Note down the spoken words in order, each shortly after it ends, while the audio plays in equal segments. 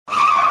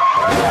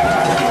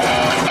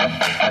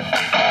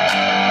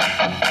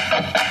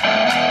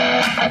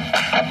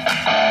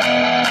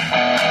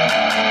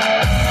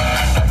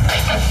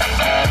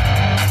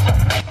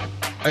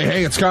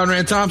It's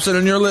Conrad Thompson,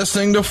 and you're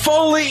listening to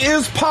Foley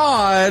is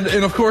Pod.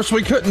 And, of course,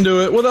 we couldn't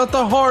do it without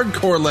the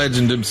hardcore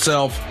legend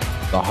himself,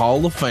 the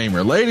Hall of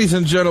Famer. Ladies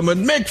and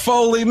gentlemen, Mick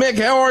Foley. Mick,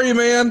 how are you,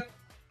 man?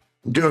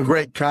 I'm doing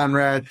great,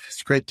 Conrad.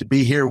 It's great to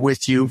be here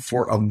with you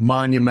for a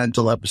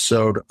monumental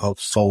episode of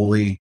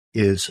Foley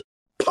is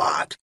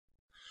Pod.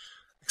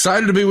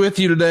 Excited to be with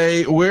you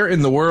today. Where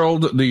in the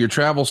world do your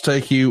travels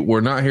take you?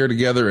 We're not here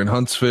together in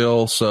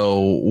Huntsville,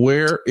 so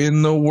where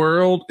in the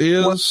world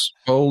is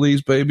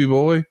Foley's baby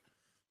boy?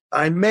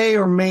 I may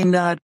or may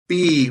not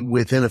be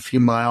within a few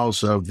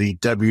miles of the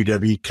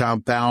WWE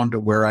compound,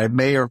 where I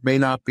may or may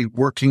not be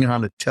working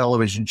on a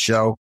television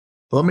show.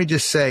 But let me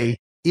just say,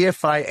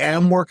 if I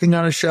am working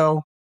on a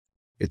show,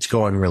 it's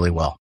going really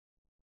well.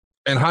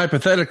 And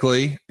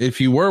hypothetically,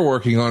 if you were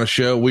working on a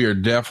show, we are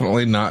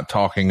definitely not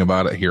talking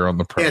about it here on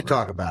the program. Can't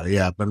talk about it.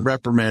 Yeah, I've been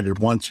reprimanded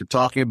once for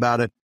talking about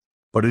it,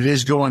 but it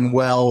is going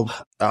well.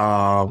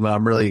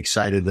 I'm really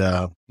excited.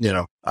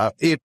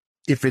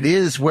 If it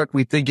is what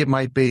we think it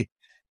might be,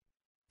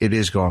 it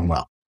is going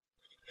well.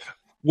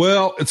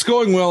 Well, it's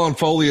going well on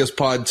Foley is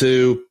Pod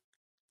 2.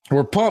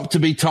 We're pumped to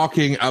be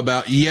talking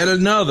about yet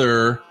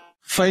another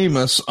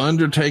famous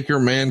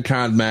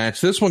Undertaker-Mankind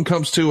match. This one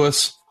comes to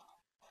us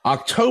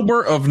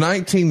October of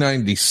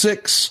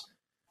 1996.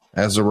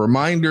 As a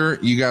reminder,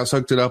 you guys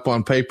hooked it up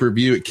on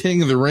pay-per-view at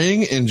King of the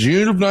Ring in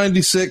June of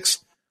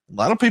 96. A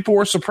lot of people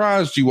were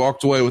surprised you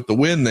walked away with the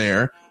win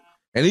there.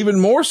 And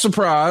even more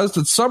surprised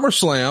at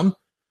SummerSlam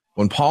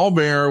when Paul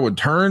Bearer would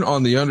turn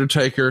on The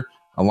Undertaker,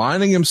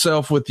 aligning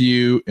himself with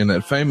you in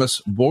that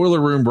famous Boiler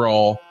Room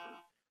Brawl.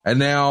 And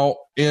now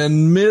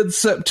in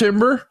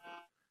mid-September,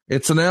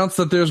 it's announced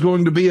that there's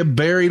going to be a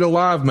Buried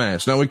Alive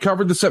match. Now, we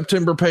covered the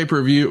September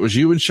pay-per-view. It was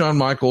you and Shawn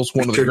Michaels,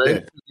 one of the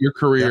greatest of your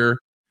career. Yep.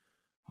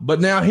 But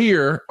now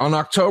here on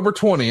October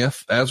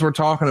 20th, as we're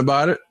talking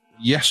about it,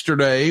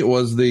 yesterday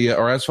was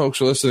as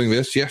folks are listening to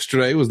this,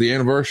 yesterday was the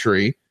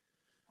anniversary.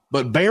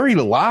 But Buried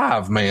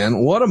Alive, man,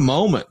 what a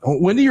moment.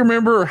 When do you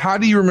remember, or how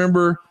do you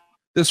remember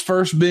this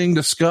first being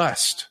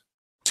discussed?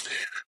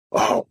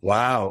 Oh,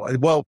 wow.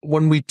 Well,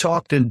 when we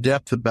talked in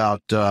depth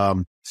about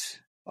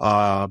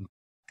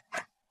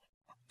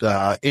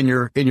in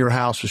your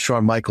house with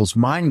Shawn Michaels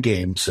Mind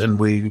Games, and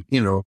we,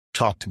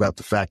 talked about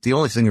the fact the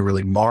only thing that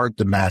really marred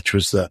the match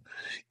was the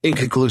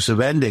inconclusive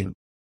ending.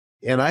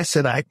 And I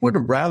said, I would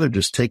have rather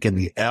just taken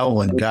the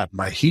L and got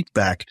my heat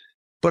back.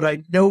 But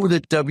I know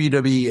that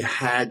WWE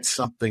had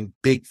something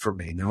big for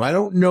me. Now, I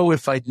don't know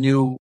if I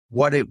knew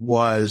what it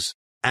was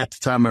at the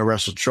time I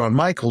wrestled Shawn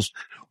Michaels,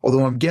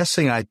 although I'm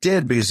guessing I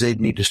did because they'd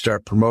need to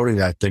start promoting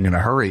that thing in a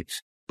hurry.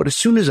 But as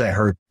soon as I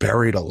heard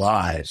Buried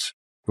Alive,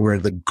 where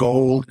the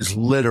goal is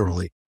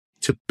literally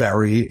to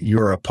bury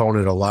your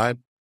opponent alive,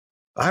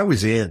 I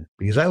was in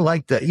because I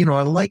like that.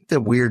 I like the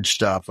weird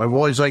stuff. I've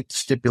always liked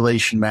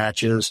stipulation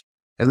matches.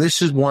 And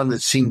this is one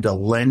that seemed to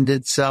lend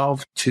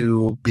itself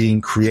to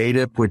being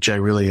creative, which I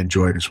really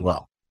enjoyed as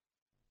well.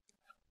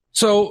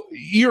 So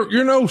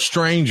you're no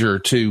stranger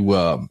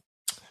to,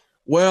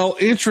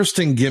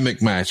 interesting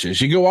gimmick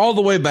matches. You go all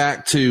the way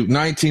back to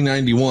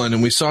 1991,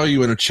 and we saw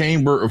you in a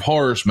Chamber of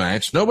Horrors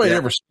match. Nobody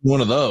ever seen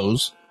one of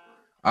those.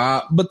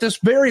 But this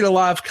Buried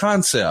Alive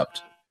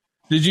concept,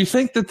 did you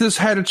think that this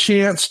had a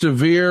chance to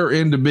veer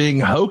into being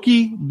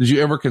hokey? Did you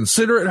ever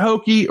consider it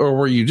hokey, or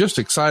were you just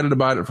excited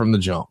about it from the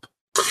jump?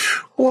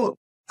 Well,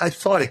 I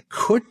thought it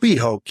could be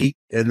hokey,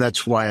 and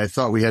that's why I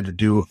thought we had to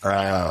do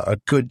a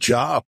good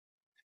job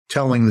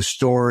telling the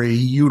story,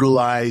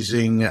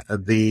 utilizing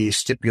the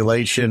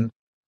stipulation,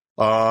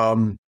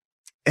 and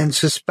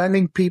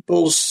suspending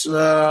people's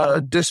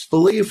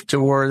disbelief to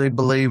where they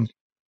believe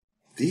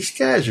these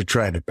guys are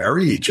trying to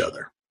bury each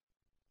other.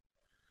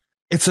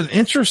 It's an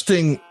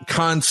interesting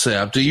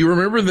concept. Do you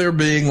remember there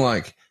being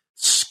like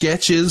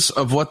sketches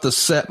of what the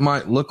set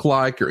might look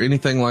like or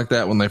anything like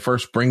that when they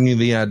first bring you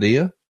the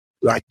idea?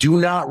 I do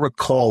not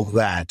recall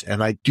that.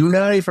 And I do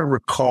not even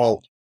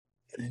recall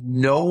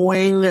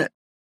knowing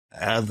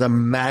the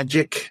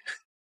magic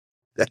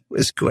that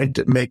was going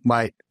to make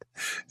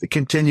the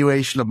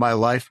continuation of my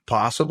life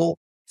possible.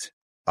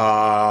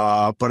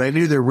 But I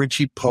knew that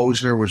Richie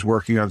Posner was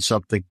working on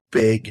something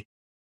big,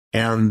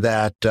 and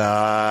that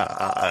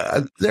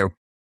there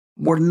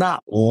were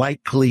not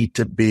likely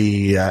to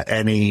be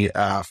any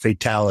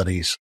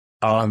fatalities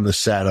on the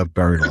set of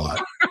Buried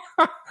Alive.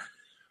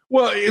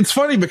 Well, it's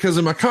funny because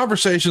in my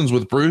conversations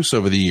with Bruce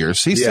over the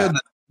years, he said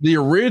that the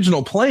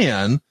original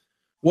plan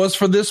was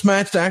for this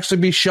match to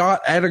actually be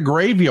shot at a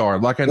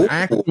graveyard, like an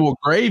actual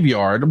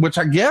graveyard, which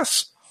I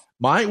guess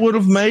might would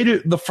have made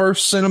it the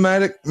first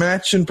cinematic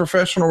match in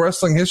professional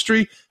wrestling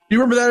history. Do you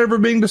remember that ever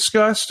being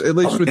discussed, at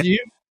least with you?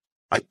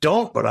 I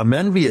don't, but I'm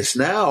envious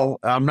now.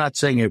 I'm not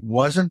saying it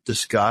wasn't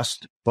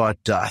discussed,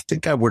 but I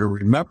think I would have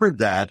remembered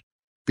that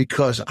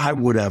because I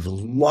would have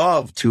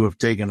loved to have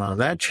taken on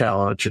that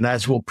challenge. And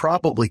as we'll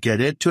probably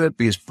get into it,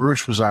 because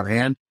Bruce was on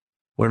hand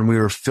when we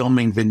were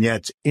filming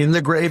vignettes in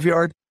the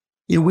graveyard,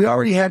 we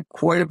already had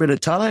quite a bit of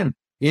time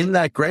in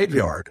that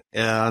graveyard.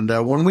 And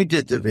when we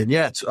did the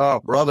vignettes, oh,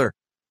 brother,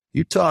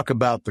 You talk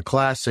about the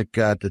classic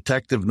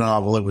detective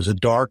novel. It was a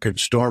dark and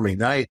stormy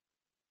night.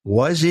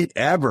 Was it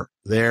ever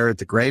there at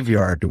the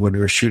graveyard when we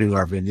were shooting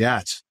our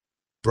vignettes?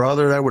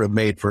 Brother, that would have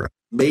made for an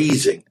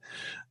amazing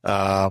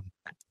cinematic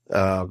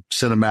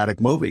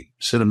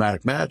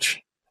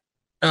match.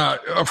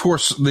 Of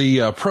course, the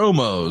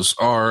promos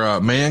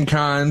are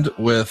Mankind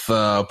with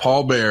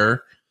Paul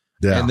Bearer.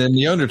 Yeah. And then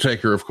The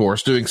Undertaker, of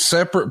course, doing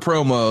separate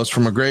promos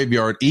from a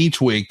graveyard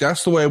each week.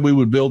 That's the way we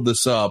would build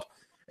this up.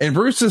 And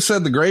Bruce has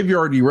said the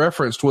graveyard he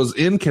referenced was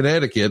in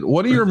Connecticut.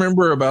 What do you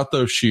remember about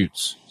those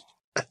shoots?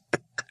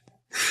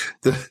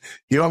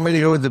 You want me to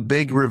go with the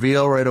big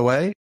reveal right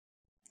away?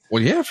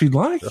 Well, yeah, if you'd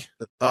like.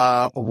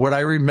 What I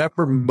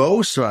remember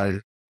most,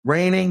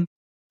 raining,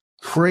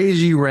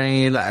 crazy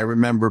rain. I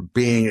remember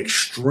being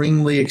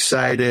extremely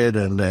excited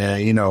and,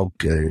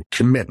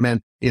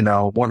 commitment,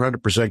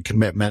 100%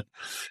 commitment.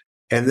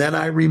 And then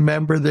I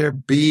remember there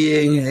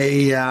being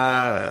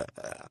a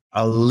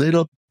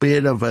little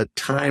bit of a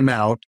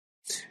timeout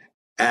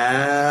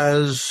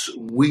as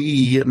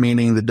we,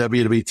 meaning the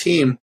WWE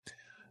team,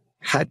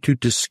 had to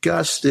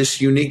discuss this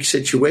unique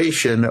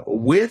situation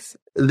with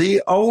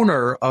the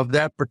owner of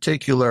that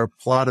particular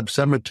plot of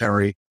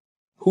cemetery,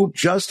 who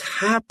just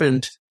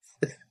happened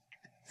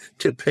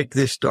to pick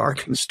this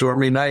dark and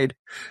stormy night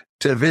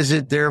to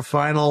visit their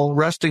final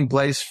resting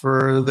place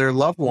for their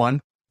loved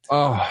one.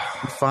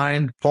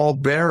 Find Paul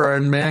Bearer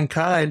and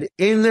Mankind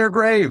in their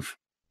grave.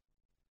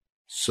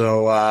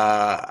 So,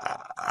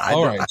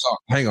 all right. So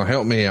hang on,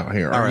 help me out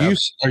here. Are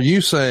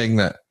you saying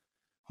that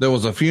there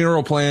was a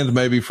funeral planned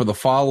maybe for the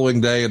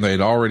following day and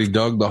they'd already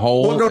dug the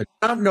hole? Well,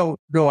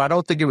 no, I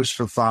don't think it was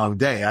for the following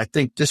day. I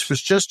think this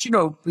was just,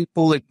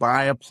 people that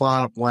buy a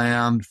plot of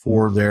land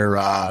for their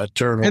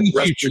eternal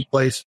resting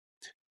place,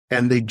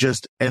 and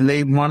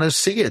they want to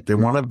see it. They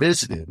want to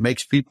visit it. It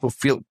makes people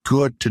feel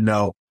good to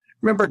know.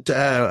 Remember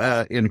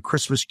in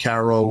Christmas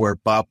Carol where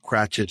Bob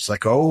Cratchit's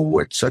like, oh,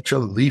 it's such a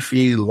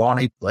leafy,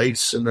 lawny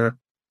place and it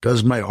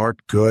does my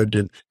heart good.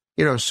 And,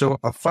 so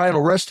a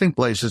final resting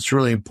place is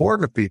really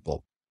important to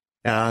people.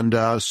 And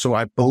so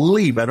I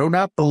do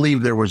not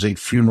believe there was a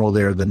funeral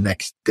there the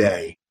next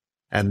day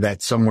and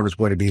that someone was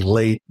going to be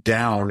laid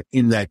down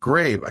in that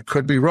grave. I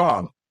could be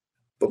wrong.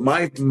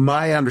 But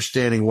my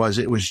understanding was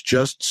it was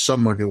just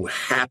someone who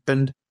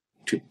happened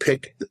to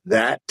pick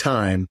that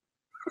time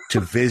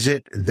to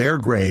visit their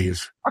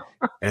grave,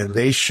 and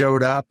they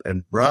showed up,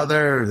 and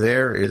brother,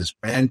 there is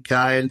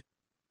Mankind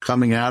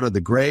coming out of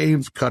the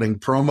grave, cutting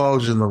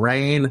promos in the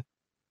rain.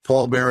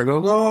 Paul Bearer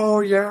goes, oh,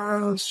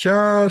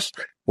 yes.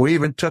 We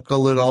even took a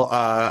little,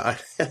 I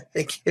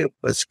think it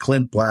was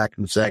Clint Black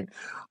and saying,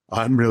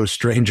 I'm no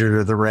stranger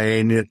to the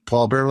rain. And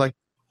Paul Bearer like,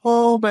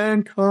 oh,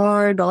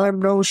 Mankind, I'm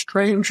no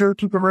stranger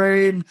to the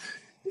rain.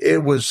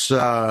 It was,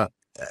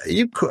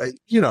 you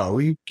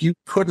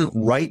couldn't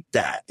write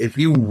that. If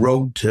you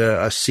wrote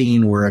a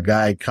scene where a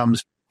guy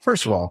comes,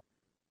 first of all,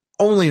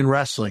 only in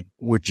wrestling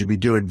would you be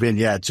doing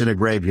vignettes in a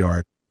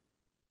graveyard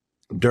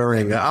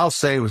during, I'll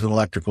say it was an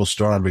electrical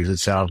storm because it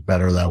sounds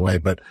better that way,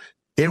 but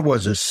it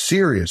was a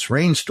serious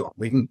rainstorm.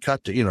 We can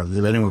cut to,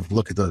 if anyone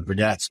look at the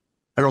vignettes,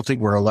 I don't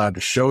think we're allowed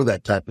to show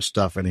that type of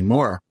stuff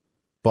anymore.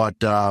 But,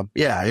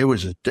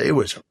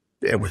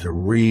 it was a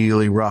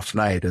really rough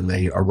night, and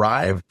they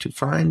arrived to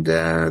find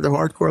the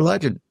hardcore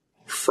legend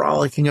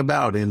frolicking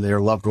about in their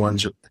loved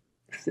one's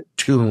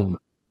tomb.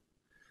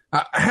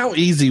 How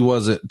easy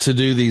was it to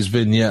do these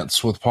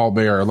vignettes with Paul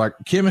Bearer? Like,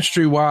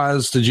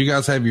 chemistry-wise, did you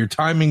guys have your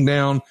timing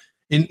down?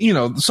 And,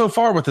 so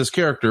far with this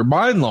character,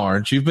 by and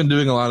large, you've been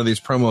doing a lot of these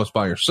promos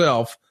by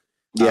yourself.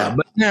 Yeah.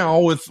 But now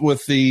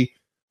with the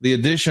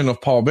addition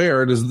of Paul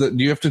Bearer, do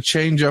you have to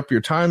change up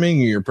your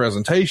timing or your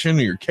presentation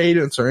or your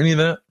cadence or any of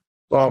that?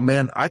 Oh,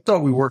 man, I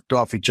thought we worked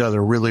off each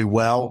other really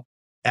well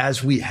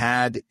as we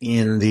had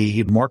in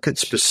the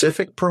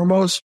market-specific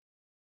promos,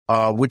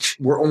 which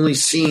were only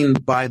seen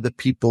by the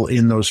people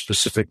in those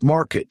specific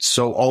markets.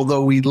 So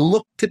although we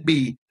looked to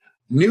be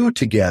new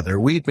together,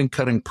 we'd been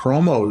cutting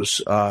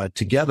promos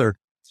together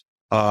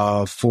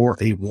for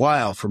a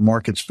while for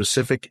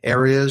market-specific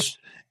areas,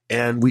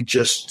 and we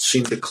just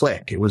seemed to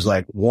click. It was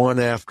like one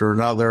after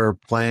another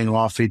playing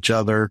off each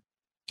other.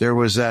 There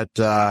was that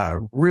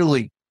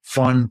really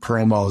fun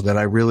promo that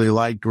I really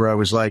liked where I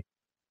was like,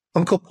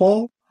 Uncle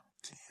Paul?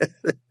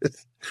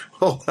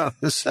 Hold on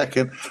a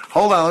second.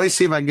 Hold on. Let me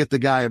see if I can get the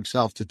guy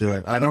himself to do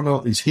it. I don't know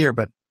if he's here,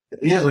 but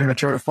yeah, we're going to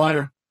try to find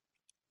her.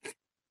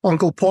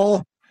 Uncle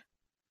Paul,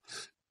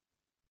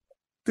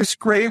 this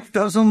grave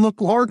doesn't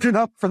look large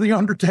enough for the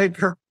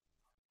Undertaker.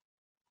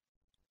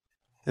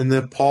 And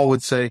then Paul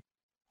would say,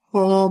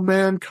 oh,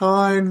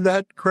 Mankind,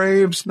 that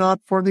grave's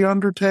not for the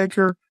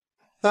Undertaker.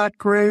 That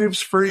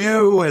grave's for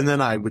you. And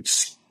then I would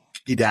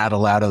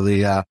skedaddle out of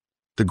the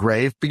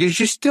grave, because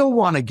you still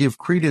want to give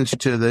credence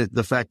to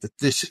the fact that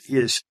this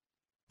is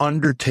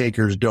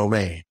Undertaker's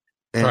domain.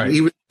 And right.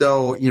 Even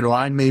though,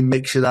 I may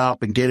mix it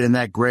up and get in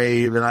that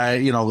grave and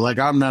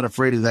I'm not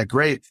afraid of that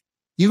grave,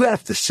 you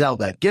have to sell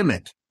that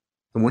gimmick.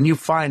 And when you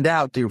find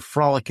out that you're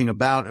frolicking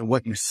about and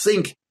what you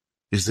think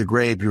is the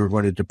grave you were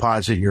going to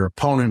deposit your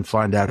opponent,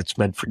 find out it's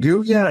meant for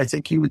you. Yeah, I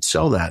think he would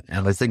sell that.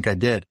 And I think I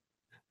did.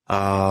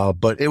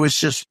 But it was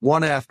just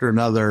one after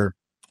another.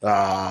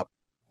 I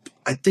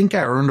think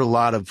I earned a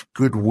lot of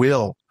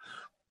goodwill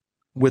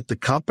with the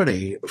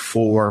company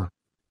for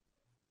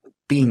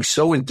being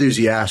so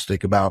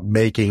enthusiastic about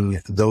making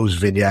those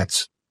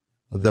vignettes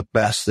the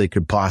best they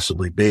could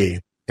possibly be.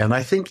 And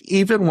I think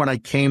even when I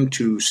came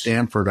to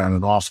Stanford on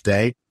an off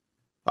day,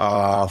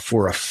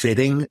 for a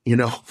fitting,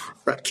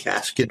 for a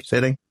casket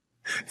fitting,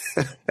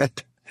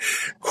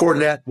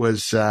 Cornette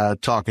was,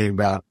 talking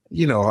about,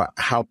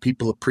 how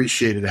people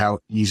appreciated how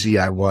easy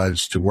I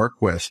was to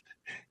work with.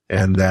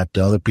 And that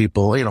other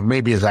people,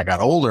 maybe as I got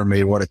older,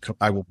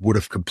 I would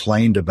have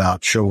complained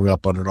about showing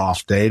up on an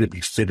off day to be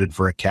fitted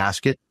for a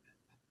casket.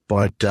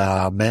 But,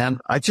 man,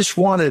 I just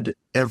wanted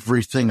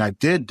everything I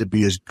did to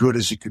be as good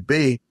as it could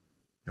be.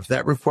 If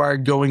that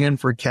required going in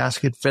for a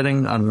casket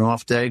fitting on an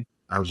off day,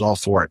 I was all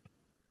for it.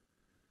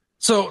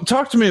 So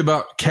talk to me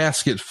about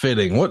casket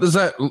fitting. Is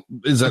that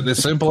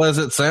as simple as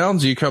it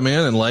sounds? You come in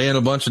and lay in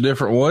a bunch of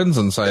different ones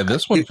and say,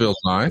 this one feels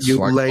nice. You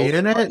lay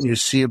in it and you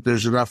see if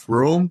there's enough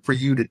room for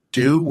you to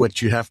do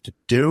what you have to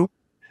do.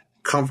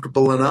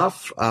 Comfortable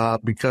enough,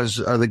 because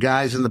the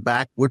guys in the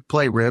back would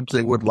play ribs.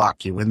 They would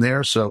lock you in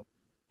there. So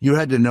you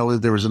had to know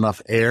that there was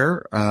enough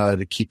air,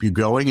 to keep you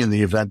going in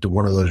the event of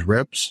one of those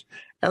ribs.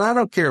 And I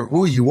don't care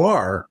who you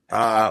are.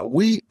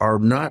 We are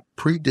not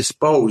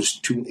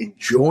predisposed to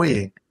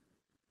enjoying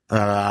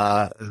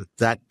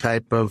that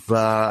type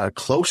of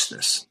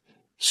closeness.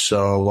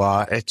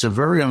 So it's a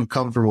very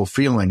uncomfortable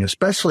feeling,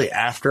 especially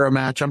after a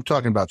match. I'm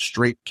talking about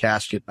straight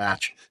casket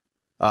match,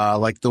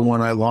 like the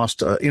one I lost,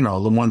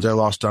 the ones I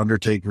lost to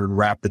Undertaker in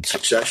rapid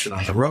succession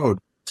on the road.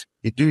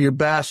 You do your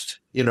best,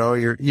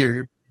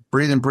 you're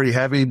breathing pretty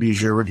heavy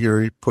because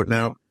you're putting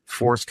out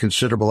forth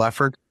considerable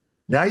effort.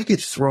 Now you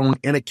get thrown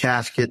in a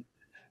casket,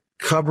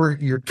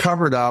 you're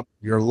covered up,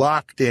 you're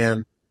locked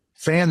in.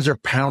 Fans are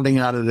pounding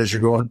on it as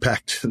you're going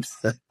back to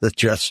the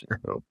dressing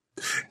room.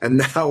 And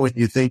now when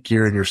you think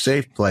you're in your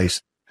safe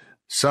place,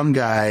 some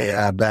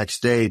guy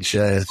backstage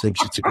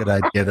thinks it's a good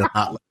idea to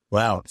not let you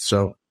out.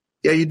 So,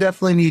 yeah, you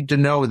definitely need to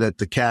know that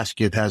the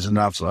casket has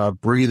enough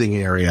breathing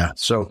area.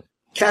 So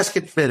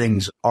casket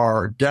fittings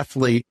are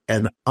definitely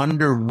an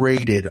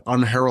underrated,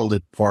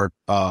 unheralded part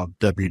of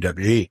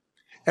WWE.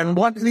 And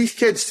what these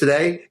kids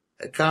today,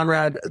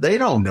 Conrad, they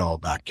don't know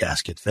about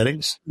casket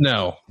fittings.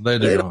 No, they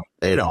don't.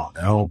 They don't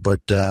know.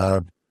 But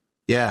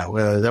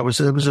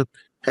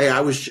hey,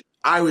 I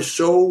was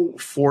so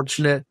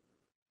fortunate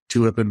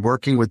to have been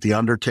working with The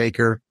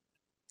Undertaker,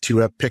 to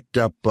have picked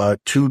up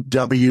 2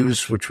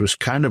 W's, which was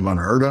kind of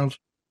unheard of,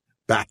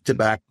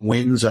 back-to-back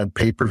wins on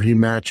pay-per-view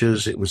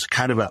matches. It was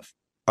kind of a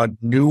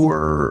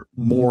newer,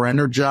 more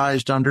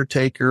energized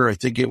Undertaker. I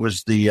think it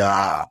was the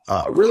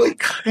really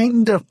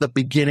kind of the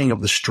beginning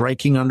of the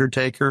striking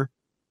Undertaker.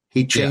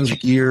 He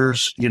changed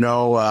gears, he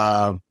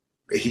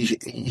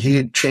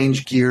had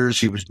changed gears.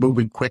 He was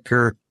moving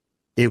quicker.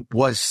 It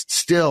was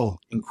still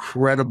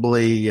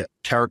incredibly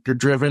character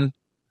driven,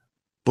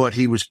 but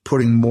he was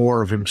putting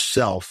more of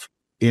himself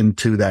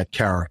into that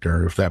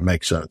character, if that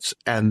makes sense.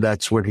 And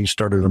that's when he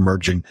started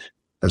emerging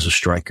as a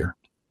striker.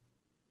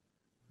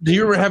 Do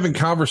you ever having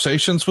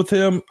conversations with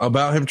him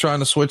about him trying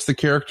to switch the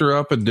character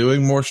up and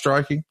doing more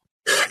striking?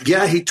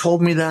 Yeah, he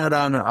told me that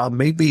on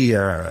maybe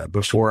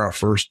before our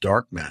first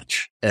dark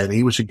match. And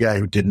he was a guy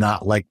who did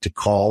not like to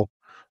call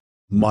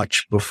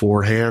much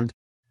beforehand.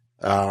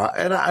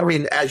 And I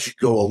mean, as you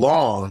go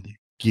along,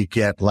 you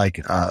get like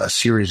a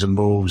series of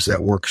moves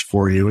that works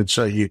for you. And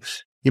so you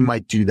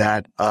might do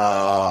that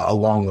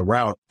along the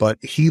route. But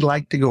he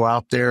liked to go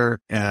out there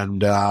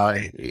and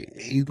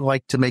he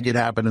liked to make it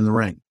happen in the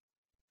ring.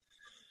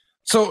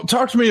 So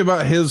talk to me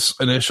about his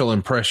initial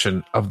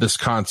impression of this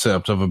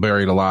concept of a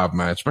buried alive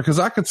match, because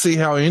I could see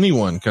how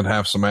anyone could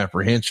have some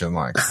apprehension.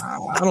 Like,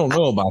 I don't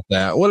know about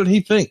that. What did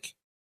he think?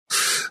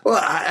 Well,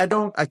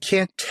 I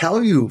can't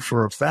tell you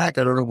for a fact.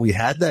 I don't know if we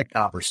had that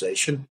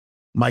conversation.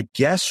 My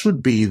guess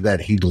would be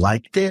that he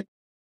liked it.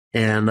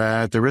 And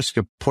at the risk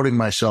of putting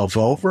myself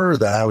over,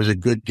 that I was a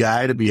good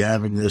guy to be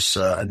having this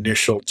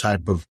initial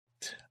type of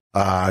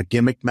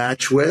gimmick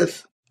match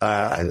with.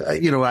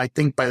 I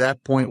think by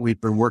that point we'd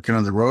been working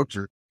on the road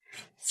for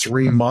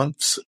 3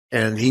 months,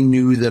 and he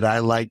knew that I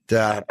liked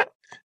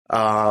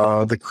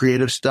the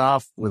creative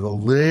stuff with a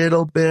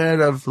little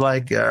bit of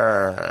like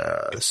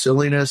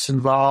silliness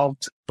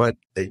involved, but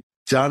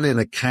done in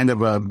a kind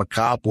of a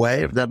macabre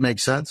way, if that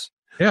makes sense.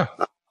 Yeah.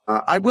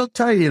 I will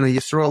tell you, you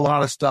throw a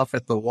lot of stuff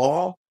at the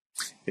wall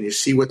and you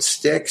see what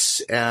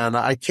sticks. And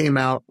I came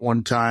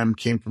from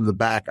the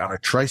back on a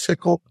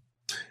tricycle.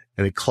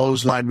 And he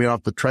clotheslined me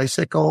off the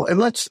tricycle. And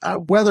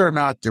whether or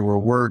not there were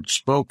words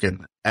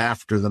spoken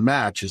after the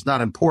match is not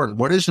important.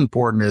 What is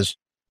important is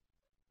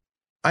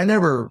I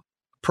never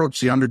approached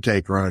The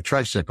Undertaker on a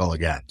tricycle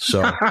again.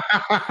 So that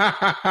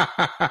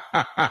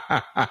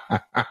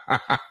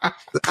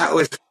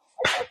was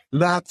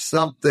not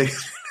something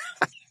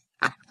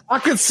I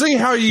could see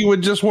how you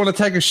would just want to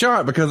take a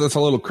shot because it's a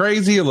little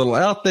crazy, a little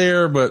out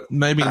there, but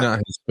maybe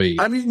not his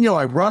speed. I mean,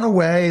 I run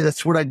away.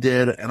 That's what I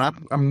did. And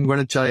I'm going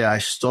to tell you, I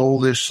stole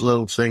this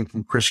little thing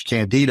from Chris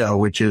Candido,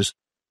 which is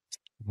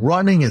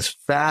running as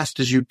fast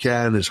as you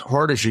can, as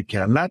hard as you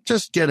can, not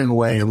just getting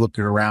away and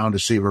looking around to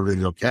see if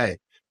everything's okay,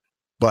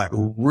 but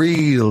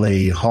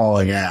really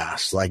hauling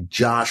ass, like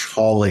Josh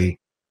Hawley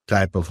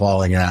type of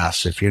hauling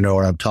ass, if you know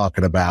what I'm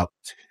talking about.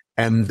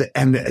 And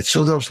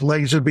so those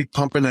legs would be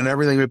pumping and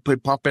everything would be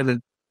pumping.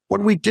 And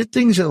when we did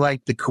things at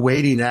like the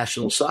Kuwaiti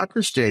National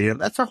Soccer Stadium,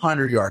 that's a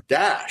 100-yard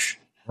dash.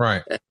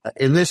 Right.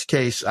 In this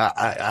case,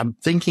 I'm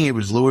thinking it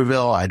was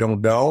Louisville. I don't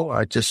know.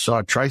 I just saw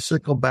a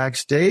tricycle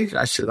backstage.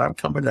 I said, I'm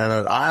coming down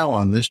an aisle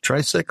on this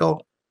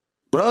tricycle.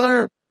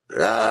 Brother,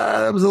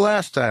 that was the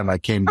last time I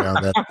came down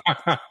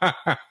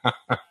that.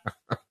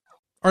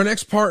 Our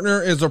next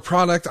partner is a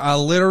product I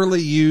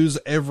literally use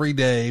every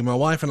day. My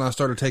wife and I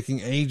started taking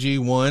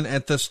AG1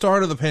 at the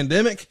start of the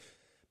pandemic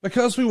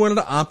because we wanted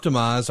to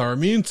optimize our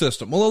immune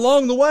system. Well,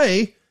 along the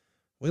way,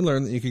 we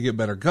learned that you could get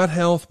better gut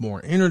health, more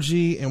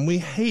energy, and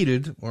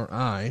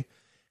I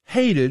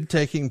hated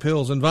taking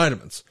pills and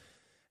vitamins.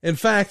 In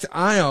fact,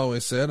 I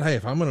always said, hey,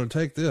 if I'm going to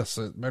take this,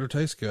 it better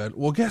taste good.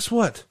 Well, guess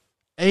what?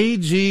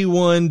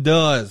 AG1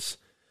 does.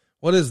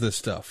 What is this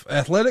stuff?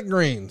 Athletic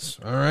Greens,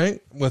 all right?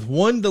 With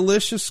one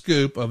delicious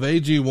scoop of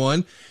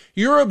AG1,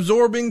 you're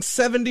absorbing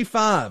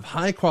 75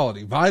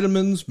 high-quality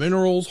vitamins,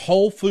 minerals,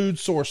 whole food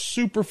source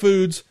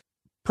superfoods,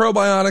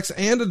 probiotics,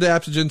 and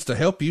adaptogens to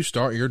help you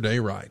start your day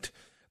right.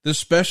 This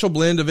special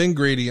blend of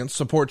ingredients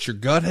supports your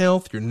gut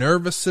health, your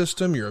nervous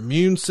system, your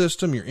immune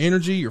system, your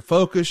energy, your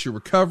focus, your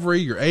recovery,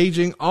 your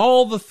aging,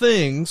 all the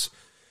things.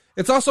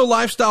 It's also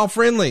lifestyle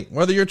friendly,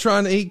 whether you're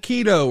trying to eat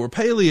keto or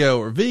paleo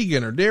or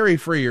vegan or dairy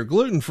free or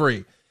gluten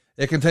free.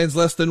 It contains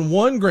less than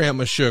 1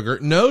 gram of sugar,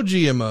 no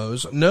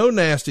GMOs, no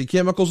nasty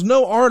chemicals,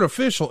 no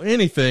artificial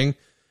anything,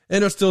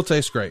 and it still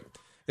tastes great.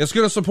 It's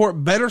going to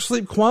support better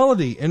sleep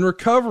quality and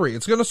recovery.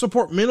 It's going to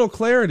support mental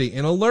clarity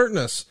and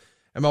alertness.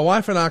 And my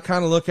wife and I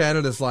kind of look at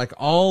it as like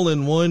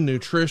all-in-one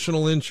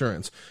nutritional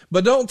insurance.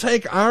 But don't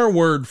take our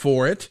word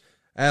for it.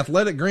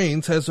 Athletic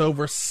Greens has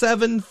over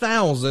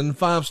 7,000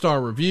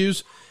 5-star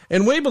reviews.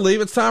 And we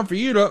believe it's time for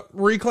you to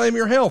reclaim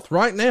your health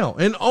right now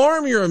and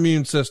arm your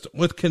immune system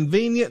with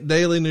convenient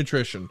daily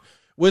nutrition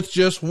with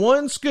just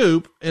 1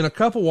 scoop in a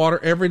cup of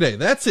water every day.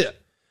 That's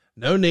it.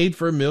 No need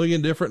for a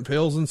million different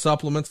pills and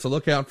supplements to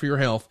look out for your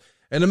health.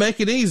 And to make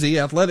it easy,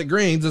 Athletic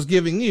Greens is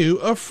giving you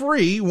a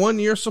free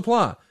 1-year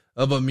supply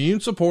of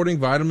immune-supporting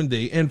vitamin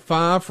D and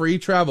 5 free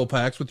travel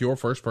packs with your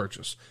first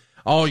purchase.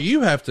 All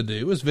you have to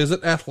do is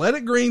visit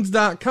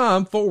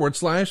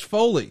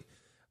athleticgreens.com/Foley.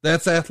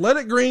 That's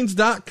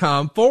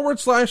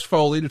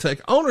athleticgreens.com/Foley to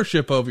take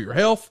ownership over your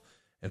health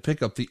and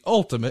pick up the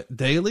ultimate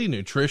daily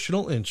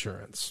nutritional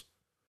insurance.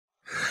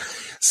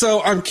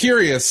 So I'm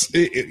curious,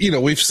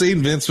 we've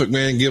seen Vince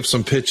McMahon give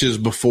some pitches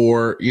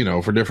before,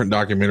 for different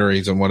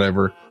documentaries and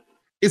whatever.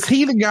 Is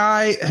he the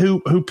guy who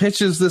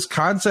pitches this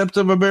concept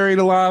of a buried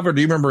alive, or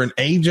do you remember an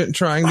agent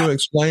trying to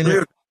explain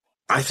it?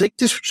 I think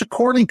this was a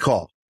Corny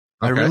call.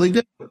 Okay. I really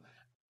did.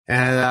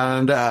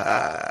 And,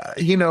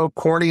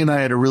 Corny and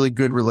I had a really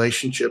good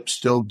relationship,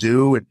 still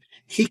do. And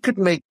he could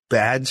make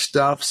bad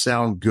stuff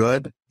sound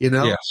good,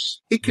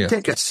 Yes. He could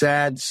take a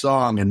sad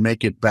song and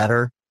make it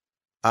better.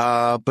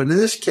 But in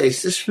this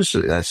case, he's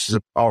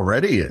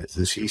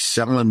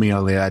selling me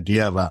on the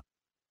idea of a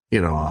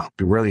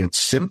brilliant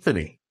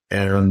symphony.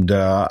 And,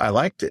 I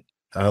liked it.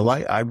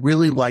 I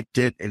really liked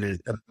it.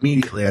 And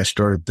immediately I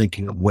started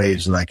thinking of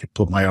ways that I could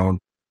put my own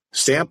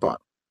stamp on it.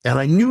 And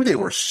I knew they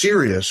were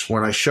serious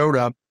when I showed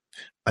up,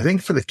 I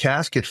think for the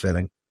casket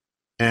fitting,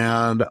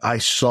 and I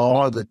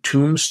saw the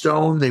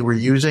tombstone they were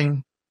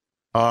using.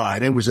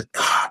 And it was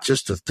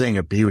just a thing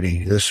of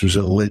beauty. This was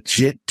a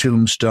legit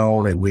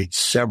tombstone. It weighed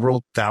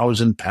several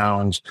thousand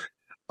pounds,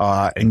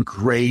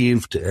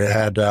 engraved. It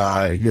had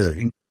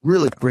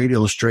really great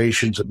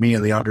illustrations of me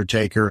and the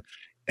Undertaker.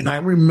 And I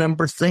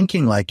remember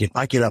thinking, like, if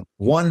I could have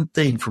one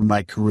thing from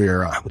my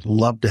career, I would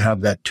love to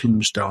have that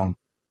tombstone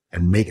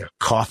and make a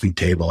coffee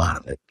table out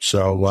of it.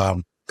 So,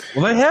 well,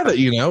 they have it,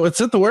 it's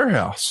at the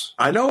warehouse.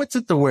 I know it's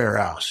at the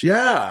warehouse.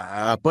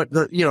 Yeah. But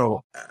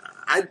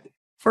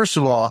first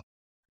of all,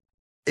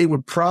 it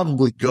would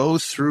probably go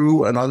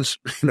through a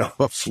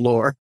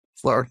floor.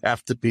 Floor would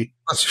have to be.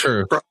 That's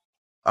true.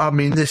 I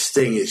mean, this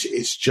thing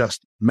is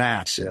just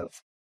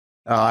massive.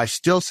 I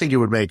still think it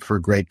would make for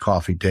a great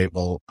coffee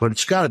table, but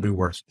it's got to be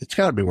worth a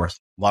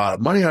lot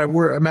of money. I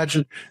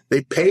imagine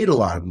they paid a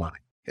lot of money.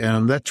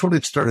 And that's when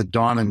it started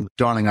dawning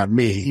on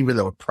me, even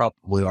though it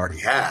probably already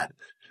had,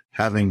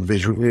 having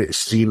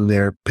seen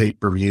their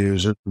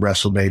pay-per-views at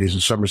WrestleManias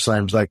and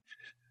SummerSlams. Like,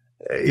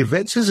 if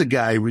Vince is a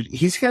guy,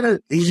 he's gonna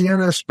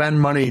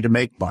spend money to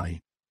make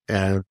money.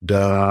 And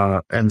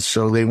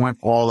so they went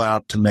all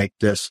out to make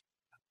this,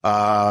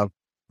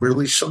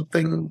 really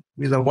something,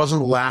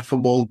 wasn't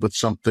laughable, but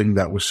something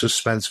that was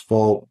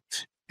suspenseful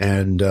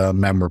and,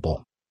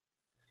 memorable.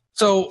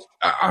 So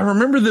I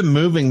remember them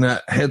moving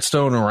that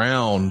headstone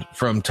around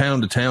from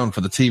town to town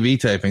for the TV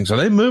tapings. Are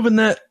they moving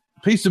that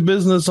piece of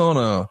business on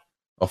a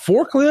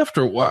forklift,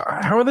 or what?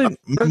 How are they?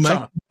 It's on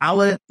a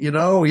pallet,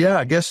 Yeah,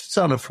 I guess it's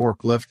on a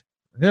forklift.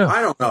 Yeah,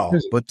 I don't know,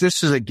 but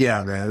this is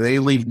again, they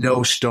leave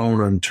no stone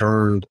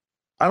unturned.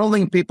 I don't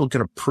think people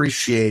can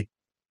appreciate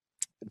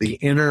the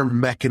inner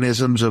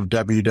mechanisms of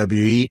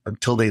WWE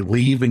until they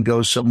leave and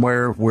go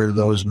somewhere where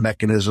those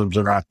mechanisms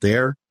are not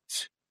there.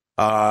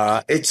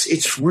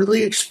 It's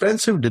really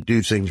expensive to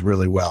do things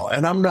really well.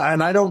 And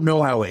I don't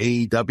know how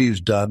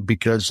AEW's done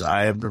because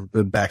I have never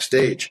been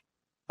backstage.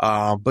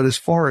 But as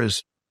far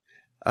as,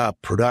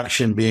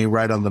 production being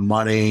right on the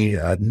money,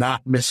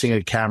 not missing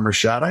a camera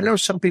shot. I know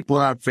some people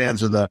are not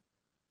fans of the,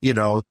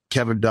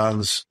 Kevin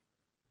Dunn's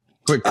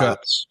quick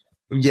cuts.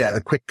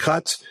 The quick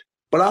cuts,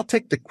 but I'll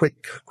take the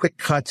quick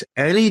cuts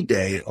any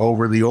day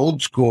over the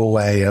old school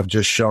way of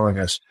just showing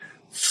us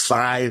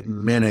 5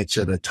 minutes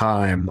at a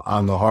time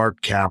on the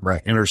hard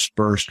camera,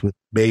 interspersed with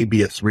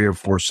maybe a 3 or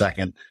 4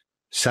 second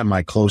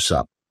semi close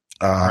up.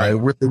 Right. It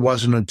really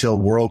wasn't until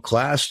World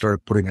Class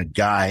started putting a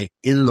guy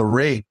in the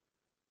ring,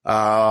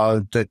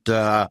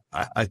 that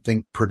I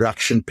think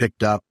production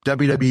picked up.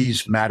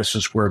 WWE's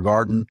Madison Square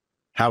Garden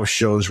house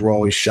shows were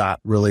always shot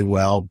really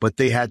well, but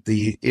they had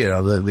the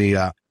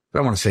I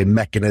don't want to say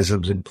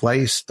mechanisms in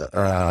place.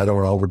 I don't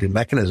want to overdo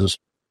mechanisms,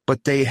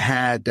 but they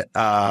had,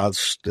 I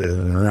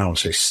don't want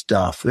to say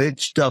stuff. They had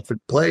stuff in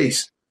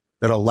place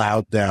that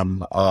allowed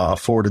them,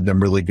 afforded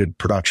them really good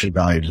production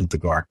values at the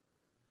Garden.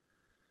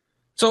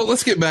 So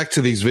let's get back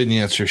to these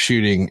vignettes you're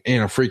shooting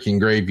in a freaking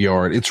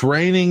graveyard. It's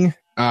raining.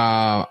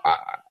 How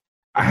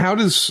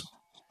does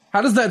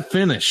that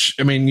finish?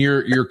 I mean,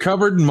 you're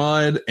covered in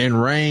mud and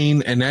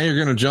rain, and now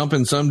you're going to jump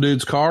in some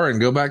dude's car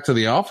and go back to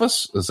the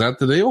office. Is that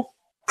the deal?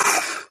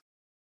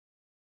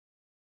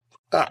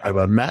 I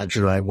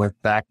imagine I went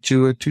back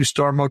to a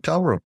 2-star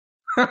motel room.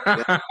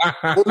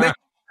 Well,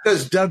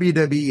 because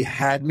WWE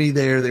had me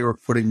there. They were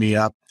putting me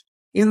up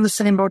in the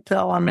same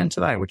hotel I'm in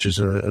tonight, which is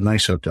a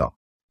nice hotel.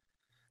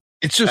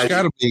 It's just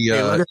got to be.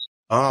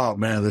 Oh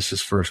man, this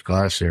is first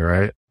class here,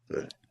 right?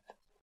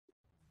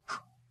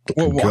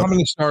 Well, how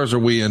many stars are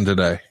we in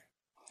today?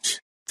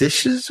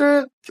 This is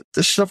a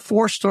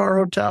 4-star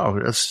hotel.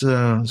 It's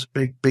a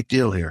big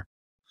deal here.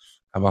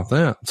 How about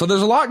that? So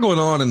there's a lot going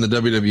on in the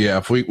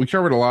WWF. We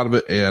covered a lot of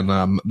it in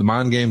the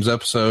Mind Games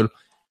episode.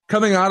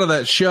 Coming out of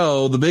that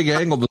show, the big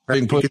angle that's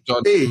being pushed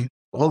on.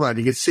 Hold on,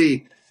 you can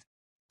see.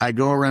 I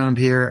go around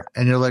here,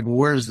 and you're like,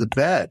 "Where's the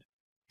bed?"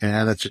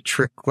 And that's a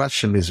trick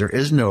question because there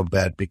is no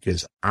bed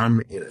because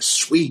I'm in a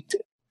suite,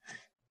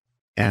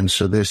 and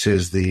so this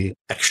is the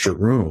extra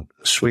room.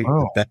 The suite,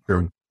 the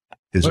bedroom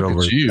is Look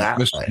over at you, that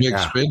Mr. way. Big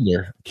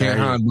Spender. Can't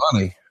hide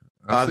money.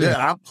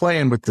 I'm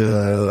playing with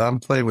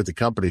the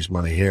company's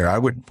money here. I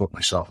wouldn't put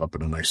myself up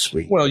in a nice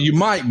suite. Well, you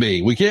might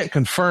be. We can't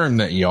confirm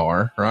that you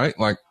are, right?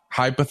 Like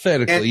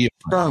hypothetically, you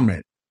confirm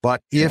it.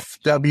 But if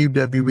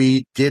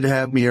WWE did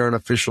have me on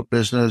official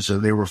business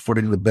and they were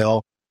footing the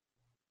bill,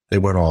 they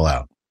went all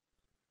out.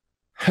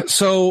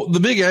 So the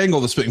big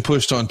angle that's being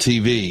pushed on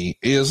TV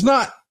is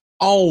not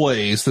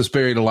always this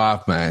buried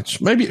alive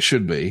match. Maybe it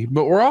should be,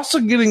 but we're also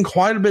getting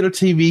quite a bit of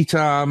TV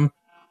time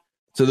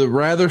to the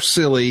rather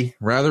silly,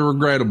 rather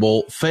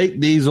regrettable fake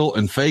Diesel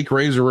and fake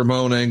Razor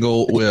Ramon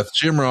angle with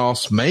Jim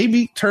Ross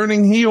maybe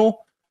turning heel.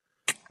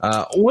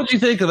 What do you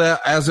think of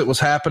that as it was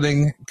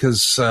happening?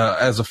 Because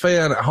as a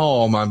fan at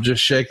home, I'm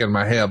just shaking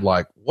my head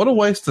like, what a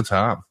waste of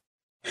time.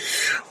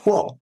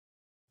 Well,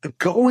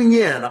 going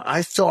in,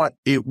 I thought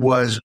it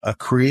was a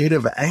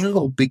creative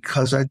angle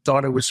because I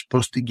thought it was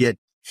supposed to get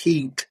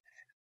heat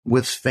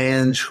with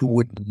fans who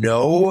would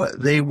know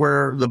they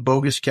were the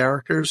bogus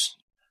characters.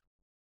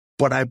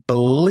 But I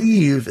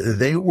believe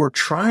they were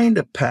trying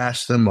to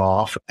pass them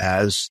off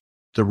as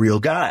the real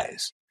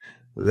guys,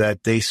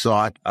 that they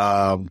thought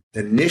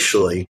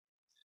initially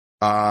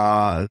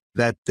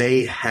that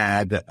they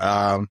had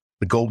the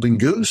Golden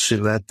Goose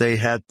and that they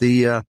had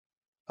the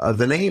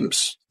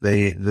names.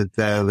 They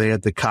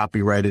had the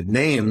copyrighted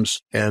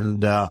names,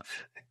 and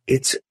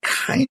it's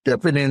kind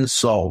of an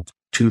insult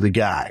to the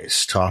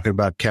guys talking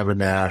about Kevin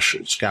Nash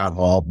and Scott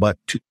Hall, but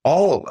to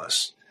all of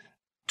us,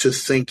 to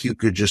think you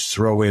could just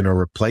throw in a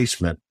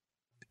replacement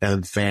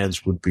and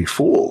fans would be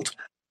fooled.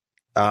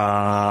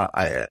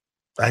 I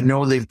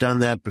know they've done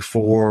that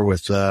before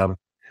with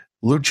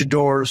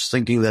luchadors,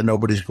 thinking that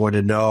nobody's going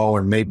to know,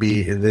 and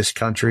maybe in this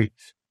country,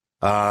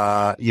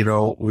 they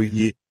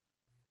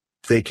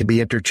can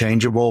be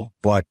interchangeable,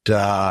 but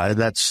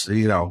that's,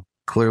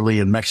 clearly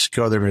in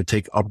Mexico, they're going to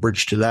take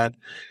umbrage to that.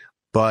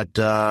 But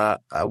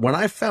when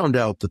I found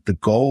out that the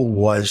goal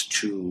was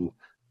to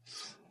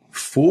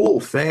fool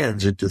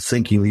fans into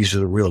thinking these are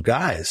the real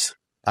guys,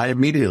 I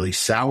immediately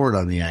soured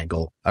on the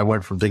angle. I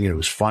went from thinking it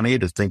was funny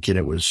to thinking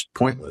it was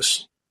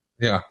pointless.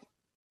 Yeah.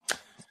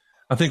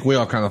 I think we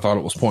all kind of thought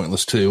it was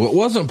pointless too. What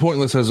wasn't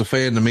pointless as a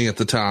fan to me at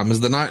the time is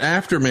the night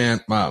after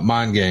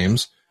Mind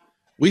Games,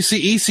 we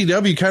see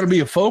ECW kind of be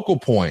a focal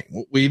point.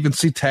 We even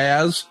see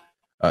Taz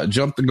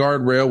jump the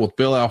guardrail with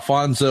Bill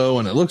Alfonso,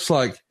 and it looks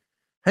like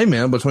hey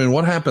man, between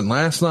what happened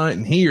last night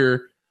and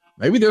here,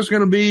 maybe there's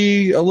going to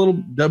be a little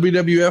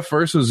WWF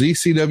versus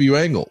ECW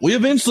angle. We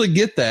eventually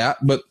get that,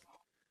 but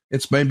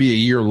it's maybe a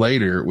year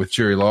later with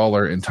Jerry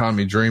Lawler and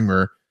Tommy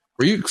Dreamer.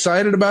 Were you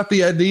excited about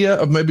the idea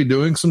of maybe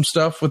doing some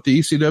stuff with the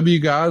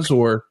ECW guys,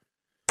 or?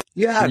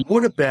 Yeah, it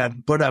would have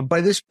been, but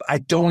by this, I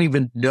don't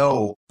even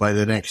know by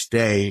the next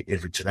day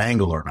if it's an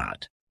angle or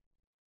not.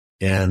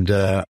 And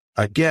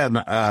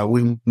again,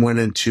 we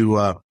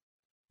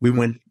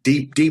went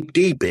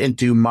deep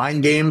into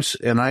mind games,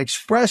 and I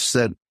expressed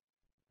that,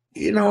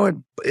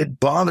 it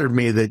bothered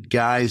me that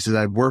guys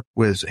that I've worked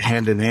with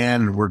hand in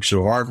hand and worked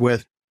so hard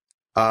with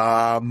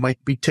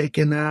might be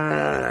taking,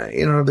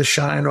 the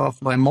shine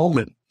off my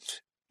moment.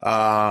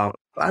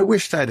 I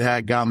wished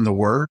had gotten the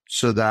word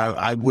so that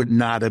I would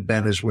not have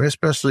been as weird,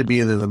 especially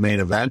being in the main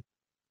event.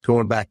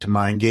 Going back to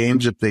mind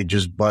games, if they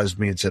just buzzed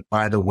me and said,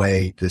 by the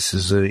way, this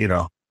is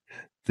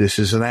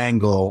an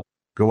angle.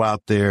 Go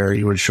out there,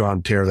 you and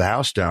Sean tear the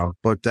house down.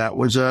 But that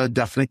was a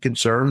definite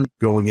concern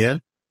going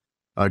in.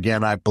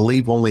 Again, I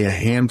believe only a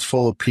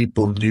handful of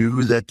people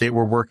knew that they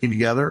were working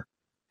together.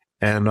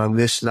 And on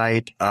this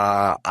night,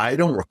 I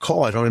don't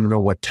recall. I don't even know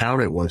what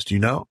town it was. Do you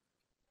know?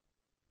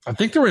 I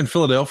think they were in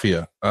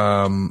Philadelphia.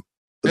 I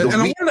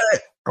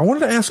wanted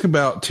to ask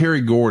about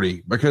Terry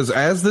Gordy, because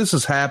as this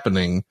is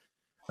happening,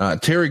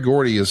 Terry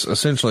Gordy is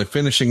essentially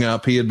finishing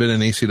up. He had been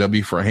in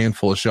ECW for a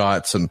handful of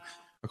shots. And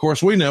of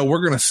course, we know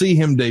we're going to see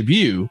him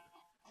debut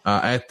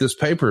at this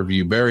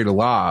pay-per-view, Buried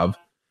Alive.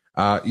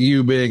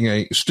 You being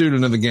a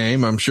student of the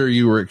game, I'm sure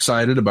you were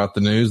excited about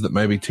the news that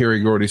maybe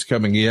Terry Gordy's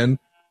coming in.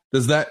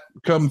 Does that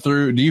come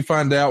through? Do you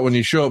find out when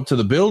you show up to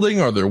the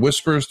building? Are there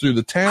whispers through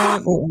the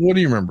town? What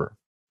do you remember?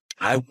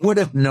 I would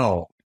have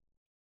known,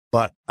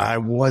 but I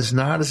was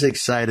not as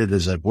excited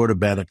as I would have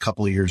been a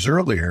couple of years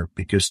earlier,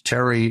 because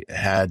Terry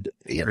had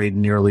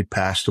nearly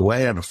passed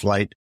away on a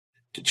flight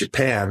to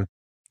Japan.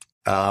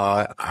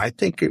 I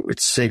think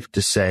it's safe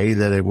to say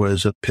that it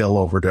was a pill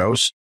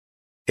overdose,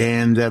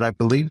 and that I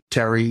believe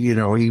Terry, he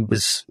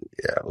was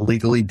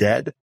legally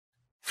dead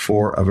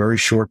for a very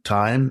short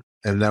time.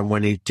 And then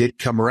when he did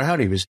come around,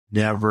 he was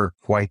never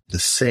quite the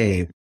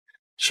same.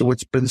 So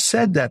it's been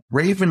said that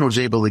Raven was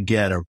able to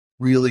get a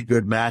really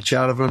good match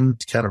out of him,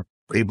 kind of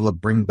able to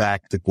bring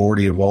back the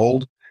Gordy of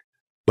old,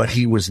 but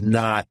he was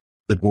not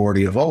the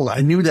Gordy of old.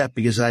 I knew that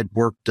because I'd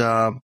worked,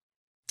 I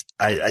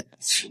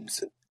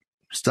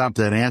stopped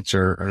that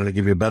answer. I'm going to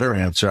give you a better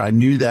answer. I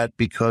knew that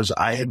because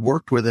I had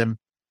worked with him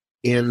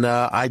in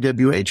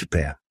IWA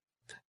Japan.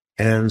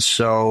 And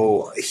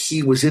so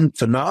he was in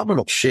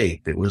phenomenal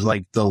shape. It was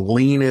like the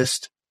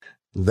leanest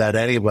that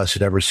any of us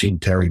had ever seen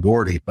Terry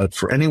Gordy. But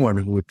for anyone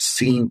who had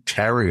seen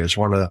Terry as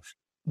one of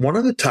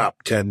the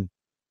top 10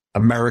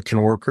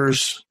 American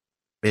workers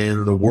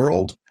in the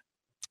world,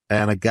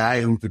 and a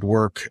guy who could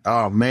work,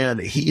 oh man,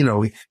 he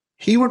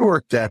would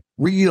work that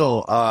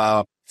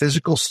real,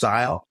 physical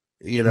style,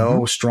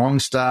 strong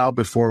style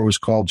before it was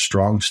called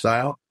strong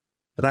style.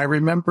 And I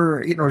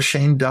remember,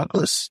 Shane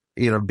Douglas,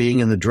 being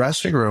in the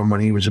dressing room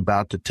when he was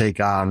about to take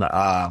on,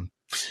 I'm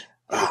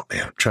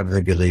trying to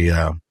think of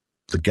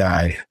the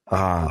guy,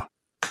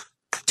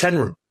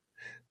 Tenru.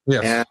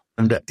 Yes.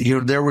 And,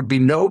 there would be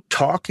no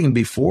talking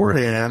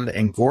beforehand,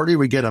 and Gordy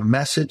would get a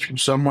message from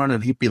someone,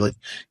 and he'd be like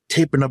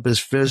taping up his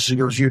fist. He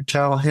goes, you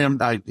tell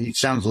him, he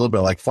sounds a little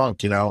bit like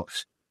Funk,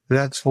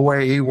 that's the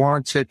way he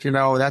wants it,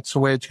 that's the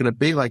way it's going to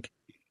be. Like,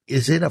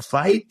 is it a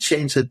fight?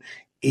 Shane said,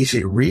 is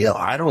it real?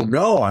 I don't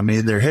know. I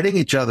mean, they're hitting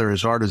each other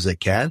as hard as they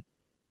can.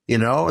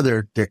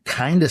 They're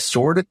kind of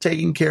sort of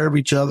taking care of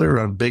each other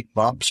on big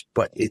bumps,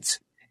 but it's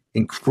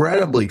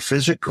incredibly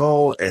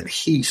physical, and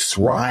he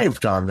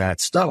thrived on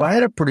that stuff. I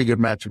had a pretty good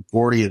match with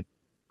Gordy at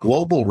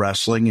Global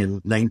Wrestling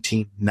in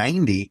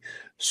 1990,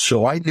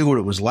 so I knew what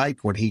it was like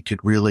when he could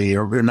really,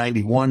 or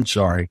 91,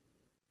 sorry.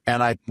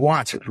 And I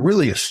was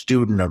really a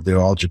student of the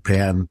All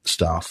Japan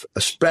stuff,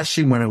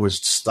 especially when it was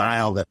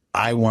style that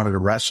I wanted to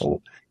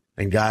wrestle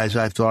and guys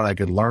I thought I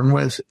could learn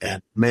with.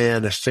 And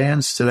man, the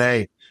fans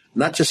today,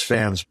 not just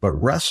fans, but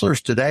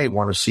wrestlers today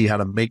want to see how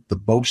to make the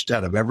most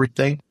out of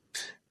everything.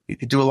 You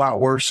could do a lot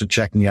worse than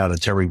checking out a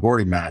Terry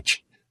Gordy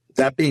match.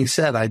 That being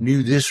said, I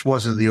knew this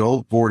wasn't the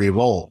old Gordy of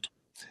old.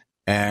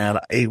 And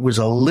it was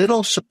a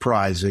little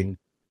surprising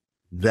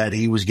that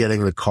he was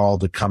getting the call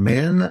to come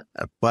in.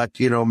 But,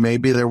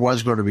 maybe there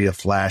was going to be a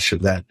flash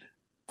of that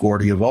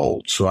Gordy of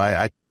old. So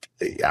I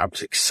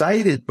was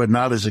excited, but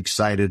not as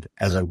excited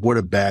as I would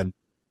have been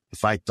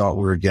if I thought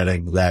we were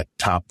getting that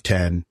top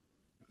 10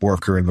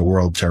 worker in the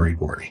world, Terry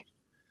Gordy.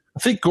 I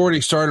think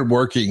Gordy started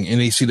working in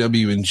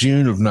ECW in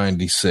June of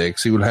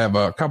 96. He would have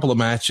a couple of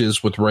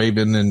matches with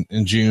Raven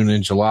in June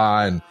and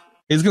July, and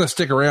he's going to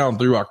stick around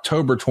through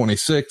October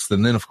 26th.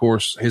 And then, of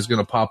course, he's going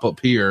to pop up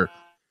here.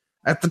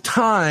 At the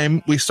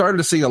time, we started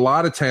to see a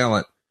lot of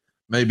talent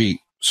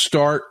maybe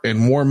start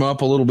and warm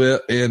up a little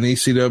bit in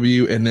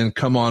ECW and then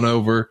come on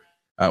over.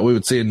 We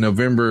would see in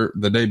November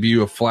the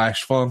debut of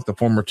Flash Funk, the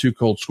former Too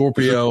Cold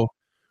Scorpio.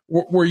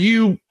 Were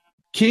you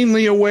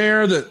keenly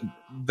aware that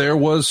there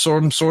was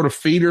some sort of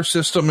feeder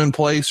system in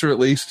place, or at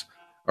least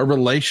a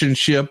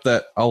relationship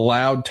that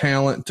allowed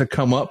talent to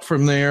come up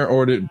from there?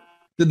 Or did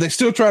they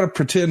still try to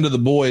pretend to the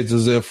boys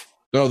as if,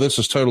 oh, this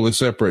is totally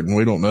separate and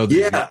we don't know?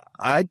 Yeah,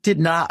 I did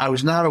not. I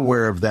was not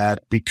aware of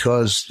that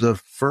because the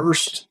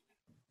first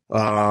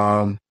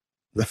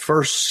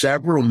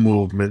several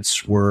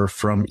movements were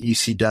from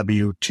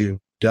ECW to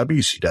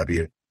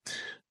WCW.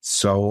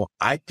 So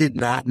I did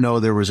not know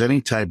there was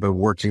any type of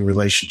working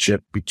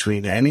relationship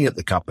between any of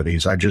the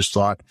companies. I just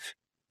thought,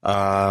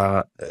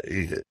 the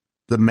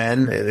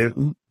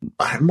men,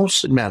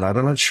 mostly men.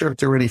 I'm not sure if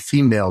there were any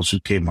females who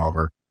came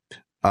over,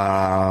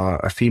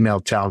 a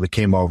female talent that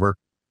came over.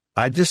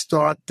 I just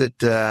thought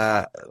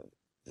that,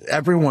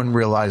 everyone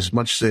realized, as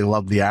much as they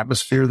loved the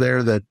atmosphere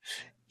there, that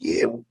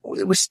it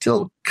was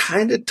still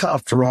kind of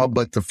tough for all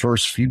but the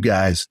first few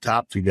guys,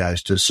 top few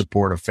guys, to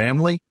support a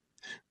family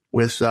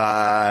with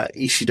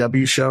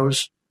ECW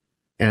shows.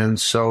 And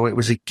so it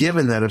was a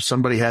given that if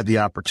somebody had the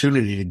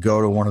opportunity to go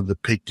to one of the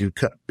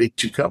big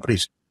two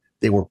companies,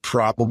 they were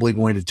probably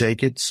going to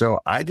take it. So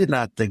I did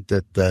not think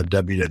that the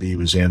WWE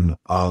was in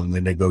on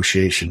the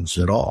negotiations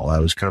at all. I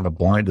was kind of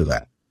blind to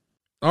that.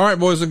 All right,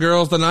 boys and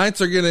girls, the nights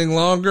are getting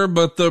longer,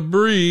 but the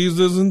breeze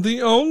isn't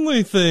the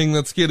only thing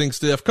that's getting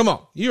stiff. Come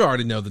on, you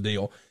already know the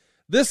deal.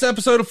 This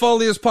episode of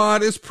Folia's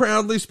Pod is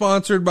proudly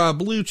sponsored by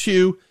Blue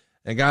Chew.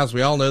 And guys,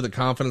 we all know that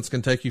confidence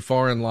can take you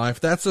far in life.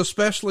 That's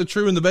especially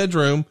true in the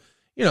bedroom.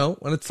 You know,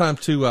 when it's time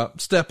to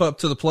step up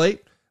to the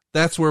plate,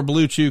 that's where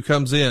Blue Chew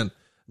comes in.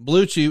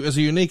 Blue Chew is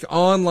a unique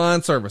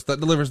online service that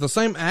delivers the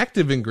same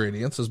active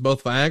ingredients as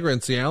both Viagra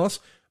and Cialis,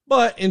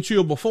 but in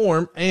chewable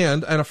form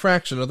and at a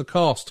fraction of the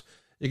cost.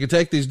 You can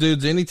take these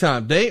dudes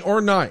anytime, day or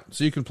night,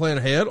 so you can plan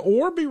ahead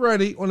or be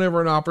ready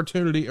whenever an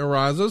opportunity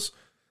arises.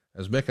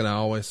 As Mick and I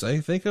always say,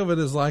 think of it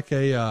as like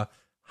a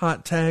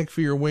hot tag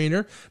for your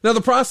wiener. Now,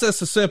 the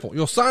process is simple.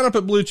 You'll sign up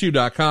at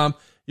BlueChew.com.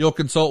 You'll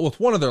consult with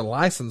one of their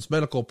licensed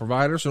medical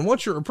providers, and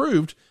once you're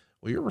approved,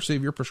 well, you'll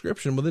receive your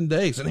prescription within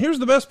days. And here's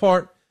the best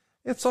part.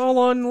 It's all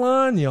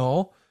online,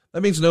 y'all.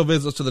 That means no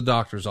visits to the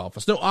doctor's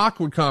office, no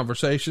awkward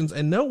conversations,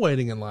 and no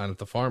waiting in line at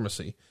the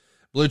pharmacy.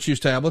 Blue Chew's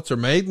tablets are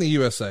made in the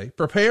USA,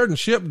 prepared and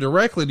shipped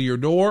directly to your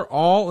door,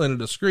 all in a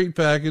discreet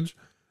package.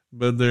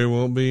 But there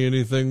won't be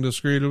anything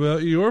discreet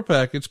about your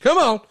package. Come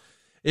on.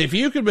 If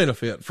you could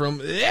benefit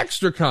from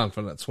extra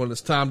confidence when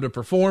it's time to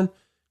perform,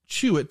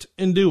 chew it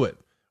and do it.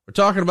 We're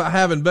talking about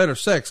having better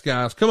sex,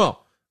 guys. Come on.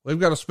 We've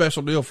got a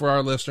special deal for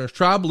our listeners.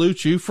 Try Blue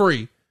Chew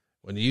free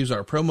when you use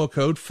our promo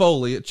code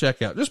FOLEY at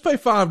checkout. Just pay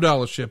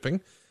 $5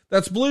 shipping.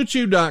 That's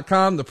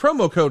BlueChew.com. The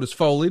promo code is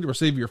FOLEY to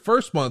receive your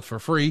first month for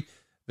free.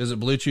 Visit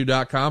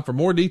BlueChew.com for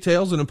more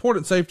details and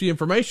important safety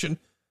information.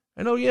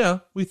 And oh yeah,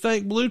 we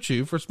thank Blue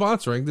Chew for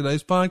sponsoring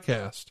today's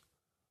podcast.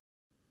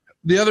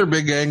 The other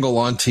big angle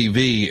on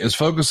TV is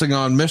focusing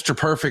on Mr.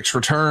 Perfect's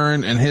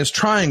return and his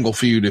triangle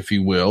feud, if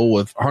you will,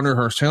 with Hunter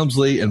Hearst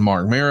Helmsley and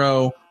Marc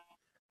Mero.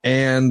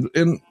 And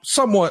in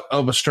somewhat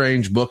of a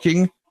strange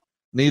booking,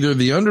 neither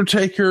The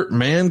Undertaker,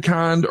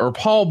 Mankind, or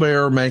Paul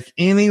Bearer make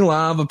any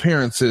live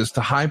appearances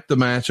to hype the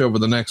match over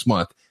the next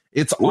month.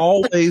 It's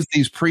always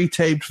these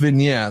pre-taped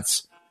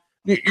vignettes.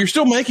 You're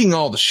still making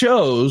all the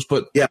shows,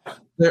 but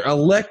they're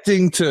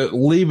electing to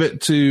leave it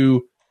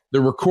to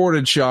the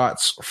recorded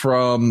shots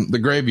from the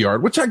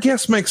graveyard, which I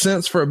guess makes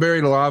sense for a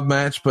buried alive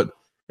match, but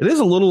it is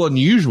a little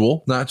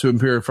unusual not to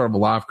appear in front of a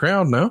live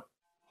crowd, no?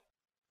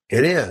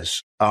 It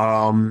is.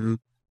 But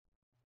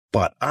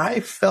I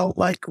felt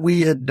like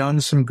we had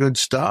done some good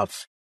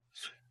stuff.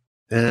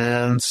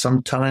 And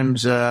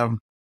sometimes,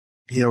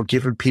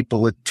 giving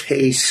people a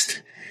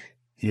taste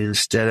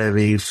instead of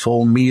a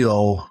full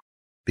meal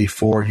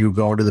before you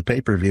go into the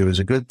pay-per-view is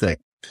a good thing.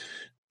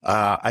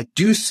 I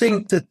do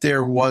think that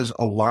there was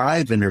a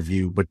live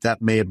interview, but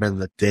that may have been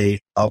the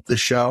day of the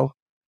show.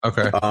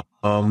 Okay.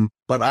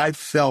 But I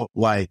felt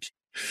like,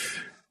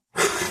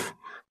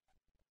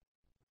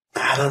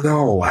 I don't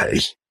know,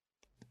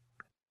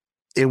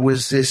 it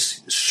was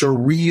this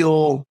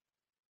surreal,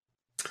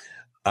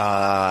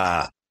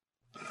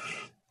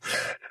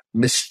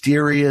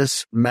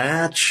 mysterious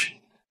match.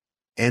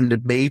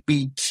 And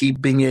maybe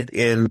keeping it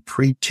in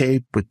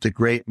pre-tape with the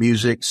great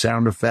music,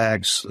 sound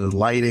effects, the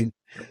lighting.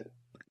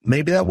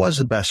 Maybe that was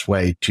the best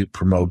way to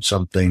promote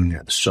something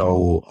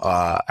so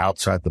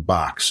outside the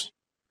box.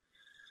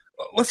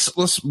 Let's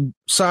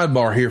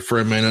sidebar here for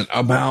a minute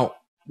about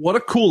what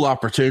a cool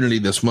opportunity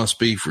this must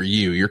be for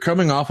you. You're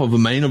coming off of a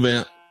main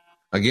event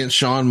against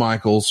Shawn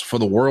Michaels for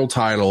the world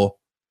title.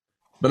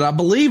 But I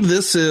believe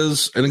this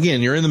is, and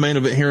again, you're in the main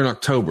event here in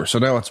October. So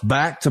now it's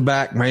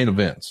back-to-back main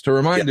events. To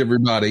remind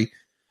everybody,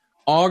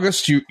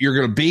 August, you're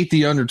going to beat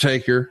The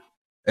Undertaker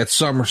at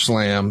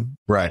SummerSlam.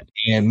 Right.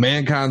 And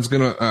Mankind's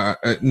going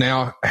to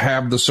now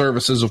have the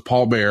services of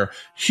Paul Bearer.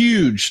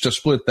 Huge to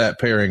split that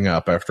pairing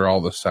up after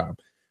all this time.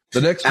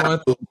 The next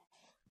month,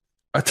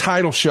 a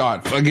title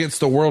shot against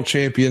the world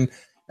champion.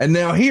 And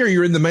now here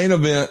you're in the main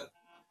event,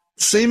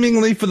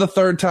 seemingly for the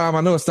third time.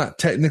 I know it's not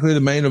technically the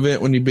main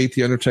event when you beat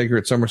The Undertaker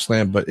at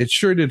SummerSlam, but it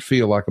sure did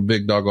feel like a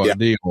big doggone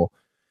deal.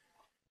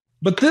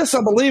 But this,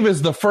 I believe,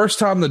 is the first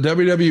time the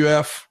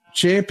WWF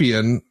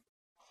champion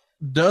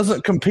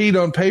doesn't compete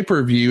on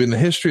pay-per-view in the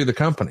history of the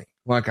company.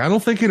 Like, I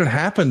don't think it had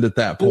happened at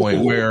that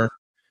point where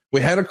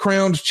we had a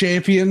crowned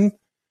champion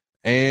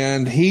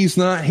and he's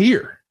not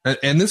here.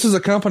 And this is a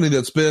company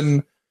that's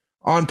been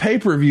on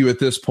pay-per-view at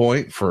this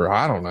point for,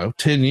 I don't know,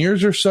 10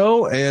 years or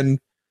so. And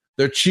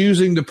they're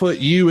choosing to put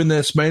you in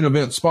this main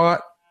event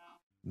spot,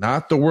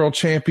 not the world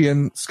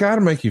champion. It's got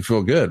to make you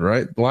feel good,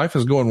 right? Life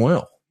is going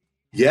well.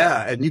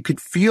 Yeah. And you could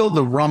feel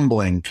the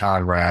rumbling,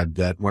 Conrad,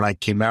 that when I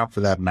came out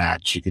for that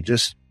match, you could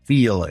just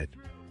feel it.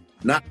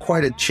 Not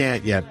quite a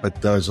chant yet,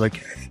 but those like,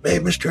 hey,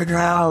 Mr. In your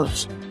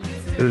house.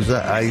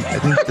 I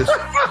think this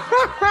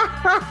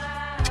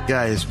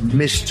guy is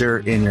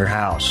Mr. In your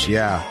house.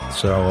 Yeah.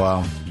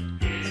 So,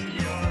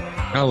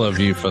 I love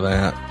you for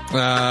that.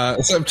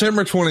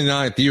 September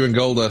 29th, you and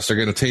Goldust are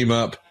going to team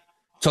up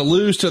to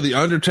lose to The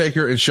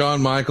Undertaker and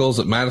Shawn Michaels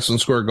at Madison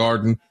Square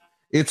Garden.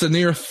 It's a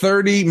near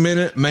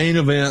 30-minute main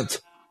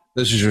event.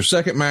 This is your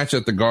second match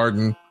at the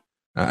Garden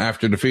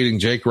after defeating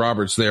Jake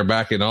Roberts there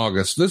back in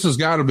August. This has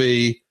got to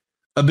be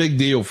a big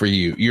deal for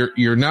you.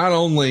 You're not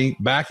only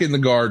back in the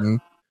Garden,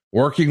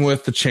 working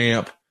with the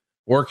champ,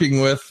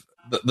 working with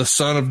the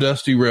son of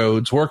Dusty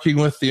Rhodes, working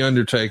with The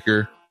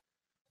Undertaker,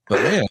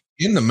 but man,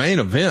 in the main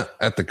event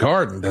at the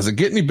Garden, does it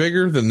get any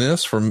bigger than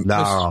this from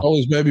Mr.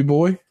 Foley's baby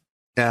boy?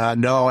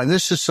 No, and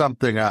this is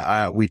something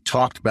we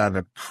talked about in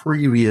a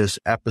previous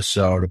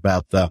episode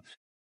about the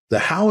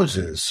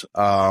houses,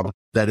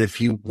 that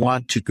if you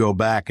want to go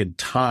back in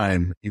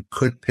time, you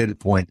could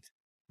pinpoint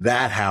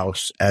that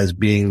house as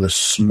being the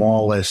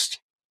smallest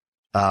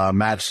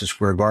Madison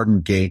Square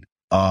Garden gate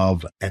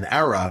of an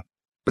era.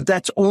 But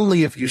that's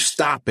only if you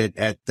stop it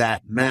at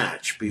that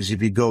match, because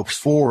if you go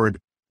forward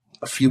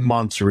a few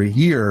months or a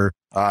year,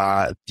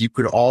 you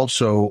could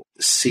also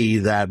see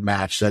that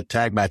match, that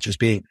tag match, as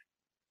being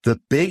the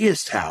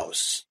biggest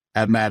house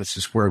at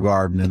Madison Square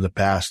Garden in the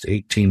past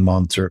 18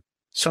 months or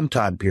some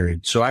time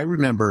period. So I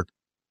remember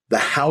the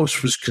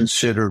house was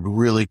considered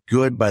really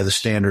good by the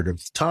standard of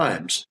the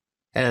times.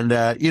 And,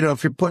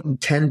 if you're putting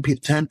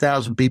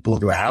 10,000 people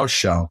into a house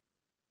show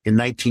in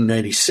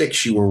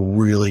 1996, you were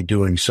really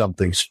doing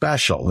something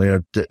special.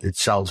 It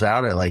sells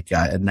out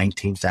at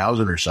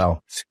 19,000 or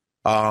so.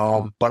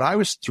 But I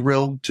was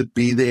thrilled to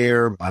be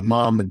there. My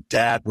mom and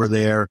dad were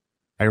there.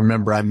 I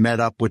remember I met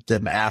up with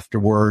them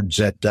afterwards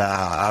at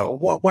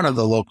one of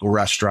the local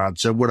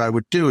restaurants. And what I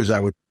would do is I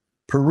would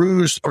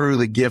peruse through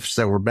the gifts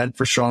that were meant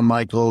for Shawn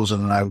Michaels,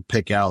 and then I would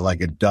pick out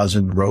like a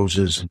dozen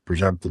roses and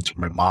present them to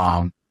my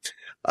mom.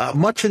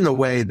 Much in the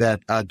way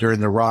that during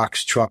the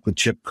Rock's chocolate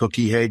chip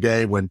cookie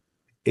heyday, when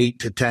 8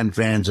 to 10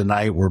 fans a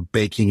night were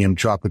baking him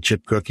chocolate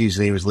chip cookies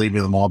and he was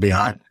leaving them all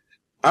behind.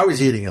 I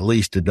was eating at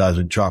least a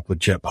dozen chocolate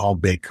chip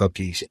home-baked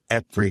cookies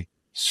every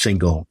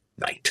single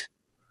night.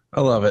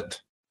 I love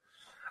it.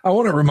 I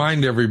want to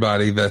remind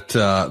everybody that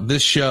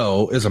this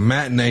show is a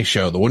matinee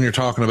show, the one you're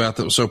talking about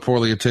that was so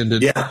poorly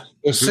attended. Yeah.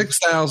 There's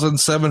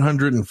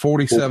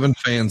 6,747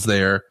 fans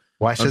there.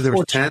 Well, I said there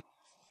was 10.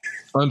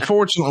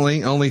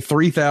 Unfortunately, only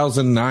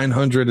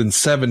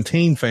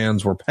 3,917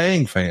 fans were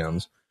paying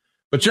fans.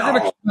 But you're going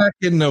to come back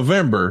in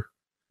November.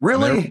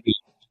 Really?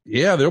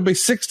 There'll be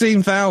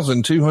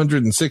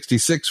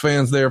 16,266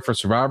 fans there for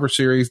Survivor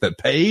Series that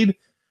paid,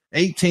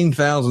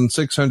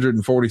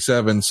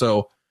 18,647.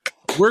 So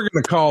we're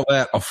going to call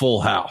that a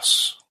full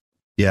house.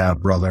 Yeah,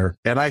 brother.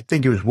 And I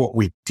think it was what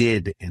we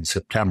did in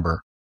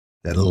September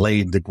that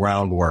laid the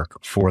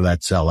groundwork for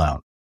that sellout.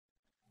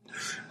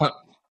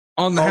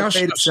 On the house,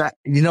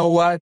 you know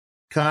what,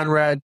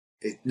 Conrad?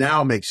 It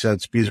now makes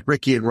sense because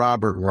Ricky and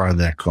Robert were on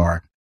that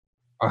car.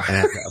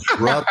 And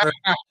brother,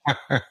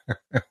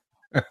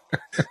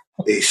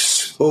 they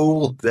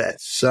sold that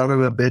son of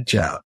a bitch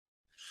out.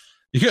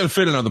 You couldn't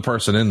fit another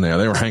person in there.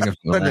 They were hanging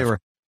from the They were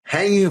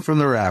hanging from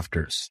the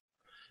rafters.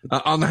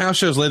 On the house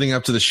shows leading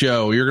up to the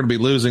show, you're going to be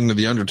losing to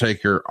The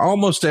Undertaker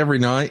almost every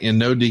night in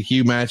no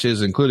DQ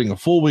matches, including a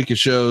full week of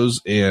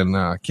shows in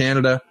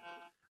Canada.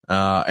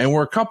 And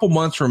we're a couple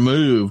months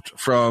removed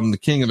from the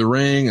King of the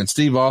Ring and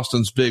Steve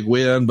Austin's big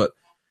win, but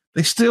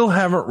they still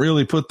haven't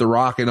really put the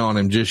rocket on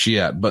him just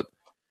yet. But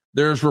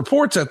there's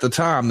reports at the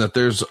time that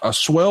there's a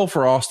swell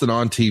for Austin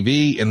on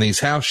TV and these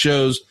house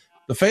shows.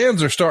 The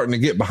fans are starting to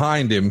get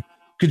behind him.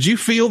 Could you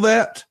feel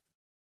that?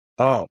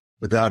 Oh,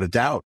 without a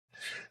doubt.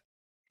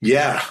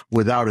 Yeah,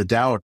 without a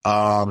doubt.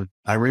 I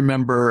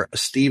remember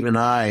Steve and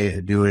I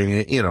doing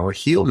a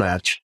heel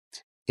match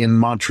in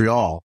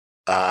Montreal,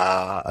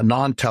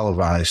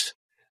 non-televised.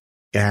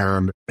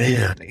 And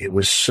man, it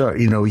was so,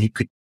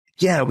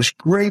 it was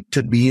great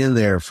to be in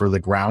there for the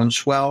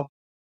groundswell.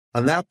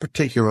 On that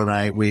particular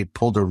night, we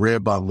pulled a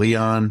rib on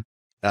Leon,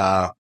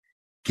 the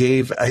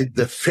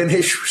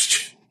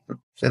finish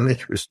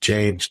was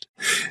changed.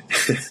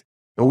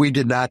 We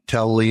did not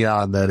tell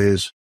Leon that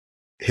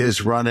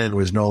his run-in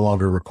was no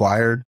longer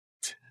required.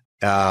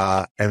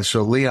 And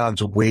so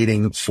Leon's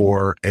waiting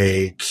for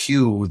a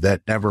cue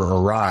that never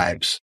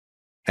arrives.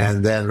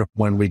 And then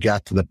when we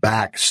got to the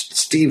back,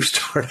 Steve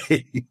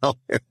started yelling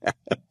at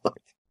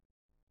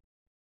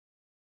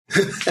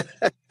him.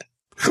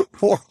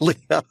 Poor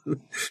Leon.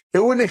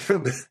 It wouldn't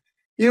even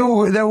There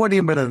wouldn't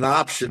even been an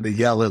option to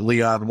yell at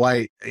Leon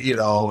White,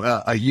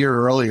 a year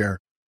earlier.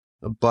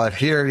 But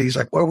here he's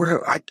like,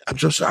 well, I'm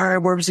so sorry.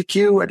 Where was the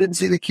cue? I didn't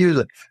see the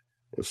cue.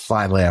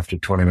 Finally, after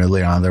 20 minutes,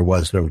 Leon, there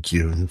was no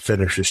cue. The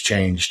finish was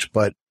changed.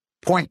 But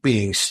point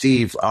being,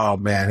 Steve, oh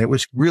man, it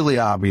was really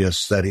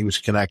obvious that he was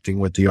connecting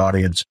with the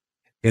audience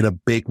in a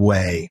big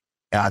way.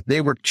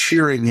 They were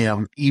cheering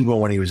him even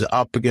when he was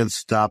up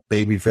against top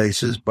baby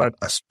faces, but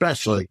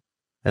especially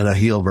in a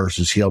heel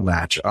versus heel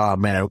match. Oh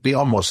man, it would be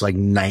almost like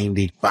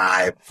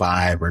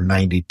 95-5 or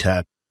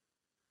 90-10.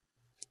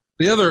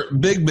 The other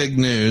big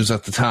news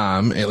at the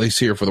time, at least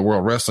here for the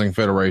World Wrestling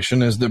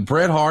Federation, is that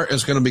Bret Hart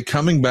is going to be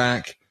coming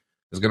back,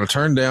 is going to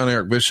turn down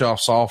Eric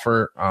Bischoff's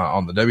offer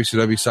on the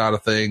WCW side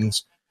of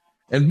things.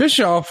 And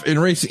Bischoff in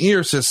recent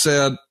years has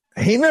said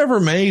he never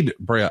made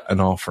Bret an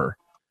offer,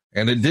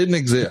 and it didn't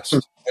exist.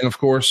 And of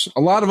course,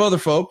 a lot of other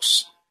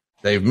folks,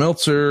 Dave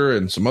Meltzer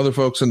and some other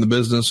folks in the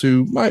business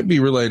who might be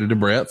related to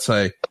Bret,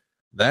 say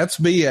that's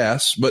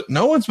BS, but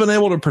no one's been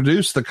able to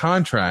produce the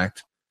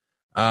contract.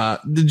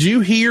 Did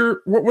you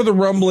hear what were the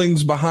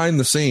rumblings behind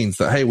the scenes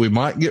that, hey, we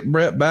might get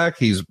Bret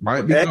back?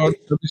 Might be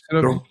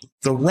the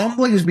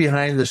rumblings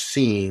behind the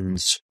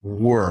scenes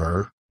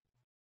were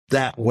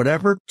that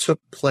whatever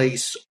took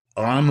place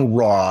on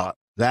Raw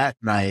that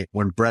night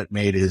when Bret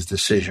made his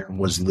decision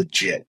was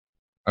legit.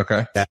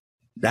 Okay.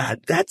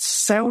 That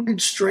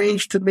sounded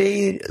strange to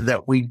me,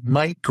 that we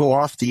might go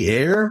off the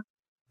air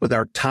with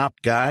our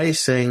top guy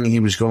saying he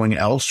was going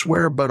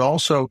elsewhere, but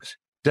also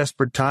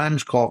desperate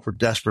times call for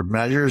desperate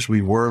measures.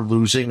 We were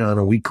losing on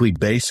a weekly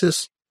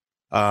basis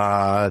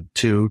to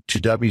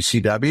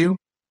WCW.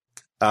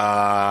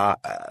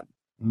 Mr.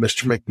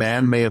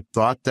 McMahon may have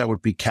thought that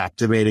would be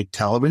captivating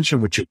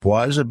television, which it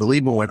was. I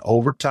believe it went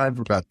overtime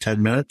for about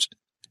 10 minutes,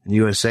 and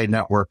USA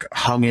Network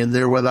hung in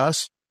there with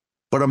us.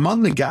 But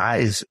among the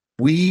guys,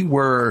 we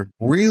were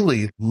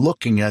really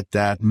looking at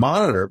that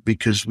monitor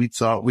because we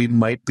thought we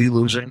might be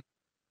losing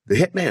the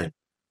Hitman.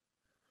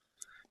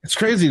 It's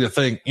crazy to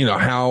think,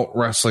 how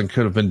wrestling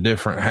could have been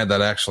different had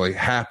that actually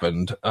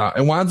happened.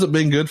 It winds up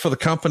being good for the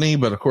company,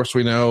 but of course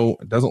we know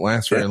it doesn't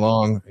last very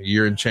long, a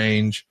year and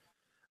change.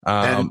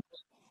 You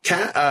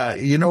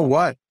know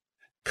what,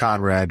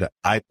 Conrad?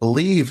 I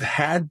believe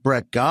had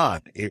Bret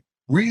gone, it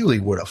really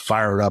would have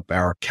fired up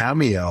our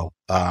Cameo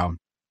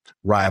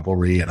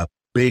rivalry in a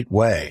big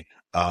way.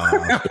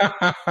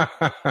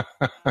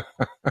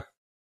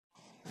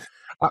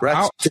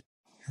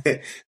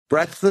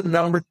 Bret's the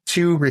number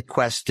 2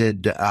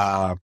 requested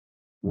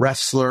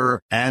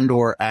wrestler and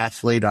or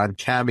athlete on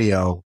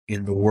Cameo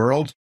in the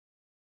world.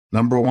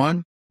 Number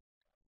 1,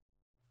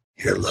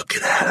 you're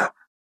looking at him.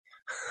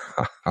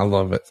 I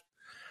love it.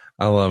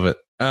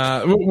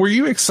 Were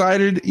you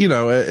excited,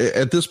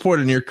 at this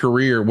point in your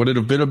career, would it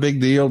have been a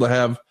big deal to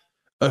have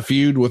a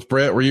feud with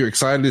Bret? Were you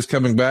excited he's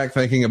coming back,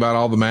 thinking about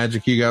all the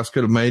magic you guys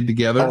could have made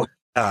together?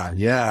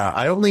 Yeah.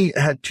 I only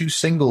had 2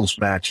 singles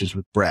matches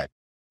with Bret.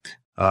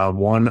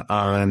 One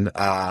on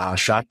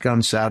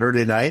Shotgun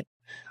Saturday Night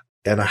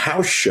and a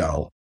house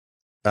show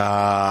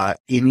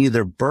in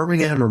either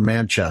Birmingham or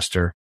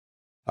Manchester,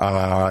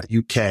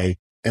 UK.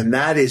 And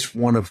that is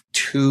one of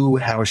 2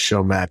 house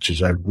show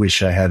matches I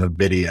wish I had a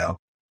video,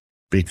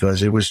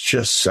 because it was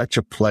just such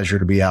a pleasure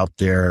to be out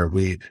there.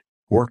 We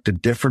worked a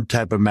different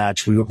type of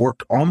match. We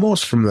worked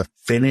almost from the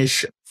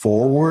finish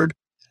forward.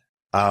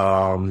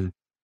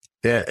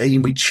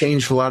 We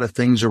changed a lot of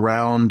things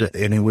around,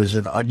 and it was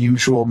an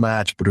unusual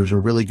match, but it was a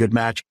really good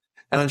match.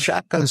 And on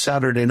Shotgun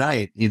Saturday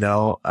Night,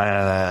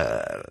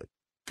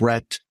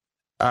 Bret,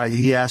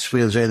 he asked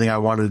me if there's anything I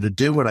wanted to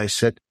do, and I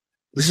said,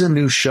 this is a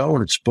new show,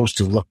 and it's supposed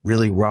to look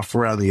really rough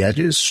around the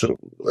edges, so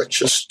let's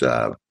just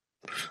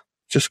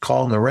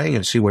call in the ring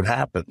and see what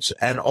happens.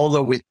 And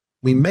although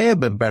we may have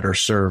been better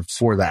served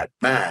for that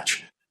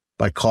match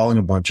by calling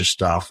a bunch of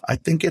stuff, I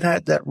think it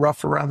had that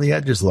rough around the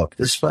edges look.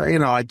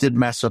 I did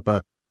mess up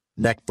a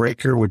neck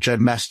breaker, which I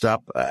messed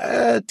up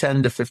 10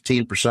 to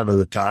 15% of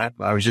the time.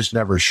 I was just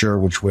never sure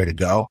which way to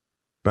go,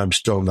 but I'm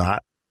still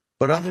not.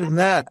 But other than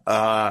that,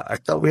 I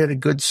thought we had a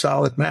good,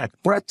 solid match.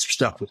 Bret's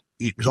stuff was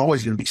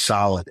always going to be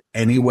solid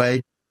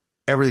anyway.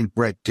 Everything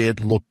Bret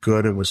did looked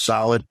good and was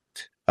solid.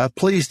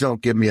 Please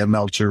don't give me a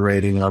Meltzer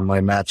rating on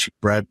my match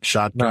with Bret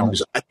Shotgun. No.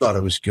 I thought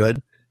it was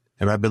good,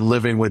 and I've been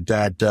living with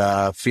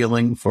that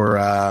feeling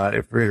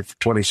for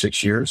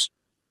 26 years.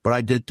 But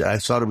I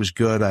thought it was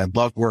good. I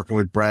loved working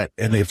with Bret.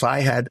 And if I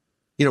had,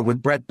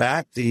 with Bret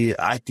back, the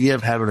idea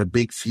of having a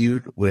big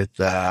feud with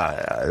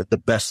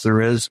the best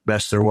there is,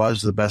 best there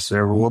was, the best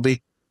there ever will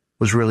be,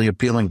 was really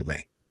appealing to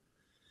me.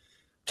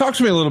 Talk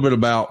to me a little bit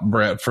about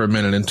Bret for a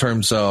minute in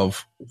terms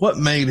of what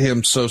made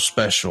him so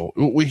special.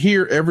 We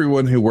hear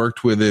everyone who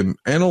worked with him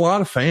and a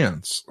lot of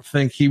fans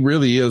think he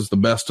really is the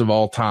best of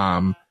all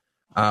time.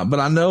 But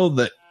I know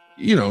that,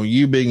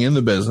 you being in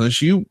the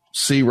business, you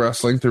see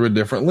wrestling through a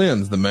different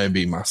lens than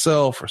maybe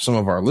myself or some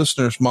of our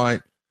listeners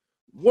might.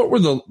 What were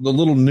the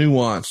little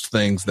nuanced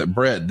things that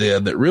Bret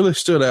did that really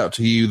stood out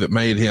to you that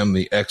made him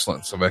the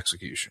excellence of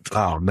execution?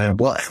 Oh, man.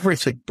 Well,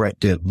 everything Bret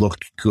did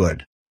looked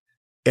good.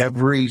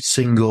 every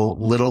single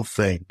little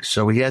thing.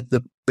 So he had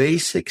the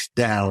basics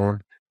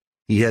down.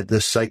 He had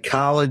the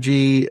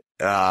psychology.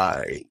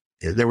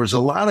 There was a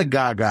lot of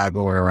gaga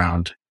going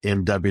around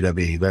in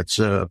WWE. That's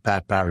a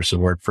Pat Patterson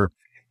word for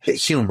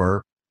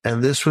humor.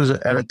 And this was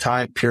at a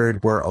time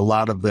period where a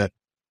lot of the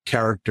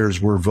characters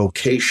were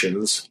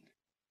vocations.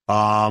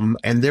 And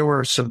there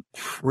were some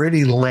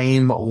pretty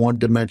lame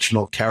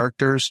one-dimensional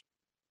characters.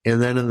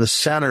 And then in the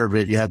center of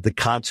it, you had the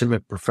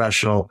consummate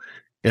professional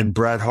in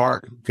Bret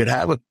Hart, who could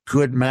have a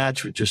good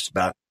match with just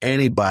about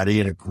anybody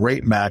and a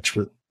great match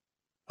with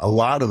a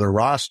lot of the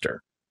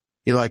roster.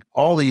 You know, like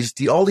all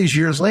these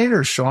years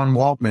later, Sean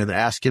Waltman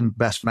asked him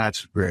best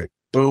match of great.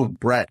 Boom,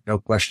 Bret, no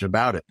question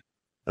about it.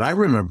 And I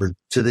remember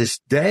to this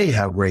day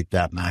how great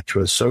that match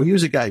was. So he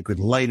was a guy who could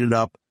light it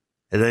up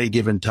at any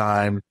given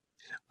time.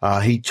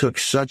 He took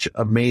such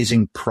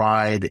amazing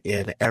pride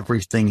in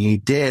everything he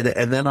did.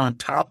 And then on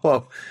top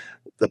of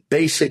the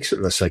basics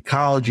and the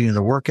psychology and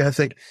the work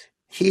ethic,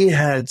 he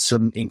had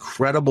some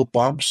incredible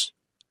bumps.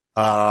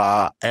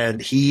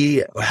 And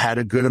he had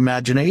a good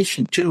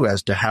imagination too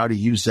as to how to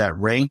use that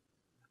ring.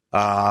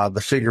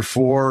 The figure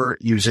four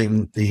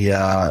using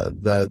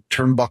the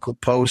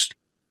turnbuckle post,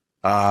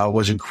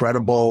 was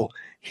incredible.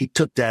 He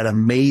took that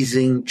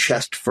amazing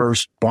chest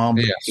first bump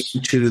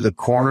into the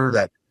corner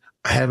that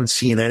I haven't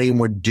seen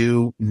anyone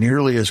do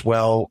nearly as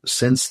well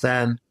since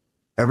then.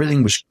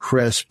 Everything was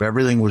crisp.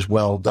 Everything was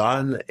well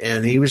done.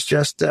 And he was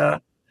just,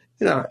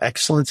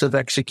 excellence of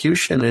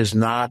execution is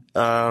not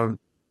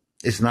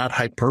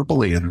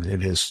hyperbole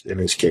in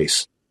his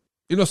case.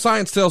 You know,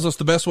 science tells us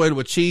the best way to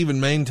achieve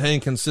and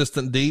maintain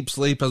consistent deep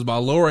sleep is by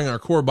lowering our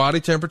core body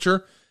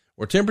temperature,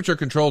 where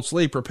temperature-controlled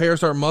sleep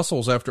repairs our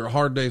muscles after a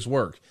hard day's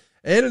work.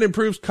 And it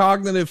improves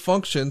cognitive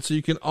function so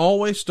you can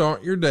always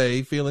start your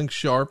day feeling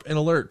sharp and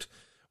alert.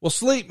 Well,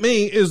 Sleep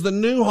Me is the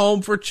new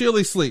home for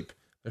Chili Sleep.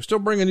 They're still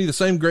bringing you the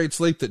same great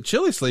sleep that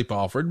Chili Sleep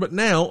offered, but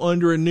now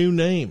under a new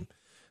name.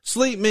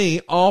 Sleep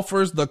Me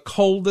offers the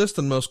coldest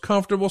and most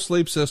comfortable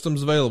sleep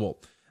systems available.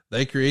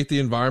 They create the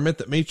environment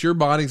that meets your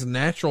body's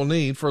natural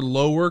need for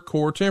lower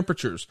core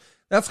temperatures.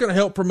 That's going to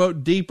help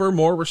promote deeper,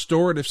 more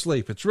restorative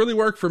sleep. It's really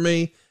worked for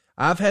me.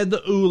 I've had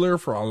the Ooler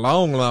for a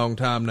long, long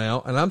time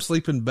now, and I'm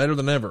sleeping better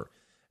than ever.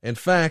 In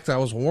fact, I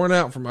was worn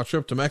out from my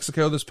trip to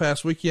Mexico this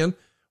past weekend.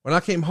 When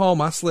I came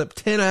home, I slept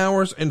 10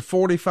 hours and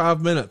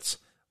 45 minutes.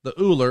 The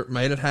Ooler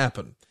made it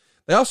happen.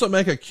 They also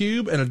make a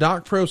Cube and a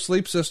Doc Pro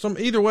sleep system.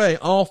 Either way,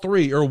 all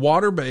three are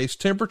water-based,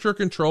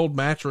 temperature-controlled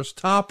mattress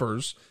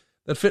toppers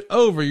that fit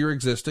over your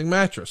existing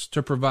mattress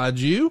to provide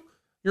you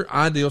your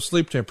ideal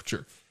sleep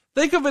temperature.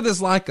 Think of it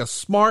as like a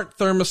smart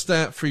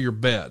thermostat for your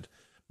bed.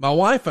 My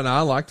wife and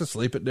I like to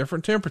sleep at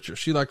different temperatures.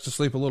 She likes to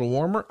sleep a little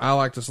warmer. I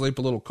like to sleep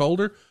a little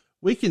colder.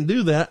 We can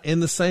do that in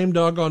the same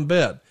doggone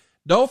bed.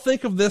 Don't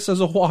think of this as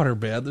a water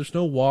bed. There's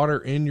no water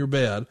in your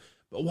bed,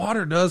 but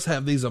water does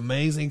have these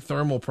amazing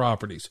thermal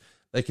properties.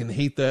 They can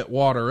heat that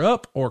water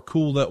up or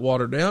cool that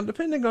water down,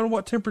 depending on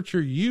what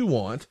temperature you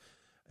want.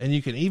 And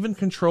you can even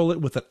control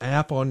it with an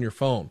app on your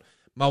phone.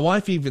 My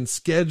wife even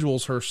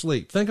schedules her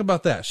sleep. Think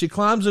about that. She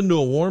climbs into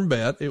a warm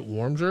bed. It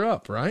warms her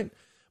up, right?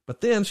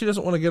 But then she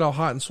doesn't want to get all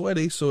hot and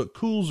sweaty, so it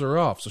cools her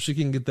off so she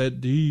can get that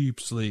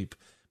deep sleep.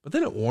 But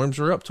then it warms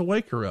her up to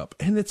wake her up,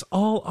 and it's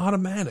all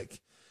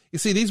automatic. You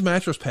see, these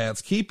mattress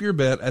pads keep your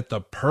bed at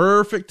the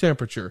perfect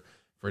temperature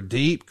for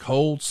deep,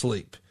 cold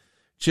sleep.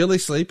 Chili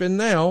Sleep, and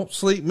now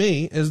Sleep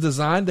Me, is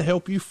designed to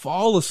help you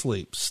fall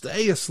asleep,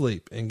 stay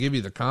asleep, and give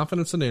you the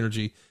confidence and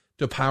energy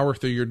to power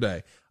through your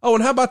day. Oh,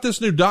 and how about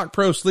this new Doc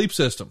Pro sleep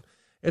system?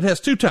 It has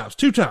two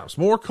times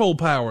more cold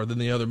power than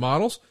the other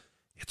models.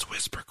 It's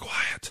whisper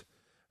quiet.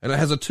 And it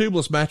has a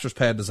tubeless mattress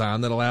pad design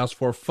that allows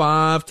for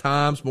 5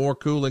 times more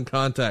cooling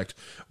contact.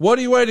 What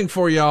are you waiting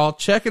for, y'all?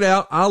 Check it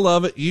out. I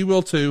love it. You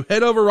will too.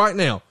 Head over right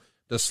now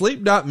to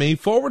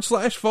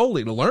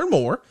sleep.me/Foley to learn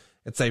more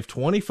and save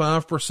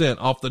 25%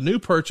 off the new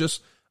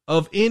purchase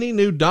of any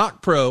new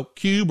Doc Pro,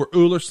 Cube, or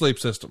Ooler sleep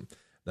system.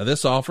 Now,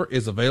 this offer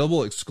is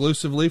available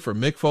exclusively for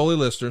Mick Foley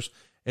listeners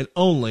and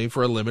only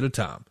for a limited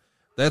time.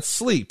 That's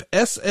sleep,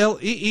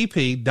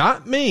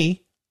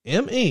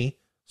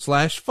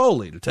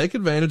 sleep.me/Foley to take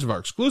advantage of our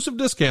exclusive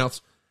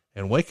discounts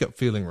and wake up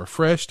feeling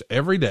refreshed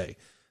every day.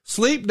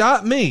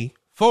 Sleep.me/Foley.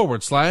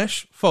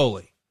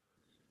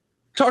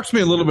 Talk to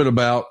me a little bit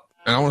about,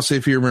 and I want to see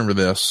if you remember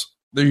this.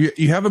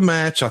 You have a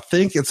match, I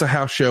think it's a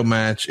house show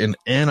match in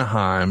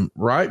Anaheim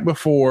right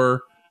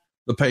before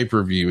the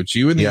pay-per-view. It's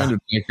you and the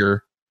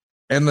Undertaker,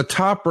 and the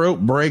top rope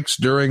breaks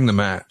during the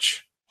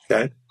match.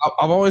 Okay.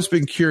 I've always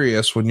been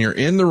curious when you're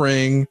in the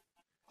ring.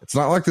 It's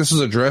not like this is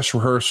a dress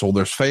rehearsal.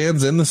 There's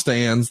fans in the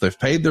stands. They've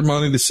paid their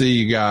money to see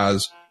you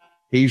guys.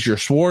 He's your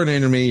sworn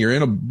enemy. You're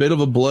in a bit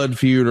of a blood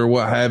feud or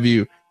what have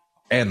you.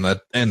 And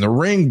the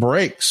ring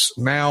breaks.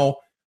 Now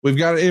we've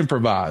got to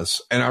improvise.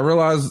 And I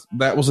realized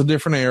that was a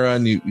different era.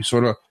 And you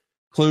sort of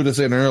clued us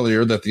in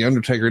earlier that the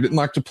Undertaker didn't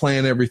like to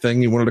plan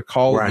everything. He wanted to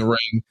call it in the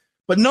ring,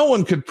 but no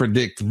one could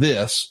predict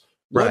this.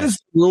 Right. What is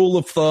the rule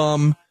of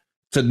thumb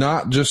to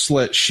not just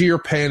let sheer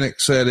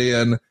panic set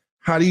in?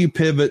 How do you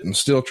pivot and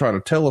still try to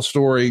tell a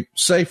story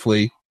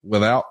safely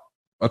without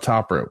a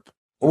top rope?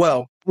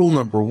 Well, rule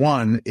number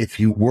one, if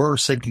you were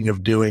thinking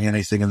of doing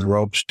anything in the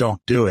ropes,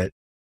 don't do it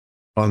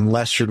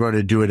unless you're going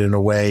to do it in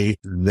a way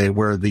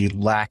where the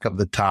lack of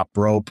the top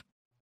rope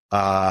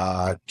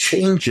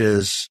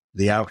changes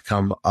the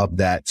outcome of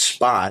that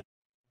spot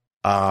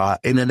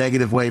in a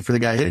negative way for the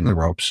guy hitting the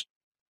ropes.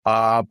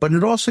 But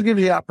it also gives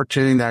you the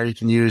opportunity now you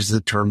can use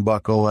the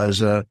turnbuckle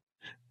as a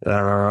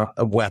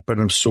weapon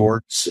of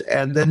sorts.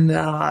 And then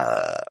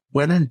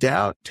when in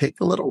doubt, take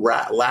a little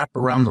lap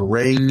around the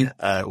ring.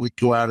 We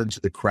go out into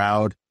the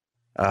crowd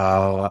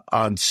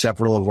on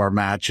several of our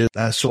matches.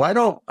 So I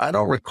don't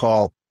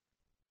recall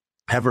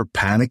ever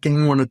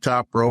panicking when the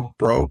top rope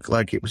broke.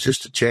 Like it was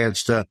just a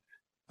chance to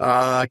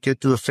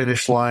get to the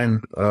finish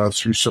line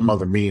through some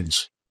other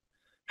means.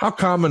 How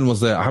common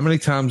was that? How many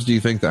times do you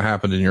think that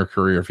happened in your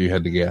career, if you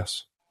had to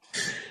guess?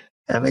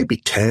 Maybe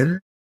 10.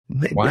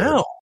 Maybe,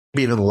 wow.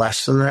 Maybe even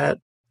less than that.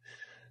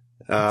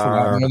 That's a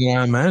lot more than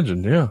I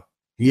imagined, yeah.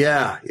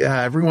 Yeah.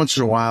 Every once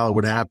in a while it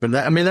would happen.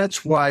 I mean,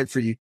 that's why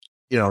for you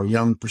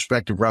young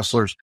prospective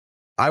wrestlers,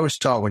 I was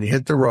taught when you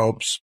hit the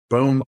ropes,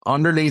 boom,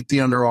 underneath the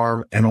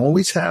underarm, and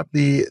always have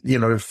the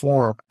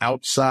forearm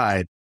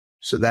outside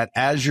so that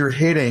as you're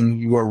hitting,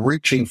 you are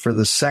reaching for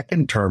the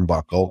second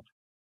turnbuckle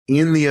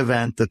in the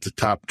event that the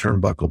top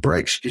turnbuckle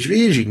breaks. Because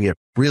you can get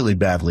really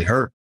badly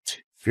hurt.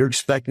 If you're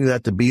expecting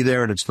that to be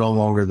there and it's no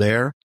longer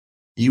there,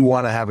 you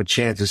want to have a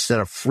chance,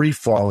 instead of free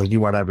falling, you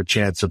want to have a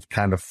chance of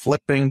kind of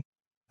flipping,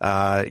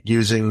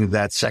 using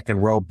that second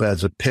rope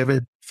as a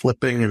pivot,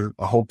 flipping and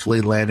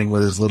hopefully landing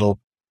with as little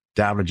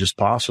damage as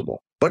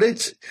possible. But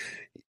it's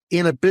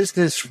in a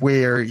business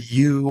where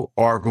you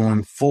are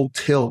going full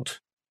tilt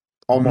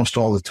almost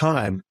all the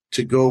time.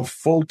 To go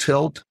full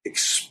tilt,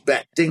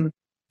 expecting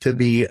to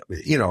be,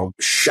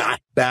 shot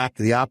back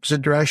the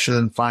opposite direction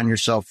and find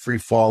yourself free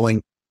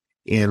falling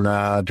in the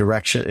other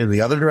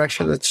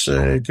direction.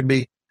 It can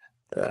be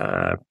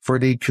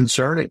pretty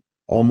concerning,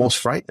 almost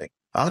frightening.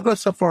 I'll go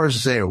so far as to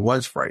say it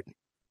was frightening.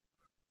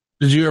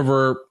 Did you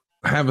ever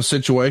have a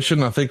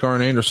situation? I think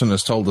Arn Anderson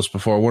has told us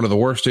before, one of the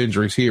worst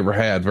injuries he ever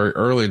had very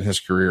early in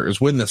his career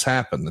is when this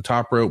happened. The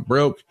top rope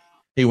broke.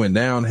 He went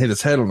down, hit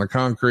his head on the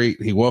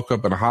concrete. He woke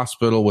up in a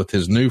hospital with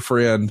his new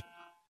friend,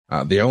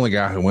 the only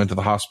guy who went to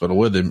the hospital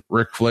with him,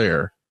 Ric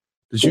Flair.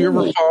 Did you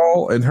ever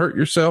fall and hurt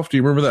yourself? Do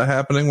you remember that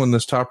happening when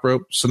this top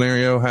rope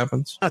scenario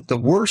happens? The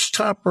worst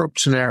top rope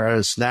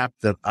scenario snap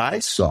that I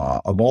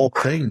saw, of all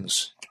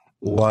things,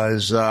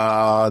 was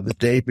the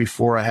day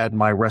before I had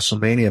my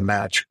WrestleMania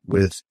match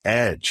with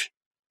Edge.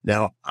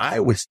 Now, I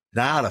was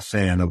not a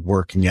fan of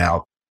working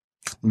out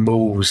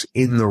moves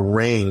in the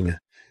ring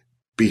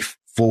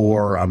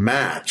before a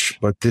match,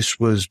 but this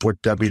was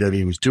what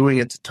WWE was doing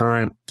at the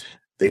time.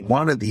 They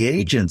wanted the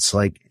agents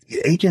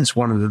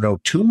wanted to know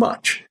too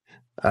much.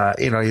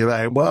 You're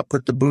like, well,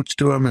 put the boots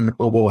to him, and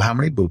well, how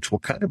many boots?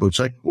 What kind of boots?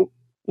 Like, well,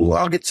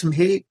 I'll get some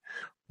heat.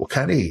 What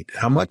kind of heat?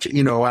 How much?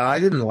 And I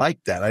didn't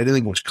like that. I didn't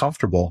think it was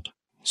comfortable.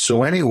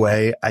 So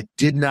anyway, I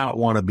did not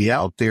want to be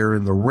out there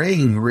in the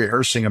ring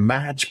rehearsing a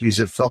match because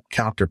it felt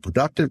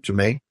counterproductive to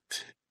me.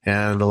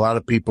 And a lot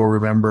of people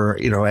remember,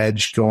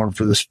 Edge going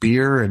for the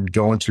spear and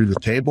going through the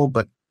table.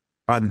 But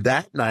on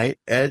that night,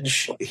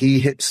 Edge, he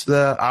hits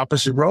the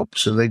opposite rope,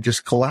 so they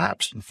just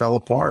collapsed and fell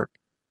apart.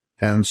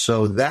 And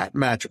so that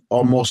match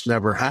almost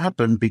never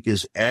happened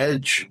because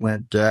Edge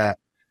went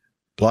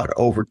butt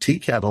over tea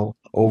kettle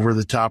over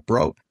the top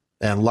rope.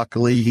 And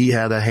luckily he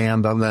had a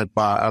hand on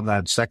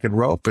that second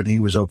rope and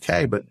he was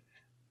okay. But,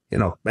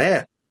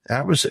 man,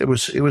 it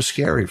was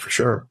scary for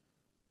sure.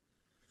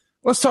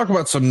 Let's talk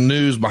about some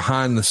news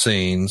behind the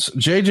scenes.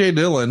 J.J.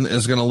 Dillon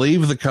is going to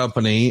leave the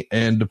company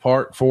and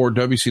depart for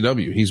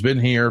WCW. He's been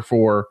here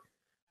for,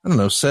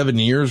 7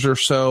 years or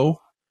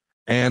so.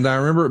 And I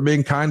remember it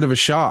being kind of a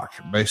shock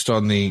based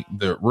on the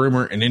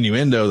rumor and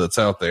innuendo that's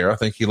out there. I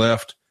think he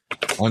left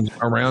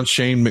around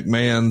Shane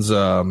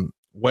McMahon's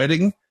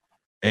wedding.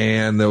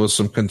 And there was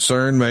some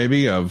concern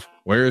maybe of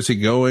where is he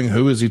going?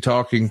 Who is he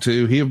talking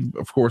to? He,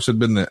 of course, had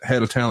been the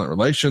head of talent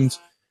relations.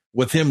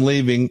 With him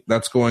leaving,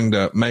 that's going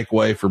to make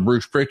way for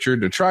Bruce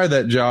Pritchard to try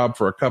that job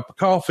for a cup of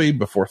coffee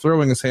before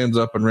throwing his hands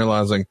up and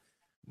realizing,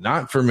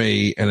 not for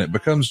me. And it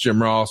becomes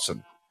Jim Ross,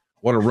 and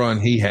what a run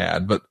he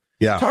had. But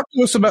yeah, talk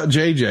to us about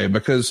JJ,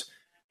 because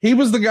he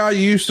was the guy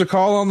you used to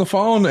call on the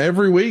phone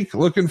every week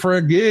looking for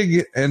a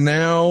gig, and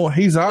now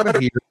he's out of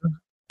here.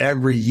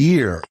 Every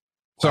year.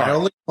 Sorry. I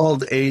only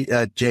called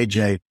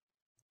JJ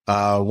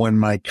when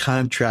my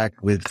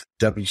contract with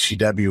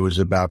WCW was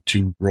about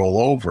to roll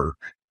over.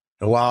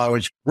 And while I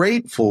was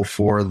grateful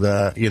for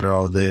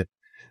the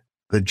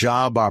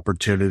job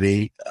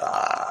opportunity,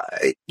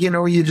 you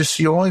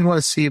only want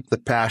to see if the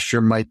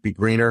pasture might be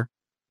greener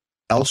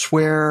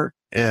elsewhere.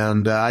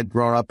 And I'd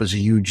grown up as a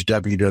huge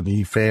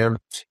WWE fan,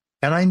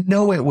 and I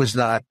know it was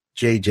not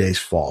JJ's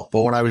fault.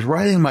 But when I was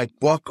writing my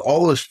book,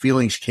 all those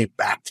feelings came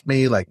back to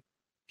me,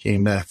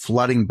 came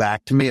flooding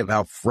back to me of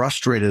how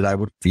frustrated I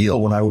would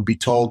feel when I would be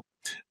told,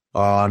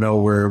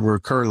 no, we're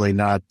currently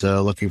not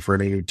looking for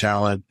any new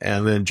talent.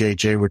 And then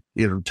JJ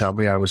would, tell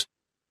me I was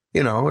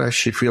I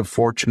should feel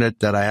fortunate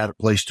that I had a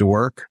place to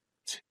work.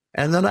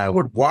 And then I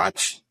would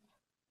watch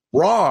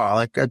Raw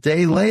like a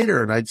day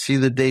later, and I'd see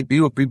the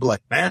debut of people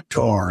like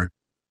Mantor,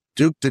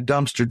 Duke the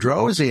Dumpster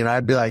Droese, and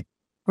I'd be like,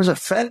 I was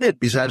offended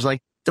because I was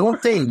like,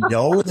 don't they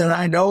know that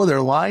I know they're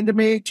lying to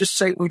me? Just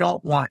say we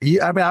don't want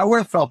you. I mean, I would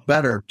have felt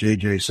better if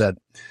JJ said,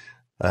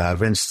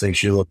 Vince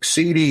thinks you look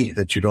seedy,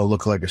 that you don't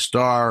look like a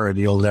star, and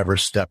you'll never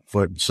step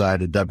foot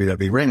inside a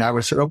WWE ring. I would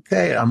have said,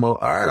 okay, all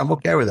right, I'm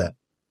okay with that.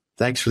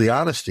 Thanks for the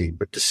honesty.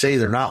 But to say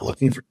they're not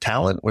looking for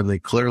talent when they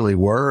clearly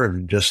were,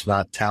 and just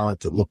not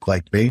talent that looked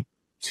like me.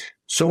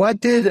 So I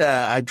did,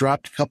 I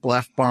dropped a couple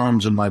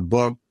F-bombs in my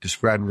book,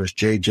 describing him as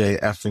JJ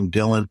effing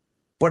Dillon.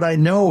 But I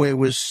know it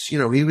was, he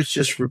was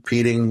just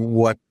repeating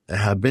what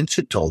Vince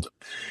had told him.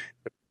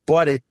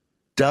 But it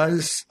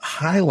does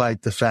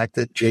highlight the fact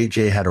that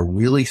JJ had a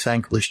really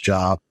thankless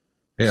job.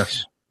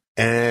 Yes.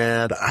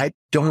 And I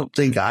don't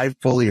think I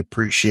fully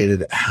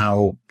appreciated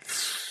how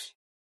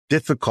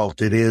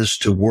difficult it is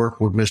to work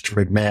with Mr.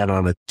 McMahon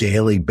on a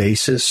daily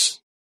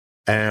basis.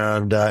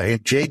 And in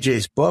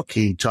JJ's book,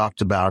 he talked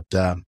about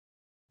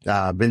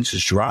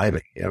Vince's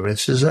driving.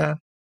 Vince is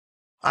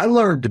I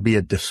learned to be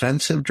a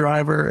defensive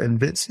driver, and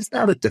Vince is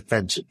not a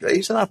defensive.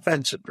 He's an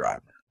offensive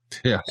driver.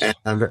 Yes.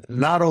 And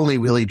not only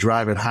will he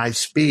drive at high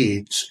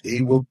speeds,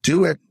 he will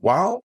do it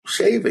while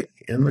shaving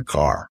in the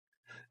car.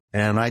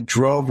 And I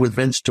drove with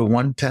Vince to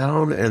one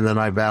town, and then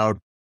I vowed,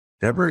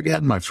 never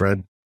again, my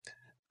friend,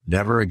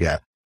 never again.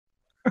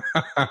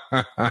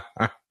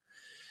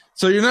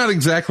 So you're not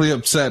exactly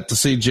upset to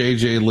see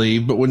JJ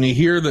leave, but when you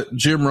hear that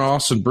Jim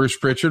Ross and Bruce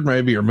Pritchard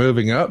maybe are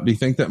moving up, do you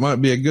think that might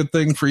be a good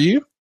thing for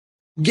you?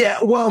 Yeah,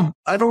 well,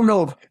 I don't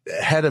know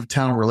if head of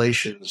talent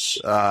relations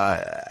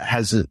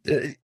has a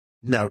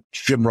now,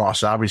 Jim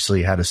Ross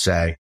obviously had a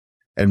say,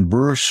 and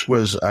Bruce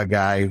was a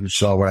guy who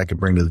saw what I could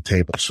bring to the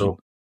table. So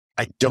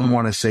I don't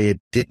want to say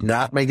it did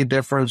not make a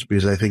difference,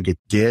 because I think it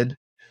did.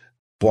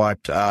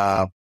 But,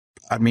 the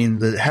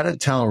head of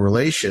talent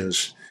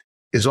relations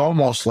is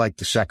almost like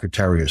the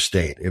Secretary of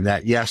State in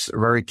that, yes, they're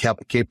very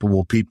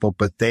capable people,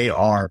 but they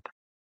are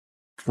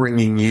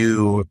bringing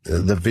you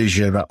the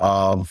vision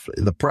of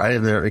in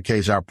the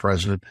case, our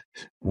president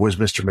was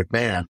Mr.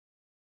 McMahon.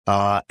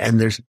 And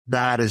there's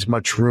not as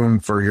much room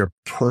for your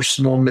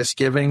personal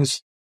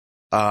misgivings.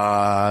 So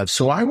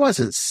I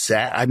wasn't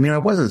sad. I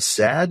wasn't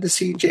sad to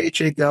see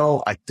JJ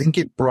go. I think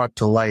it brought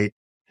to light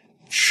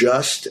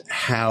just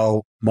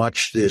how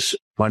much this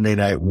Monday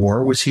Night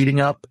War was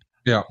heating up.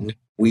 Yeah.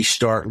 We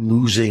start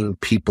losing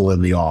people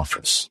in the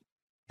office.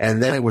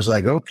 And then it was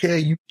like, okay,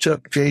 you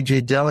took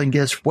JJ Dillon.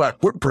 Guess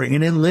what? We're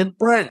bringing in Lynn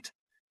Brent.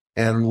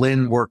 And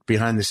Lynn worked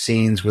behind the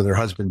scenes with her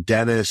husband,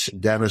 Dennis.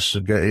 Dennis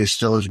is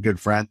still a good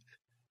friend.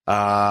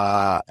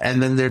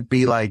 And then there'd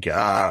be like,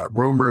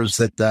 rumors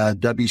that,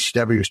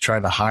 WCW was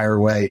trying to hire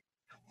away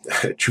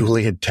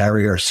Julian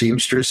Terry, our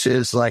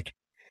seamstresses. Like,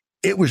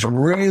 it was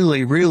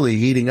really, really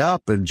heating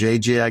up. And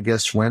JJ, I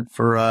guess, went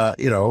for, a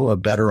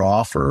better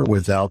offer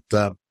without,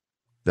 the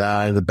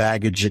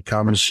baggage that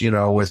comes,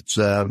 with,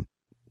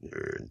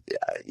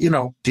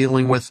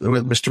 dealing with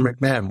Mr.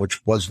 McMahon,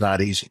 which was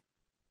not easy.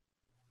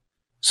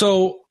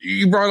 So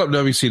you brought up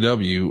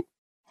WCW.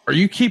 Are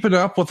you keeping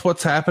up with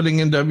what's happening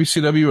in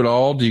WCW at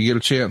all? Do you get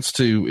a chance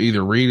to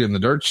either read in the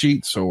dirt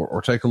sheets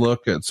or take a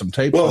look at some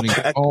tapes? Well,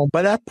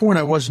 by that point,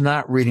 I was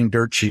not reading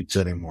dirt sheets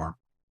anymore.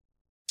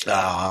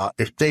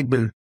 If they'd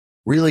been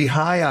really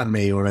high on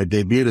me when I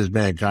debuted as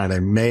Mankind, I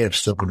may have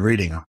still been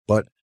reading them.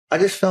 But I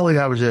just felt like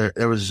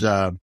it was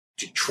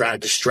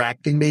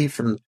distracting me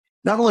from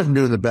not only from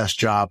doing the best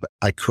job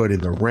I could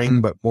in the ring,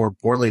 but more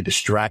importantly,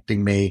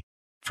 distracting me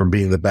from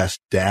being the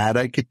best dad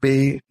I could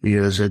be,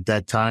 because at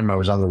that time I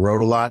was on the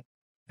road a lot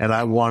and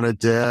I wanted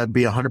to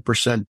be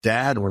 100%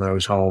 dad when I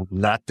was home,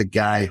 not the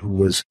guy who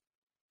was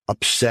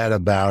upset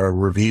about a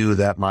review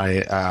that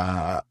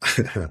my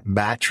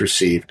match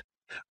received.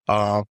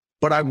 But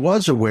I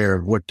was aware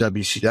of what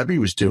WCW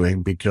was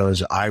doing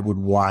because I would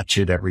watch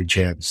it every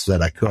chance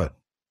that I could.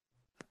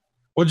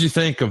 What did you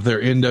think of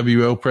their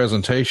NWO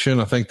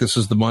presentation? I think this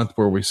is the month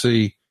where we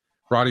see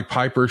Roddy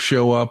Piper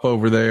show up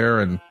over there,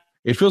 and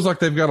it feels like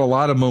they've got a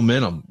lot of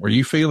momentum. Were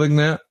you feeling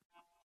that?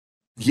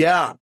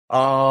 Yeah.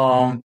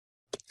 The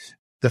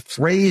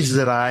phrase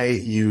that I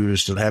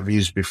used and have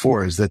used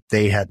before is that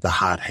they had the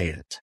hot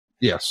hand.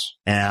 Yes.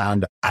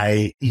 And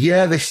they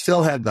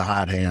still had the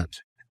hot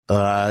hand.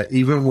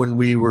 Even when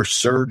we were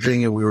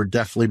surging and we were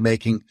definitely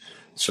making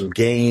some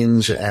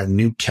gains and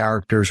new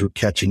characters were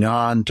catching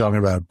on, talking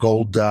about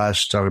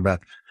Goldust, talking about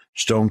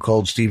Stone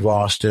Cold Steve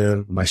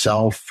Austin,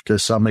 myself to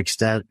some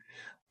extent.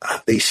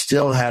 They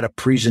still had a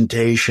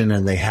presentation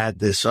and they had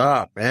this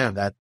that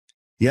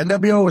the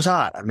NWO was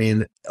hot.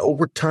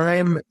 Over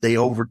time, they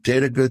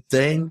overdid a good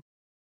thing.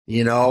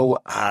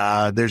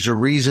 There's a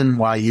reason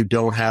why you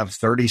don't have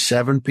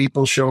 37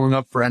 people showing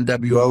up for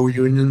NWO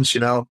reunions.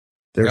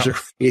 There's a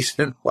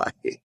reason why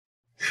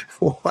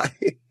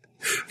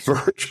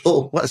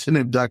Virgil wasn't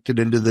inducted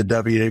into the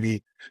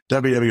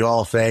WWE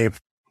Hall of Fame.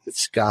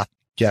 Scott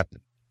Kepton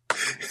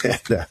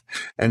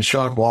and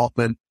Sean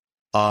Waltman.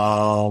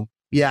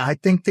 Yeah, I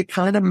think they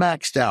kind of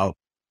maxed out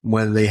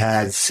when they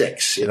had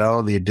 6,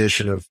 the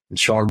addition of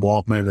Sean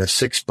Waltman, a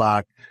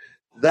 6-pack.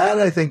 That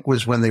I think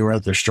was when they were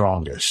at their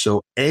strongest.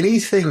 So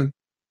anything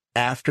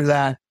after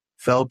that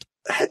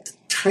had the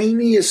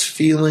tiniest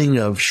feeling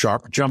of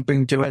sharp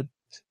jumping to it.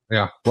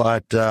 Yeah.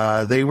 But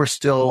they were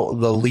still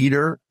the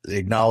leader, the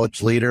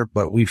acknowledged leader,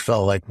 but we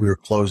felt like we were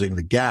closing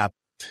the gap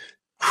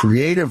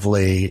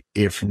creatively,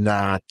 if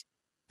not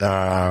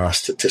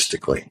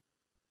statistically.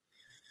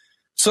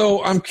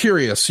 So I'm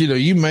curious,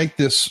 you make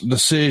this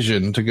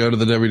decision to go to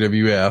the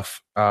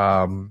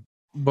WWF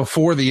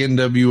before the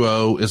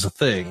NWO is a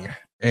thing,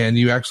 and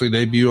you actually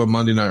debut on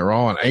Monday Night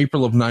Raw in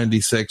April of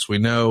 96. We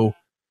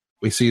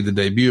see the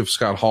debut of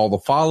Scott Hall the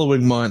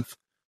following month.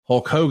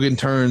 Hulk Hogan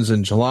turns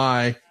in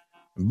July.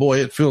 And boy,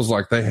 it feels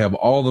like they have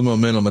all the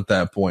momentum at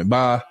that point.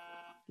 By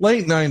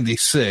late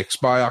 96,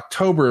 by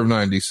October of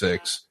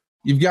 96,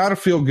 you've got to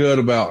feel good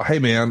about, hey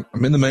man,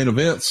 I'm in the main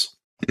events.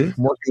 I'm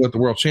working with the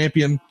world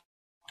champion.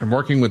 I'm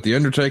working with The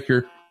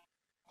Undertaker.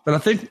 But I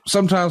think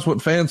sometimes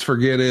what fans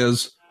forget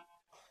is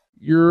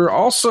you're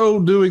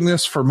also doing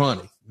this for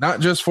money, not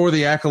just for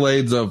the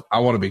accolades of I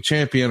want to be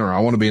champion or I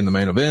want to be in the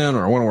main event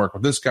or I want to work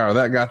with this guy or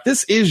that guy.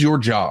 This is your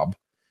job.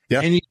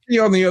 Yeah. And you see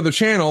on the other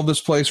channel, this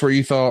place where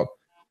you thought,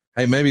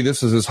 hey, maybe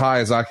this is as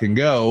high as I can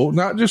go,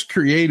 not just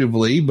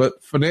creatively,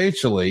 but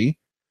financially.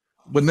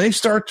 When they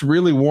start to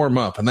really warm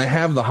up and they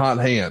have the hot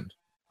hand,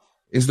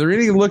 is there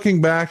any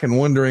looking back and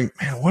wondering,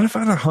 man, what if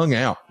I'd have hung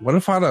out? What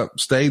if I'd have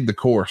stayed the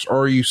course? Or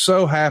are you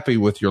so happy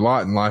with your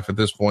lot in life at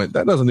this point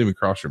that doesn't even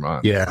cross your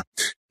mind? Yeah.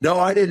 No,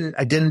 I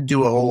didn't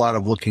do a whole lot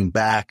of looking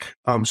back.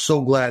 I'm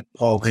so glad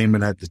Paul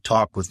Heyman had to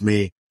talk with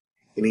me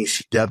in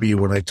ECW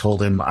when I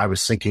told him I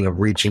was thinking of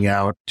reaching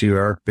out to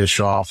Eric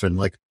Bischoff and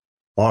like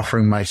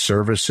offering my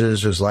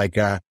services as like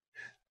a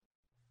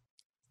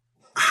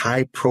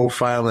high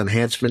profile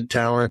enhancement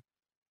talent.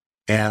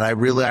 And I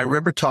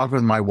remember talking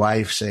with my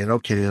wife saying,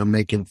 okay, I'm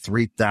making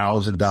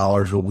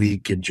 $3,000 a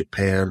week in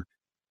Japan,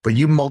 but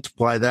you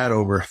multiply that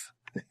over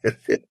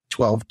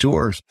 12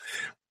 tours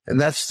and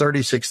that's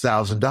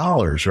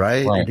 $36,000,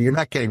 right? Right. You're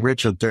not getting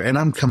rich up there. And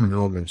I'm coming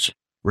home in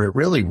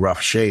really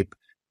rough shape,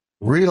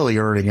 really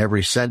earning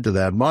every cent of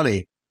that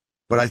money.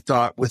 But I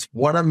thought with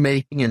what I'm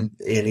making in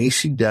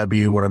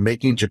ECW, what I'm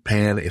making in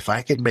Japan, if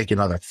I could make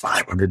another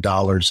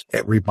 $500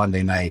 every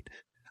Monday night,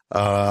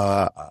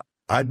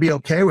 I'd be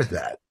okay with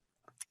that.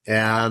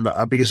 And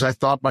because I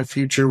thought my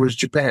future was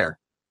Japan.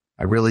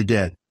 I really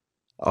did.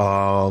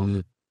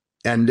 And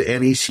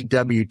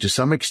ECW to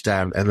some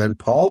extent. And then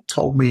Paul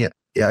told me,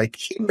 like,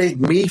 he made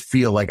me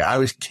feel like I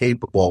was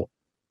capable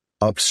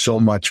of so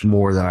much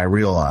more than I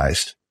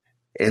realized.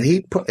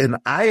 And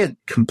I had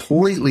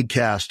completely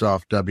cast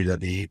off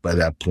WWE by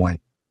that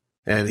point.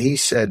 And he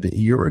said,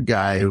 you're a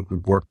guy who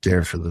could work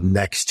there for the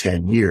next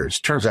 10 years.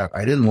 Turns out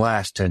I didn't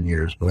last 10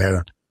 years, but I had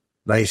a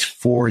nice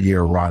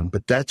 4-year run.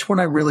 But that's when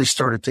I really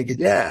started thinking,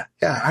 yeah,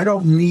 I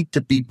don't need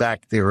to be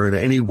back there in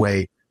any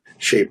way,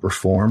 shape, or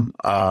form.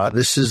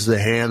 This is the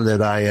hand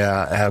that I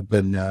have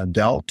been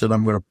dealt, and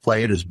I'm going to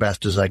play it as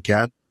best as I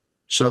can.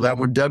 So that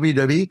when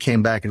WWE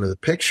came back into the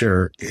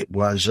picture, it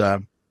was,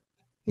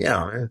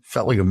 it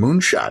felt like a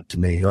moonshot to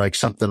me, like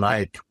something I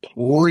had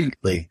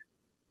completely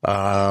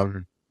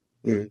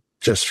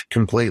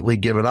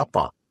given up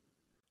on.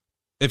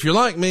 If you're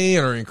like me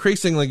and are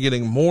increasingly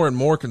getting more and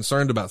more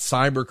concerned about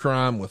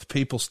cybercrime with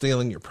people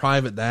stealing your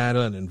private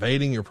data and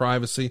invading your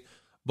privacy,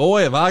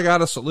 boy, have I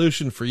got a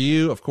solution for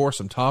you. Of course,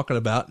 I'm talking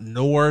about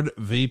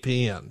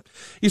NordVPN.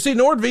 You see,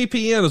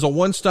 NordVPN is a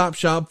one-stop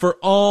shop for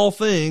all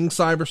things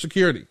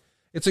cybersecurity.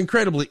 It's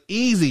incredibly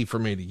easy for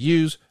me to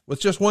use.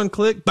 With just one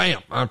click,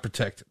 bam, I'm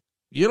protected.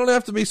 You don't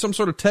have to be some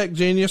sort of tech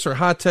genius or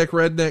high-tech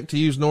redneck to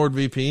use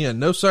NordVPN.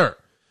 No, sir.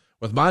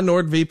 With my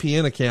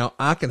NordVPN account,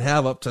 I can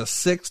have up to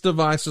 6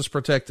 devices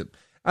protected.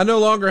 I no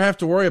longer have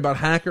to worry about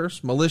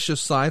hackers,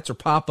 malicious sites, or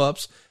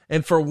pop-ups.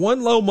 And for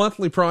one low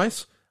monthly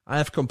price, I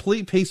have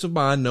complete peace of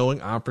mind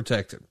knowing I'm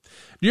protected.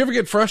 Do you ever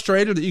get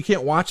frustrated that you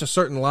can't watch a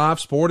certain live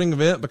sporting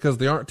event because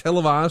they aren't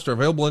televised or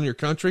available in your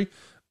country?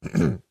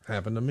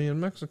 Happened to me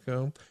in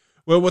Mexico.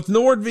 Well, with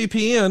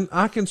NordVPN,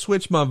 I can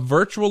switch my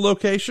virtual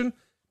location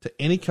to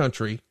any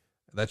country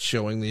that's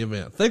showing the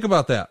event. Think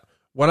about that.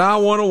 What I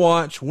want to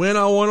watch, when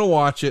I want to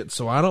watch it,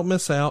 so I don't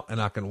miss out and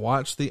I can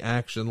watch the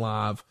action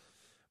live.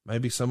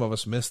 Maybe some of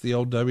us miss the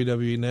old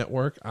WWE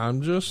network.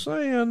 I'm just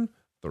saying,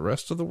 the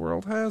rest of the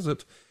world has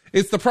it.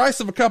 It's the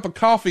price of a cup of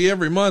coffee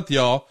every month,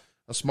 y'all.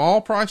 A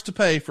small price to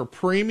pay for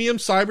premium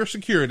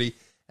cybersecurity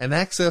and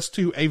access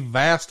to a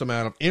vast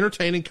amount of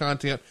entertaining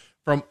content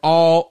from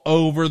all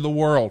over the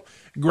world.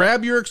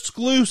 Grab your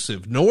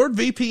exclusive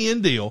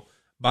NordVPN deal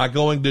by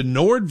going to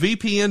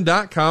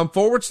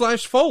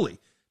nordvpn.com/Foley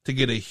to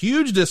get a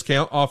huge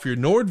discount off your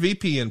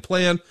NordVPN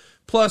plan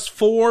plus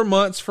 4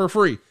 months for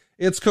free.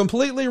 It's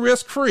completely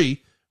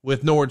risk-free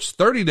with Nord's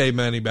 30-day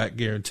money-back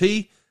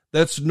guarantee.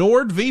 That's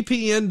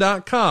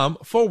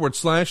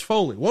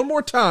nordvpn.com/Foley. One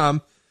more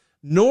time,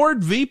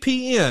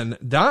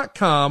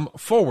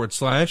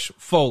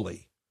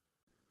 nordvpn.com/Foley.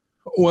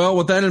 Well,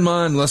 with that in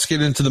mind, let's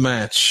get into the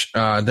match.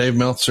 Dave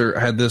Meltzer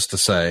had this to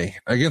say.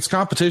 Against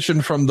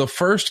competition from the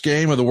first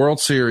game of the World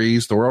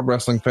Series, the World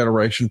Wrestling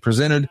Federation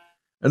presented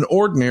an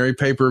ordinary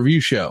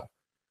pay-per-view show.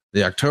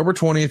 The October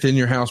 20th In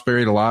Your House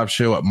Buried Alive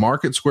show at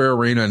Market Square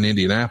Arena in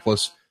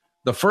Indianapolis,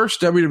 the first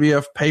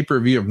WWF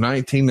pay-per-view of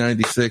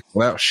 1996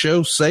 without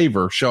show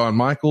saver Shawn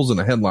Michaels in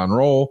a headline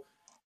role,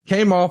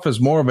 came off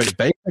as more of a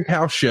basic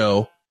house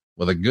show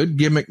with a good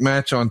gimmick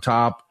match on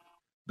top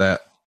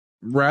that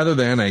rather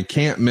than a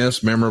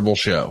can't-miss memorable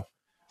show.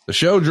 The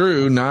show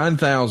drew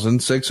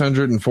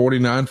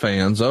 9,649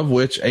 fans, of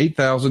which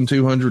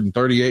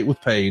 8,238 was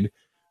paid,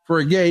 for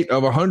a gate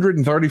of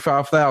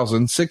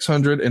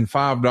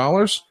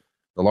 $135,605,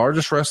 the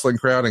largest wrestling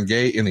crowd and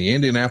gate in the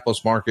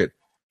Indianapolis market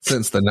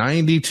since the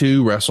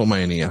 92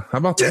 WrestleMania. How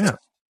about that?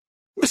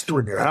 Mr.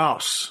 In Your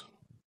House.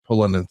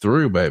 Pulling it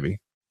through, baby.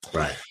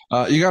 Right.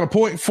 You got a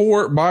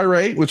 0.4 buy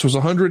rate, which was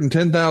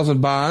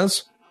 110,000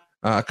 buys.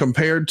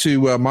 Compared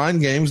to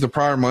Mind Games the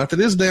prior month, it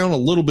is down a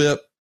little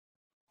bit.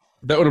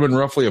 That would have been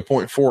roughly a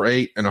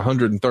 0.48 and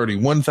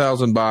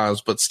 131,000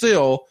 buys, but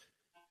still,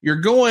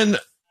 you're going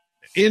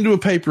into a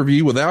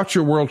pay-per-view without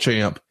your world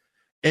champ,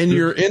 and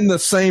you're in the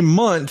same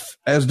month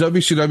as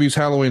WCW's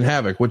Halloween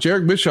Havoc, which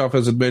Eric Bischoff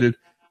has admitted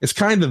is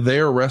kind of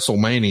their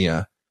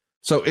WrestleMania.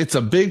 So it's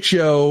a big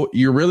show.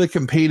 You're really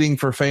competing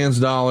for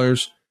fans'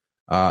 dollars.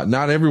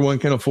 Not everyone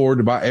can afford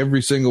to buy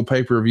every single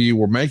pay-per-view.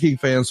 We're making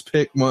fans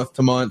pick month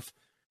to month.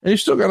 And you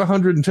still got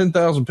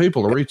 110,000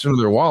 people to reach into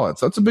their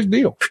wallets. That's a big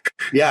deal.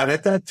 Yeah, and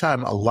at that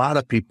time, a lot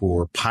of people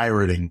were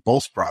pirating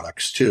both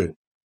products, too.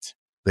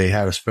 They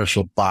had a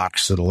special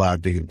box that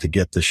allowed you to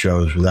get the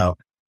shows without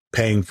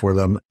paying for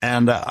them.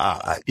 And,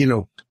 I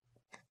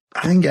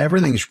think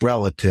everything's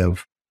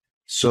relative,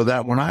 so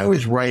that when I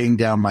was writing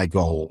down my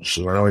goals,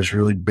 when I was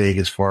really big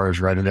as far as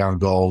writing down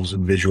goals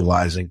and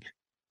visualizing,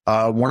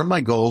 one of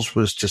my goals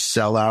was to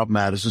sell out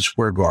Madison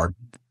Square Garden.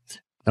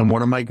 And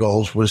one of my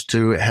goals was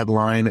to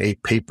headline a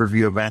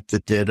pay-per-view event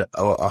that did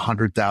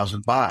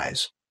 100,000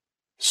 buys.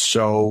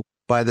 So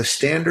by the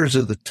standards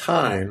of the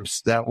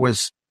times, that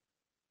was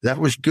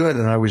good.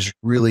 And I was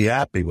really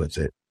happy with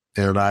it.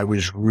 And I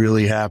was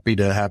really happy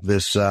to have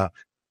this,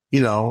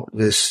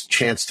 this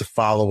chance to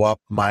follow up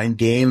Mind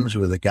Games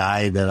with a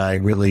guy that I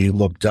really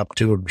looked up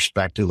to and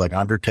respected, like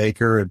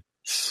Undertaker. And,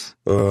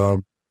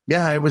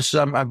 it was,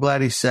 I'm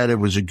glad he said it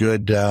was a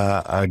good,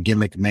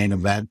 gimmick main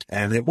event.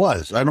 And it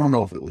was. I don't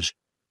know if it was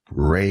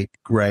great.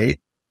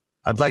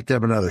 I'd like to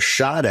have another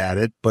shot at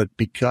it, but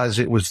because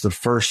it was the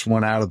first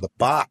one out of the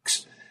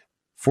box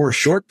for a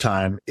short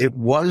time, it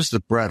was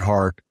the Bret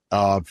Hart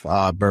of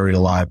Buried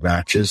Alive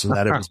matches, and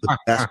that it was the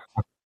best.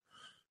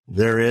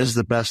 There is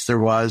the best there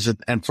was,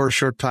 and for a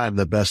short time,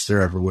 the best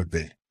there ever would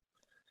be.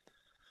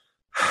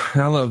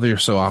 I love that you're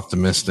so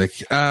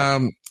optimistic.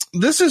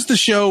 This is the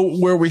show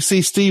where we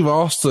see Steve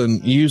Austin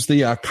use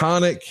the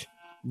iconic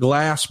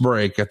glass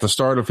break at the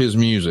start of his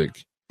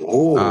music.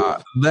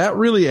 That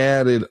really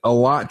added a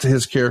lot to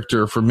his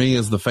character for me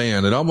as the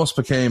fan. It almost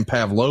became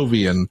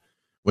Pavlovian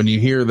when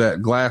you hear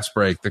that glass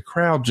break. The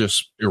crowd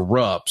just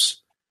erupts.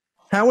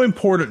 How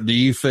important do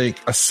you think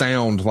a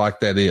sound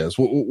like that is?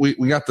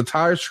 We got the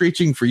tires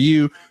screeching for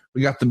you.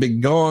 We got the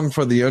big gong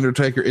for the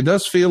Undertaker. It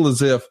does feel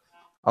as if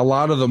a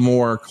lot of the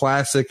more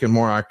classic and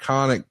more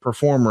iconic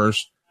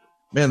performers,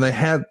 man, they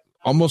had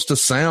almost a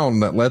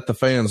sound that let the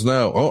fans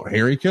know, oh,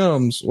 here he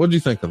comes. What do you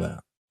think of that?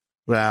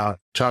 Well,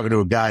 talking to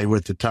a guy who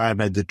at the time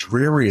had the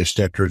dreariest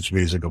entrance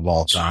music of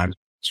all time.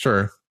 It's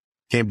true.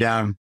 Came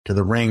down to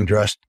the ring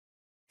dressed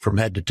from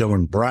head to toe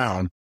in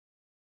brown.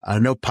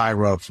 No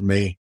pyro for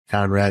me,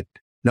 Conrad.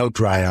 No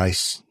dry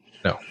ice.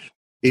 No.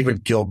 Even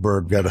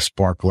Gilbert got a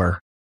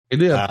sparkler. He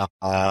did.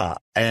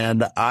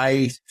 And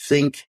I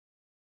think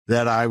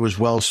that I was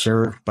well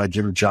served by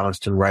Jim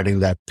Johnston writing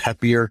that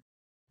peppier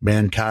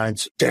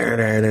Mankind's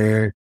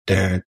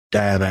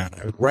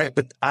right.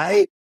 But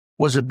I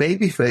was a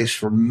babyface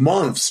for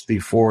months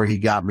before he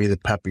got me the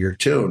peppier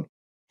tune.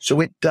 So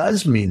it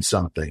does mean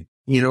something,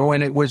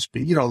 and it was,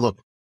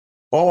 look,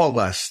 all of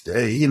us,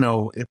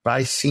 if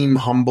I seem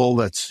humble,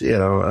 that's,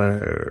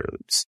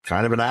 it's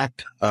kind of an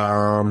act.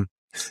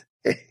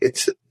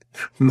 It's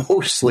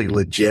mostly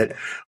legit,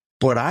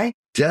 but I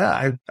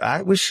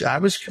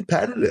was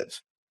competitive,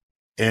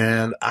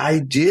 and I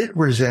did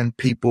resent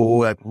people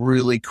who had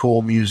really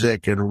cool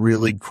music and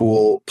really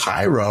cool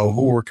pyro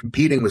who were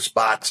competing with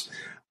spots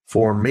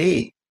for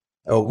me,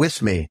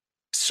 with me.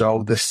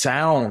 So the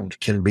sound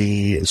can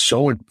be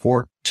so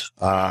important.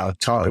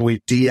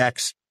 With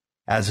DX,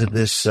 as of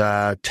this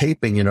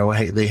taping,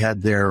 they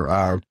had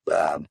their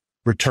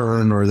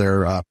return or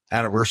their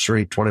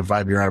anniversary,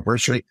 25-year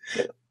anniversary.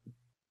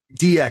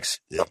 DX,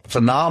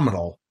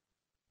 phenomenal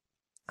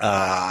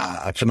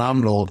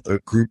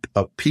group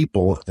of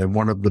people, and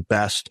one of the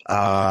best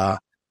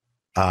not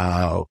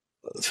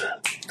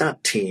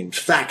teams,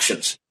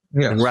 factions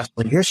in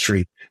wrestling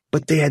history.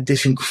 But they had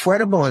this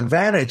incredible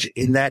advantage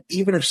in that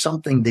even if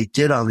something they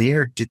did on the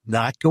air did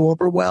not go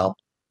over well,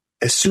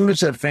 as soon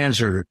as that fans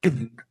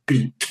did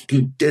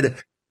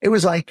it, it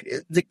was like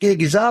the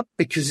gig is up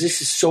because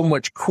this is so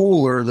much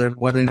cooler than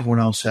what anyone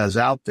else has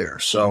out there.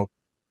 So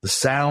the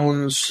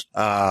sounds,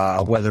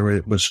 whether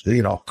it was,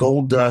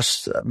 Gold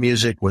Dust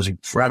music was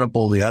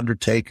incredible. The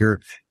Undertaker,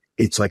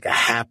 it's like a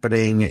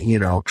happening,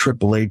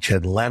 Triple H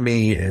had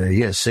Lemmy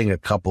and sing a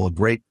couple of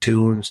great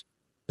tunes.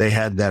 They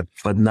had that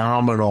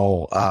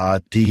phenomenal,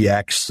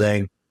 DX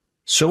thing.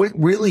 So it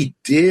really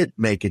did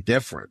make a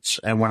difference.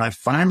 And when I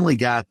finally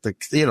got the,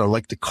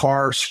 like the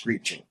car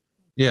screeching,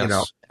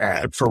 yes,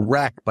 for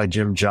Wreck by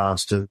Jim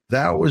Johnston,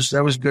 that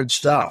was good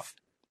stuff.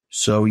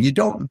 So you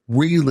don't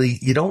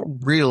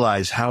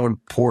realize how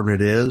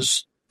important it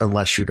is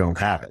unless you don't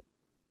have it.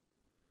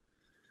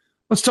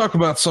 Let's talk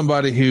about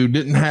somebody who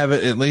didn't have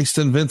it, at least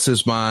in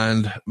Vince's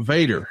mind,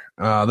 Vader.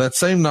 That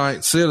same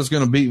night, Sid is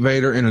going to beat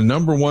Vader in a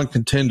number one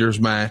contenders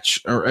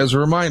match. Or as a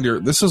reminder,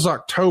 this is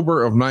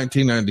October of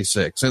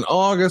 1996. In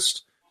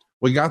August,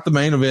 we got the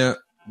main event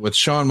with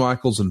Shawn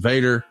Michaels and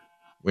Vader.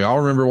 We all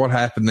remember what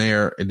happened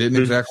there. It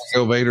didn't exactly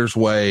go Vader's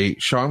way.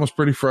 Shawn was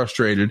pretty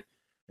frustrated.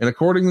 And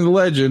according to the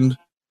legend,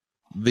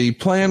 the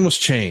plan was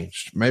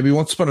changed. Maybe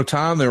once upon a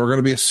time, there were going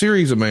to be a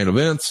series of main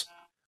events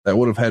that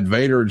would have had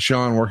Vader and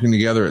Shawn working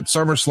together at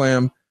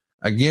SummerSlam,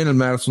 again in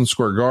Madison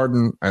Square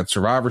Garden at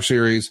Survivor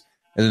Series,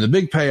 and then the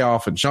big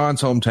payoff in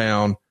Shawn's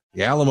hometown,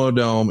 the Alamo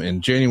Dome, in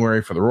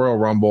January for the Royal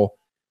Rumble.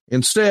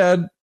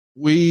 Instead,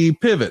 we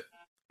pivot,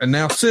 and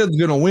now Sid's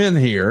going to win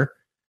here.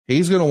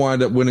 He's going to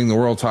wind up winning the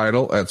world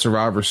title at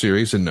Survivor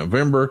Series in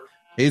November.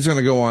 He's going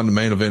to go on to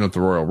main event at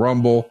the Royal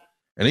Rumble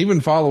and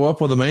even follow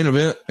up with a main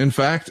event, in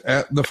fact,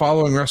 at the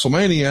following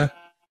WrestleMania.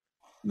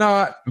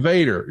 Not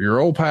Vader, your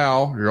old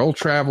pal, your old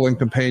traveling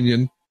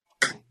companion.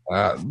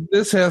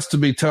 This has to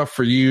be tough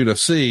for you to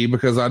see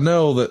because I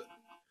know that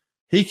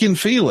he can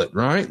feel it,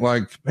 right?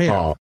 Like,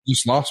 man,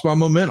 just lost my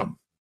momentum.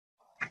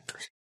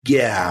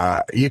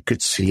 Yeah, you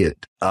could see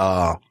it.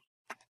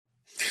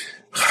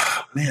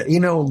 Man,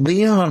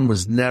 Leon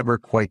was never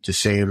quite the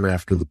same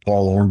after the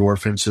Paul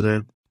Orndorff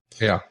incident.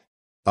 Yeah.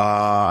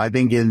 I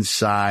think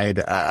inside,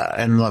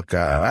 and look,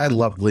 I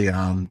love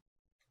Leon,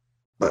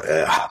 but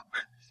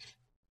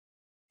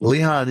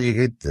Leon,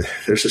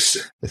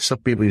 there's some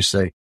people who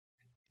say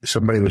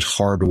somebody was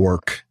hard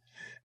work.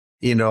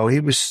 He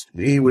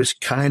was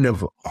kind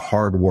of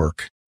hard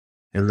work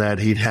in that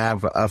he'd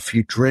have a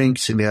few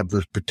drinks and he'd have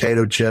those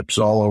potato chips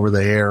all over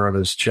the hair on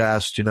his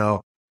chest,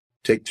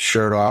 take the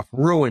shirt off,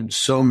 ruined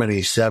so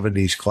many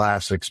 70s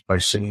classics by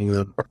singing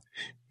them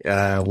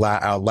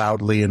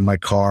loudly in my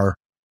car.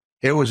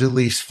 It was at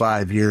least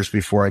 5 years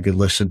before I could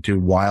listen to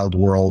Wild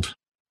World.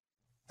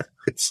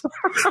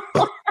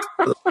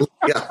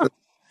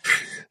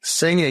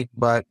 Singing,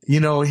 but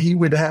he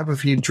would have a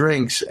few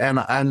drinks, and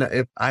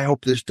I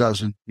hope this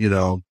doesn't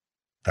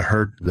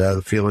hurt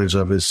the feelings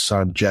of his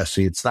son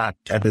Jesse. It's not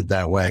intended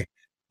that way,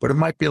 but it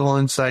might be a little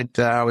insight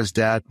to how his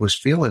dad was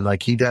feeling.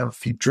 Like he'd have a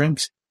few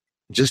drinks,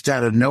 just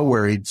out of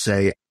nowhere he'd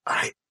say,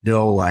 "I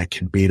know I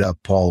can beat up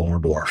Paul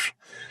Orndorff."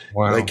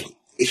 Wow. Like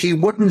he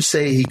wouldn't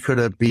say he could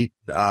have beat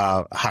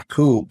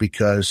Haku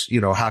because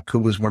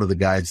Haku was one of the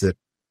guys that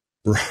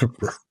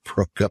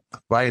broke up the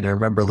fight. I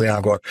remember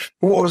Leon going,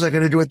 what was I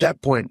going to do at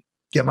that point?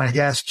 Get my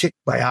ass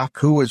kicked by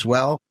Haku as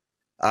well?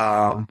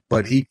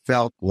 But he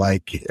felt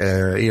like,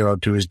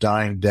 to his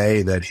dying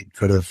day that he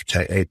could have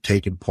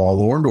taken Paul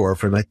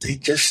Orndorff. And I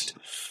think it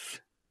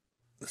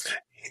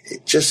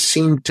just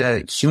seemed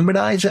to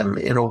humanize him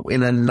in a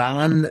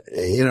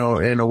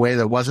way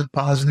that wasn't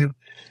positive.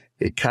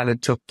 It kind of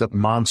took the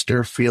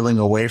monster feeling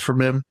away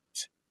from him.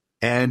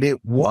 And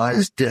it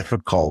was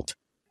difficult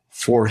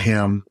for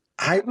him.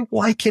 I would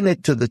liken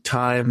it to the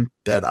time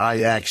that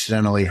I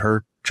accidentally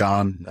hurt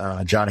Johnny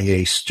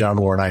Ace, John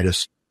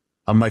Laurinaitis,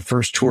 on my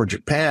first tour of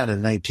Japan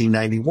in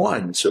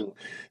 1991. So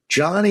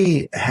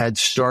Johnny had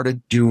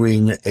started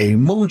doing a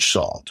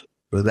moonsault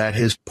that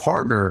his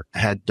partner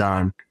had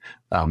done.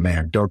 Oh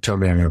man, don't tell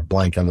me I'm going to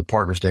blank on the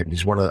partner's name.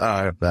 He's one of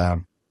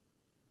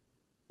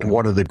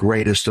the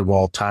greatest of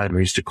all time. We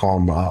used to call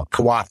him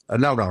Kawada.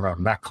 No,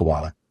 not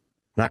Kawada.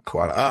 Not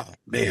Kawada. Oh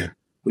man,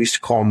 we used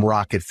to call him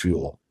Rocket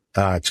Fuel.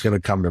 It's going to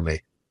come to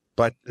me.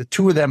 But the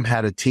two of them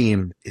had a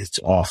team. It's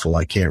awful.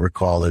 I can't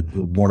recall it.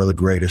 One of the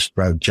greatest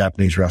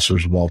Japanese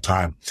wrestlers of all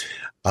time.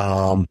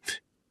 And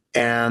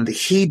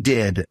he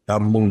did a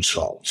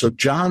moonsault. So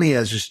Johnny,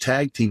 as his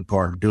tag team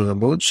partner, doing a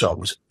moonsault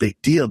was a big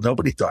deal.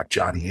 Nobody thought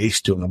Johnny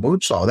Ace doing a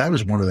moonsault. That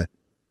was one of the,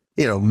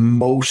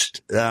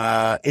 most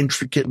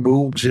intricate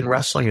moves in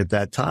wrestling at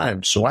that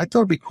time. So I thought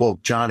it'd be cool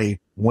if Johnny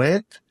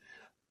went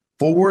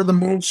for the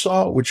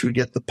moonsault, which would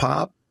get the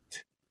pop.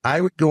 I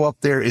would go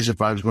up there as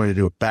if I was going to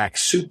do a back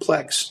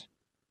suplex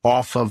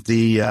off of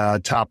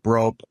the top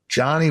rope.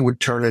 Johnny would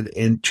turn it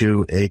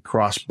into a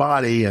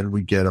crossbody and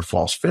we'd get a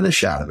false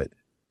finish out of it.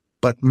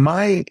 But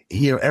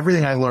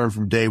everything I learned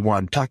from day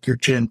one, tuck your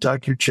chin,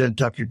 tuck your chin,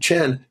 tuck your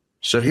chin.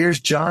 So here's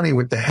Johnny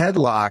with the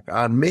headlock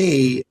on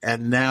me.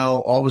 And now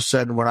all of a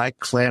sudden when I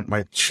clamp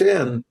my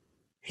chin,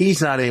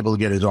 he's not able to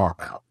get his arm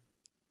out.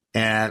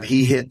 And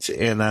he hits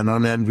in an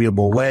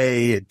unenviable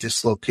way. It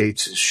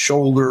dislocates his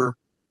shoulder.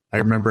 I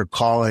remember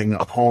calling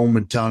home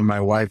and telling my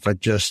wife I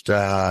just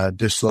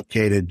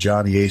dislocated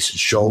Johnny Ace's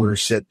shoulder.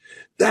 Said,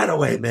 that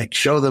away, Mick.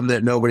 Show them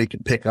that nobody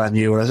can pick on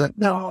you. And I was like,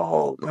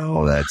 no,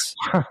 that's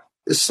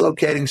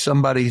dislocating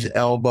somebody's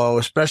elbow,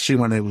 especially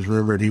when it was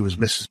rumored he was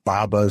Mrs.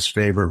 Baba's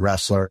favorite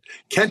wrestler,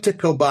 Kenta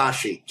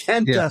Kobashi.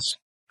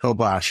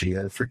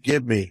 Kobashi.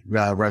 Forgive me,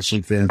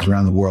 wrestling fans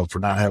around the world, for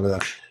not having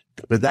that.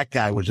 But that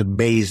guy was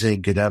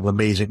amazing, could have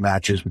amazing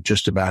matches with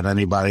just about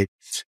anybody.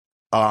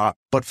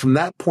 But from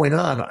that point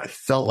on, I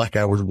felt like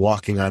I was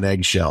walking on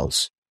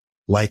eggshells.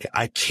 Like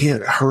I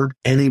can't hurt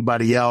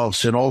anybody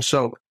else. And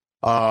also,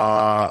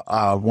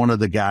 one of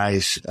the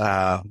guys,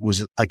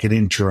 was like an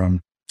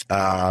interim,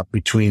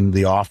 between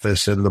the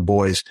office and the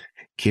boys,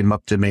 came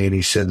up to me and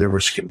he said there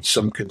was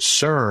some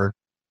concern,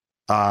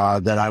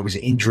 that I was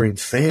injuring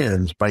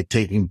fans by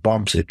taking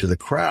bumps into the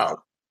crowd.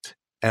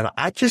 And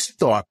I just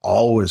thought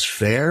all was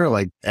fair.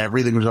 Like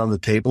everything was on the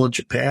table in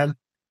Japan.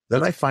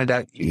 Then I find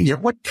out,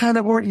 what kind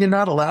of you're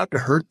not allowed to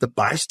hurt the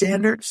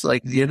bystanders,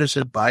 like the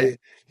innocent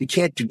you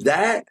can't do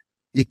that.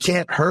 You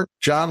can't hurt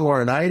John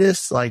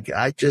Laurinaitis. Like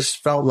I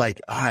just felt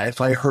like if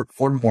I hurt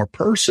one more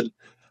person,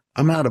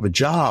 I'm out of a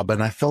job.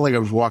 And I felt like I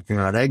was walking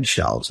on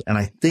eggshells. And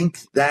I think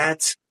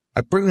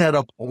I bring that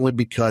up only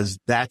because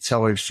that's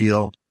how I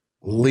feel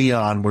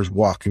Leon was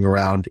walking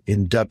around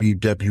in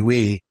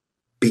WWE,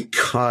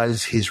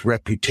 because his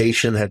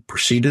reputation had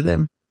preceded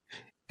him.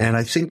 And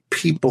I think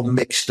people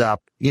mixed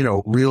up,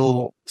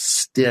 real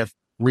stiff,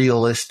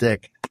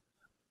 realistic,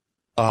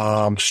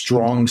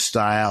 strong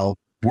style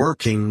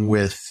working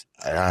with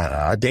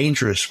a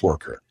dangerous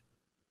worker,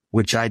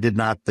 which I did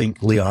not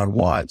think Leon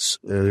was.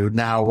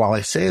 Now, while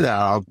I say that,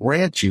 I'll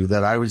grant you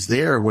that I was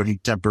there when he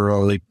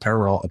temporarily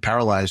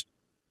paralyzed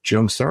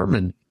Joe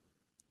Thurman.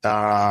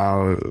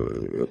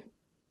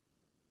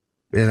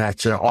 And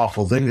that's an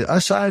awful thing.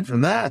 Aside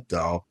from that,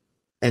 though,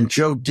 and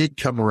Joe did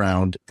come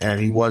around and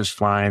he was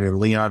fine, and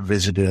Leon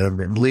visited him,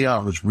 and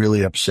Leon was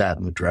really upset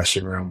in the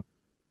dressing room.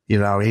 He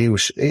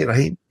was,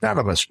 none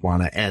of us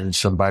want to end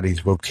somebody's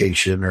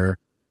vocation or,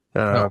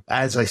 no.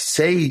 As I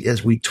say,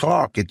 as we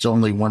talk, it's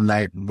only one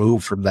night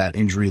removed from that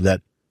injury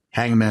that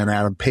Hangman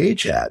Adam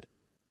Page had.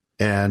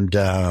 And,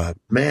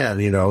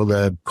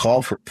 the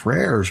call for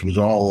prayers was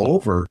all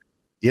over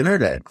the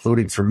internet,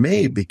 including for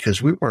me,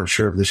 because we weren't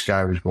sure if this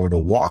guy was going to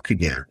walk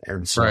again.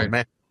 And so, right.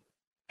 Man,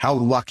 how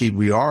lucky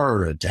we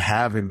are to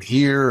have him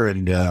here.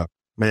 And,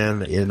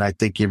 and I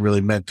think it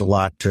really meant a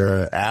lot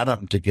to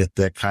Adam to get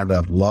that kind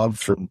of love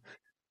from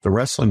the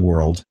wrestling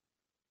world.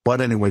 But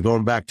anyway,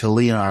 going back to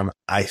Leon,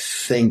 I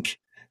think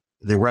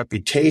the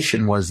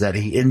reputation was that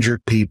he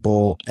injured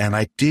people. And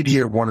I did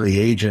hear one of the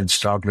agents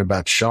talking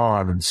about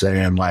Sean and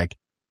saying, like,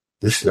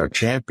 this is our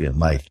champion.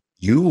 Like,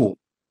 you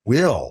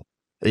will.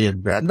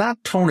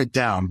 Not tone it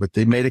down, but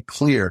they made it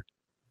clear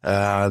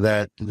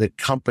that the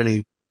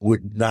company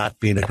would not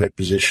be in a good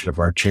position if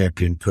our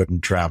champion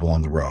couldn't travel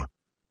on the road.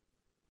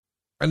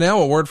 And now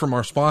a word from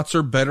our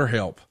sponsor,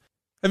 BetterHelp.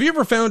 Have you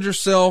ever found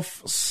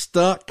yourself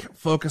stuck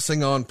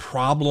focusing on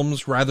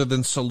problems rather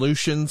than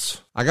solutions?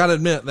 I got to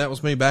admit, that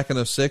was me back in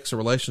 2006. A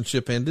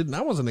relationship ended, and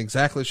I wasn't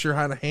exactly sure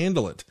how to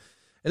handle it.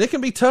 And it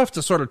can be tough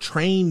to sort of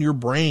train your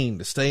brain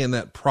to stay in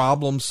that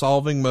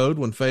problem-solving mode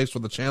when faced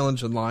with a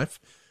challenge in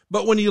life.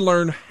 But when you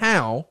learn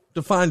how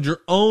to find your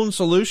own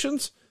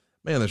solutions,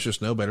 man, there's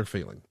just no better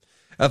feeling.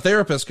 A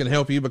therapist can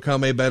help you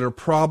become a better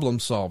problem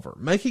solver,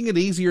 making it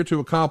easier to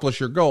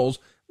accomplish your goals,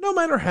 no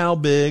matter how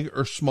big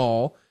or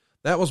small.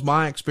 That was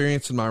my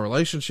experience in my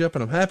relationship,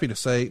 and I'm happy to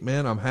say,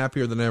 man, I'm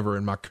happier than ever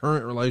in my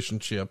current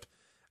relationship.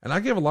 And I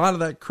give a lot of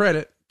that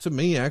credit to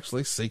me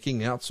actually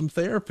seeking out some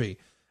therapy.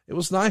 It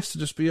was nice to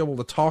just be able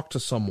to talk to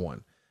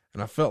someone.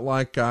 And I felt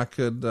like I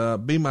could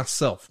be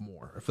myself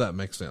more, if that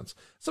makes sense.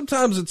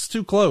 Sometimes it's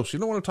too close. You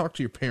don't want to talk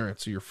to your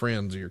parents or your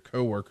friends or your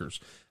coworkers.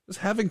 Just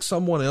having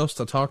someone else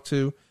to talk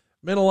to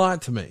meant a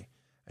lot to me.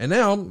 And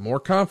now I'm more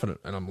confident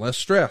and I'm less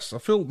stressed. I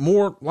feel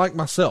more like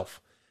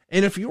myself.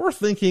 And if you're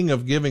thinking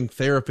of giving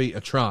therapy a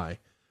try,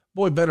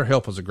 boy,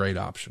 BetterHelp is a great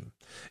option.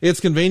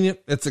 It's convenient,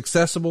 it's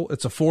accessible,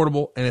 it's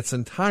affordable, and it's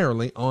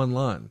entirely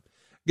online.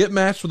 Get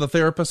matched with a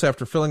therapist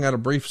after filling out a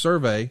brief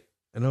survey.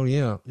 And oh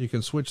yeah, you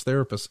can switch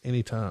therapists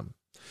anytime.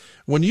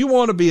 When you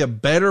want to be a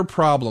better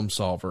problem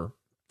solver,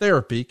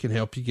 therapy can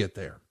help you get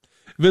there.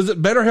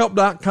 Visit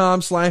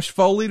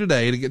BetterHelp.com/Foley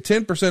today to get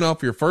 10%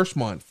 off your first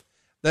month.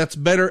 That's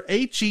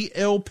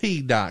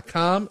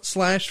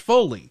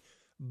BetterHelp.com/Foley.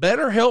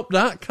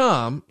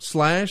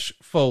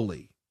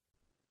 BetterHelp.com/Foley.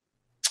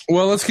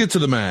 Well, let's get to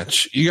the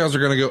match. You guys are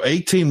going to go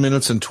 18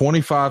 minutes and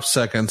 25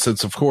 seconds.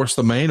 It's, of course,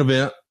 the main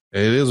event.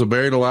 It is a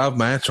Buried Alive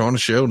match on a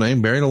show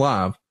named Buried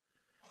Alive.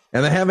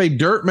 And they have a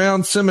dirt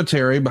mound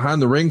cemetery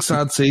behind the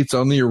ringside seats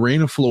on the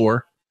arena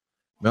floor.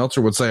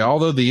 Meltzer would say,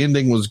 although the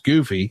ending was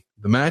goofy,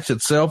 the match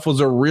itself was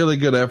a really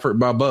good effort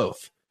by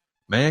both.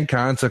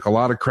 Mankind took a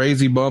lot of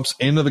crazy bumps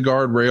into the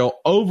guardrail,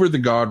 over the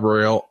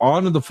guardrail,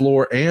 onto the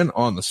floor, and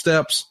on the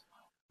steps.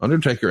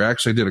 Undertaker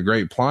actually did a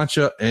great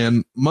plancha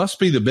and must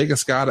be the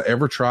biggest guy to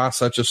ever try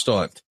such a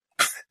stunt.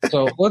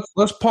 So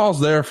let's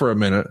pause there for a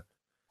minute.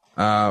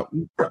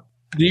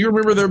 Do you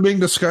remember there being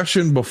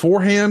discussion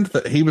beforehand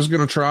that he was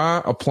going to try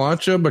a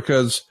plancha?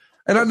 Because,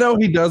 and I know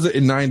he does it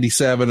in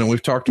 97, and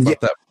we've talked about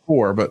that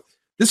before, but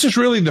this is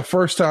really the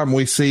first time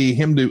we see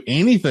him do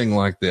anything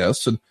like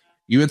this. And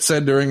you had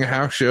said during a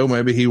house show,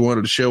 maybe he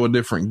wanted to show a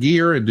different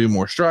gear and do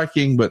more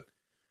striking, but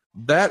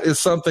that is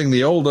something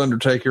the old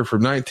Undertaker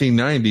from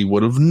 1990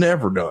 would have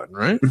never done,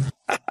 right?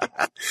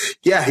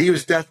 Yeah, he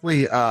was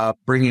definitely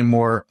bringing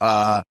more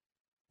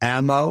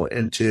ammo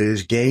into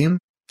his game.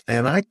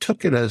 And I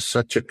took it as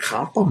such a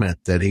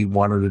compliment that he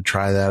wanted to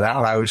try that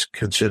out. I was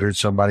considered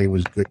somebody who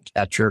was a good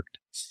catcher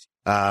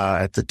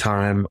at the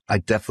time. I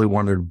definitely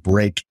wanted to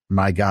break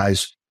my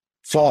guy's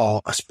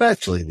fall,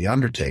 especially the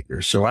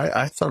Undertaker. So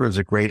I thought it was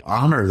a great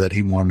honor that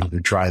he wanted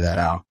to try that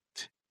out.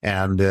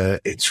 And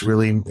it's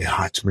really,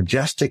 it's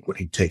majestic when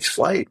he takes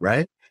flight,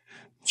 right?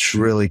 It's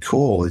really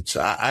cool.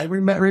 I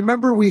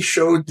remember we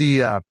showed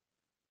the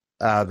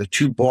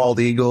two bald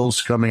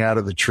eagles coming out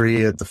of the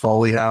tree at the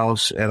Foley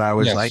house. And I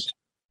was like,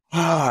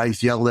 I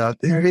yelled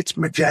out there, it's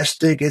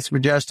majestic. It's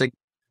majestic.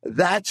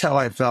 That's how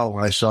I felt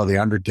when I saw the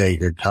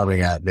Undertaker coming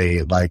at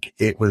me. Like,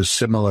 it was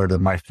similar to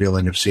my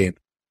feeling of seeing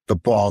the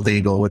bald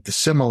eagle with the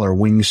similar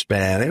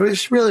wingspan. It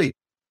was really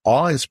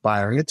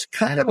awe-inspiring. It's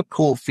kind of a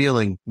cool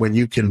feeling when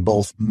you can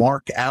both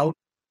mark out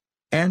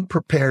and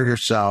prepare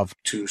yourself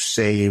to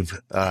save,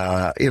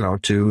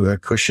 to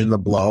cushion the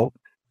blow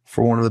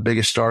for one of the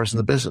biggest stars in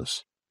the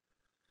business.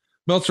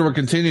 Meltzer would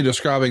continue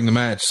describing the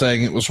match,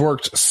 saying it was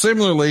worked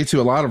similarly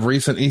to a lot of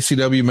recent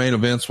ECW main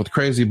events with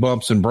crazy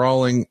bumps and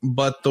brawling,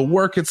 but the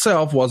work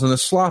itself wasn't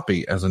as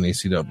sloppy as an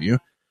ECW.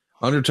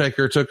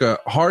 Undertaker took a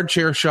hard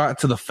chair shot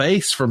to the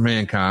face from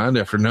Mankind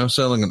after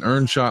no-selling an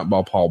earned shot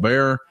by Paul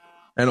Bearer.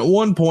 And at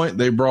one point,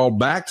 they brawled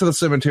back to the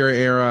cemetery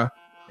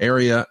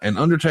area, and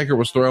Undertaker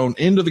was thrown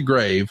into the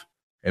grave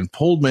and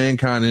pulled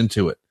Mankind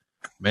into it.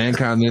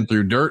 Mankind then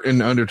threw dirt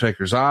in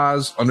Undertaker's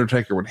eyes.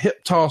 Undertaker would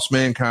hip toss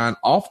Mankind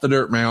off the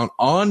dirt mound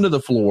onto the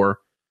floor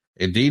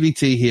and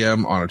DDT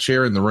him on a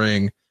chair in the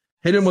ring,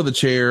 hit him with a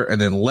chair, and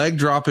then leg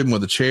drop him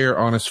with a chair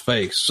on his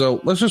face. So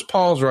let's just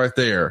pause right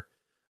there.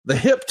 The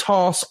hip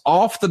toss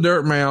off the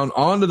dirt mound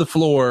onto the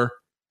floor,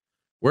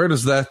 where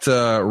does that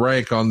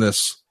rank on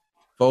this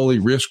Foley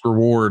risk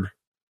reward?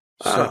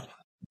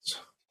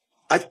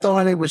 I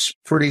thought it was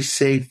pretty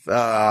safe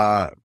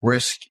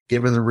risk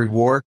given the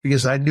reward,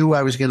 because I knew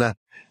I was going to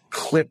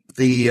clip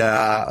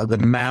the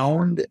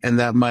mound and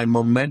that my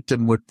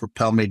momentum would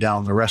propel me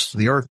down the rest of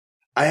the earth.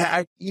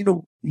 I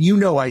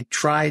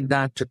tried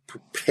not to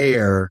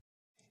prepare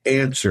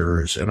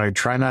answers, and I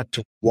try not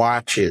to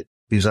watch it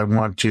because I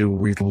want to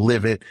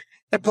relive it.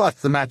 And plus,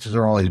 the matches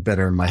are always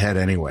better in my head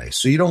anyway.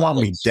 So you don't want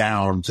me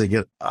down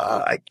thinking,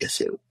 I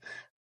guess it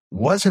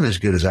wasn't as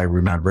good as I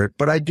remember it.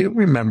 But I do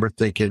remember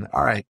thinking,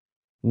 all right,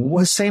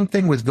 same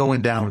thing with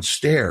going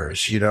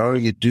downstairs.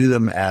 You do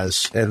them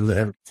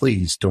and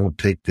please don't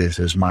take this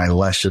as my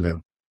lesson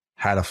in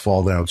how to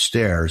fall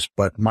downstairs.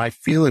 But my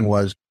feeling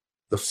was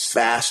the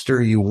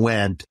faster you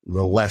went,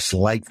 the less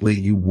likely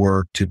you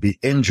were to be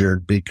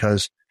injured,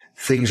 because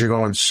things are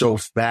going so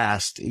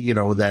fast,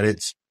 that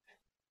it's,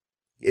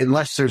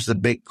 unless there's the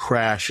big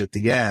crash at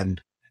the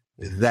end,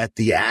 that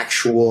the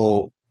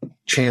actual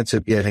chance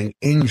of getting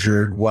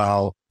injured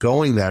while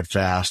going that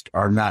fast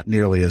are not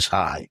nearly as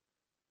high.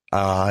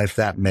 If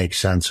that makes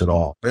sense at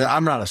all.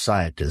 I'm not a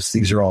scientist.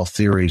 These are all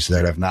theories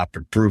that have not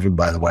been proven,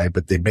 by the way,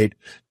 but they made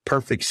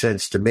perfect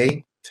sense to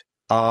me.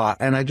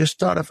 And I just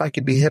thought if I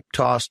could be hip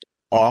tossed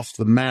off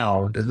the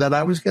mound, that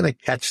I was going to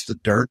catch the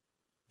dirt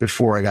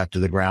before I got to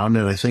the ground.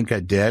 And I think I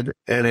did.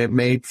 And it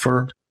made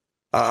for,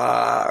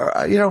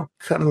 kind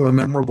of a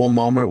memorable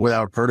moment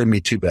without hurting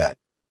me too bad.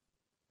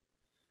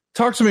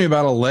 Talk to me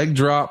about a leg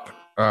drop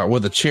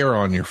with a chair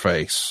on your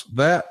face.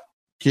 That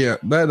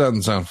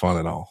doesn't sound fun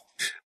at all.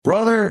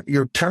 Brother,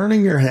 you're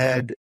turning your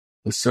head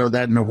so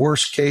that in the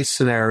worst case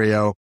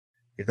scenario,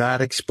 you're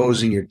not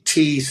exposing your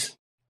teeth,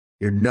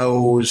 your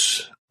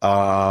nose.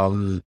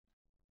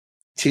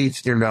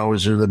 Teeth, your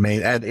nose are the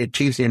main,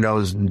 teeth, your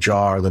nose and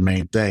jaw are the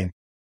main thing.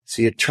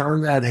 So you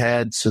turn that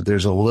head so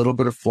there's a little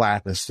bit of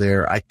flatness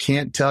there. I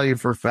can't tell you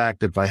for a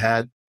fact if I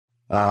had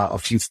a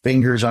few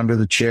fingers under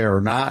the chair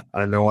or not.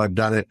 I know I've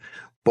done it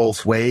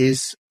both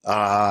ways.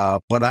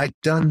 But I've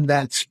done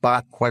that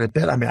spot quite a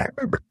bit. I mean, I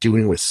remember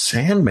doing it with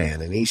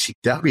Sandman in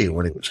ECW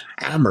when it was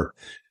hammered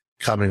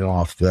coming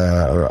off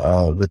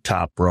the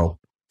top rope.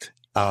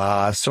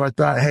 So I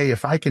thought, hey,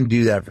 if I can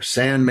do that for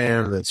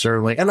Sandman, then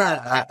certainly, and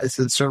I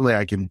said, certainly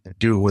I can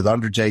do it with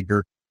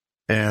Undertaker.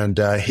 And,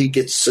 he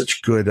gets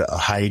such good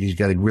height. He's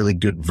got a really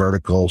good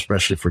vertical,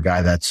 especially for a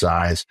guy that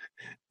size.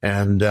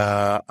 And,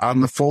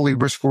 on the Foley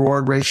risk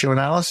reward ratio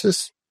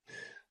analysis,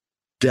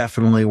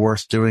 definitely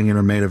worth doing in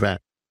a main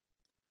event.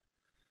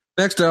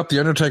 Next up, The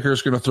Undertaker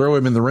is going to throw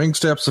him in the ring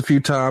steps a few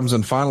times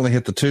and finally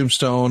hit the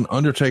tombstone.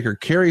 Undertaker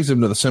carries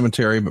him to the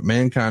cemetery, but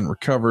Mankind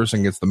recovers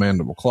and gets the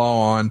mandible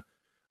claw on.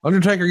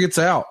 Undertaker gets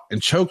out and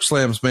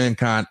chokeslams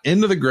Mankind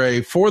into the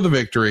grave for the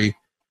victory.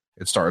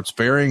 It starts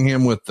burying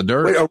him with the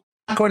dirt.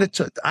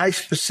 I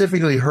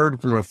specifically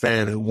heard from a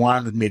fan who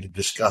wanted me to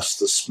discuss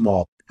the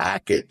small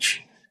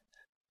package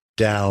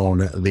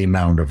down the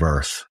Mound of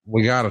Earth.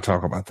 We got to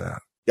talk about that.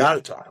 Got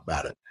to talk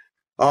about it.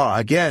 Oh,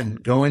 again,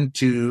 going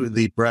to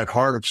the Bret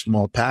Hart of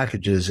small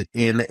packages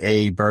in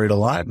a Buried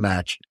Alive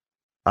match.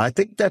 I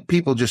think that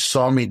people just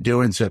saw me do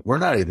and said, we're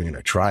not even going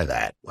to try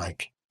that.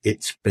 Like,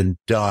 it's been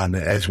done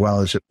as well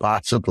as it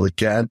possibly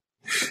can.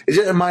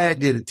 It's my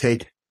idea to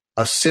take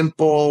a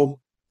simple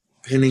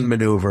pinning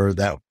maneuver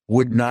that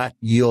would not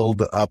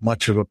yield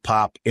much of a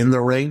pop in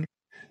the ring,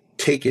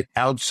 take it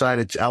outside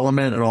its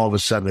element, and all of a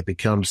sudden it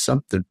becomes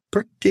something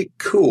pretty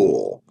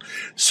cool.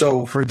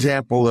 So, for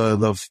example,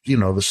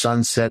 the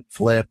sunset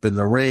flip in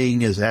the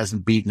ring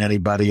hasn't beaten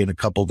anybody in a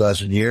couple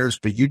dozen years,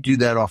 but you do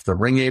that off the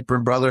ring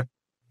apron, brother,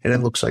 and it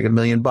looks like $1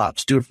 million.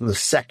 Do it from the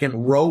second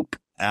rope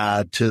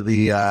to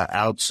the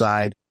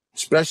outside,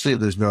 especially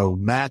if there's no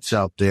mats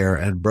out there.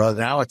 And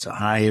brother, now it's a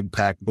high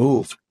impact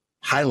move,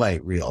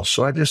 highlight reel.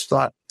 So I just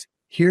thought,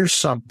 here's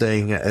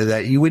something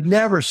that you would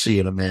never see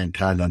in a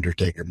Mankind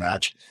Undertaker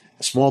match,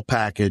 a small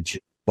package,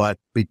 but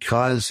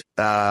because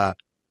of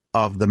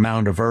the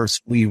Mound of Earth,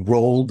 we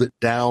rolled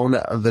down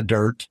the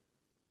dirt,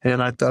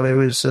 and I thought it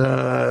was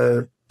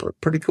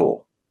pretty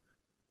cool.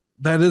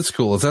 That is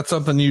cool. Is that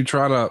something you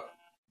try to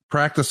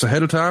practice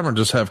ahead of time, or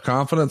just have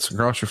confidence and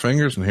cross your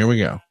fingers and here we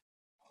go?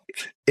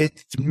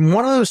 It's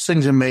one of those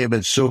things that may have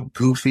been so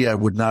goofy I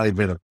would not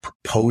even have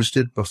proposed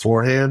it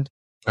beforehand.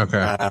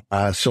 Okay.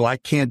 So I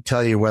can't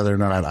tell you whether or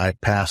not I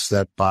passed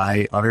that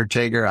by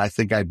Undertaker. I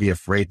think I'd be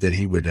afraid that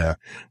he would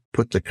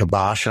put the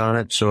kibosh on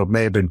it. So it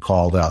may have been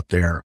called out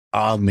there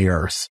on the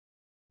earth.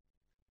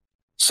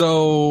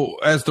 So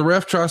as the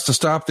ref tries to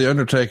stop the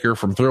Undertaker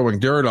from throwing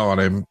dirt on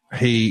him,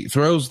 he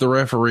throws the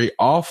referee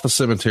off the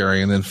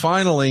cemetery. And then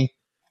finally,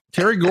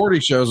 Terry Gordy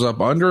shows up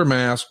under a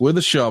mask with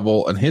a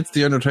shovel and hits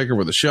the Undertaker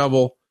with a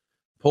shovel,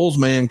 pulls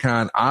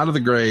Mankind out of the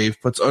grave,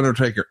 puts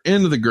Undertaker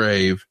into the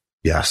grave.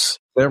 Yes.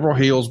 Several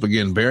heels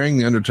begin burying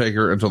the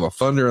Undertaker until the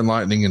thunder and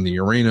lightning in the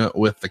arena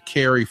with the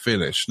carry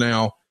finish.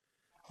 Now,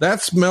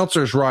 that's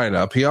Meltzer's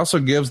write-up. He also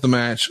gives the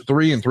match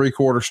 3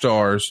 3/4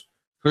 stars.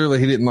 Clearly,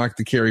 he didn't like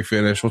the carry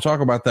finish. We'll talk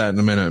about that in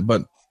a minute.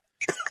 But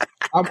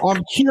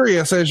I'm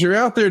curious, as you're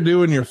out there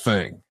doing your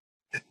thing,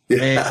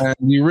 and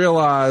you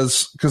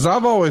realize, because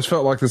I've always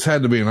felt like this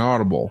had to be an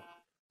audible.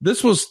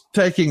 This was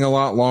taking a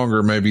lot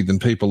longer maybe than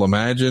people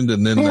imagined,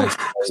 and then they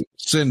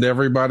send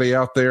everybody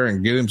out there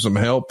and get him some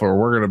help, or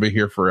we're going to be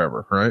here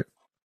forever, right?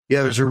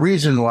 Yeah, there's a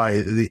reason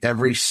why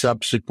every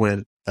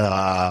subsequent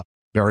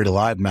Buried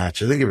Alive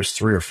match, I think it was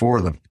 3 or 4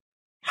 of them,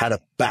 had a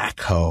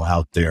backhoe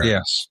out there.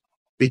 Yes.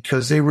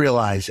 Because they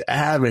realize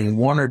having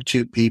 1 or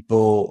 2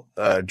 people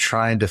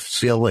trying to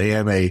fill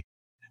in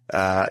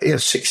a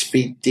 6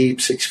 feet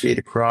deep, 6 feet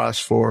across,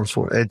 4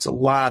 it's a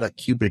lot of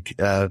cubic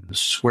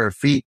square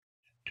feet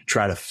to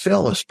try to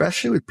fill,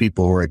 especially with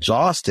people who are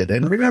exhausted.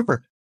 And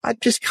remember, I've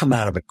just come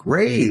out of a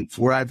grave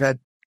where I've had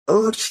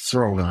earth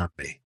thrown on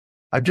me.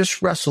 I've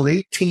just wrestled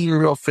 18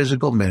 real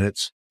physical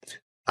minutes.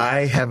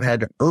 I have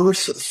had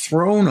earth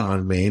thrown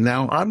on me.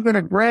 Now, I'm going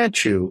to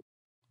grant you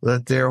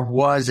that there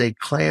was a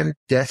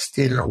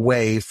clandestine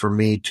way for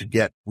me to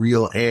get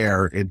real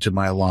air into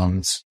my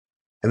lungs.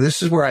 And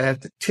this is where I have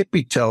to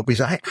tippy toe,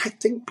 because I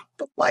think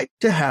people like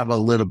to have a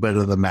little bit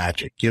of the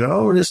magic,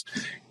 just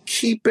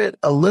keep it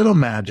a little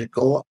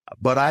magical.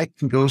 But I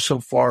can go so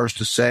far as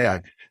to say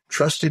I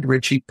trusted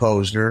Richie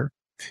Posner.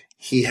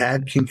 He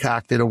had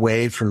concocted a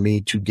way for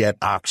me to get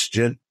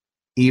oxygen,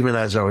 even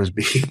as I was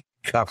being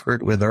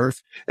covered with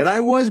earth. And I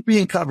was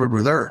being covered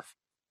with earth.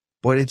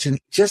 But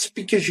just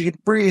because you can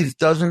breathe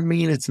doesn't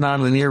mean it's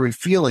not an eerie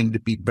feeling to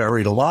be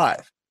buried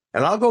alive.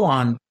 And I'm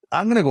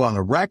going to go on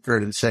the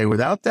record and say,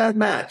 without that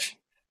match,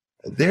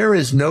 there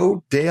is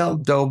no Dale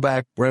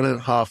Doback, Brennan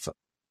Huff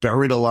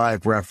buried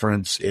alive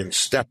reference in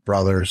Step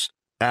Brothers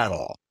at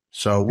all.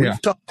 So we've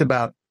talked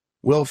about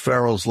Will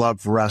Ferrell's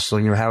love for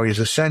wrestling, or how he's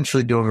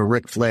essentially doing a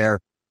Ric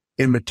Flair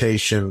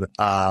imitation,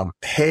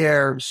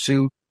 hair,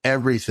 suit,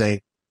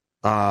 everything,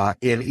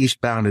 in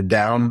Eastbound and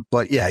Down.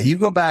 But yeah, you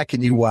go back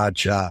and you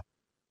watch,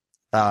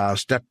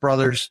 Step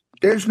Brothers,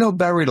 there's no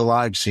buried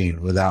alive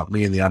scene without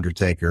me and the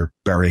Undertaker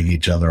burying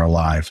each other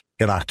alive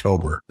in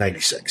October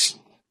 96.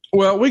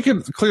 Well, we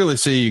could clearly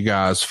see you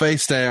guys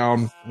face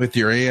down with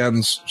your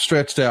hands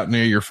stretched out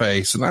near your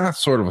face. And I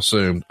sort of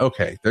assumed,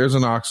 okay, there's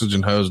an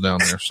oxygen hose down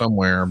there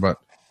somewhere. But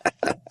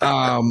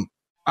I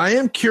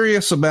am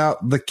curious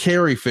about the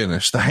carry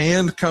finish, the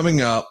hand coming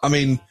up. I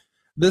mean,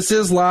 this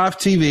is live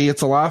TV.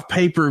 It's a live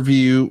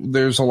pay-per-view.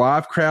 There's a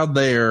live crowd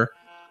there.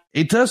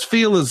 It does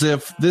feel as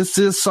if this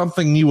is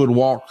something you would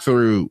walk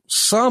through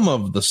some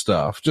of the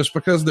stuff, just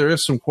because there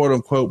is some quote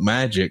unquote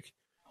magic.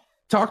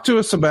 Talk to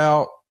us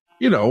about,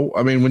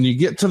 when you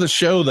get to the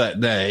show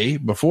that day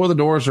before the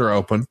doors are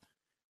open,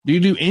 do you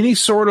do any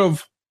sort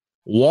of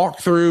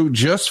walkthrough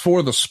just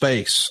for the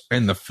space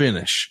and the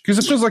finish? Because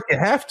it feels like you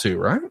have to,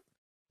 right?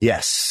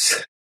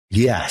 Yes,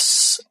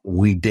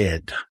 we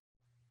did.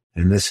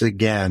 And this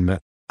again,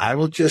 I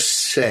will just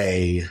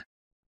say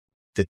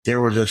that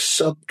there was a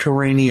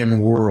subterranean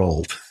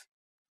world.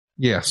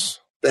 Yes.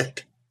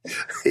 That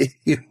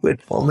you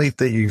would only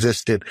think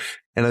existed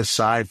in a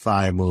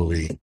sci-fi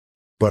movie.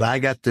 but I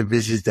got to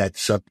visit that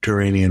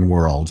subterranean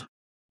world.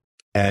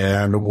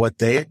 And what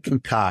they had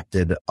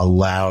concocted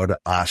allowed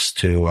us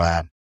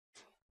to,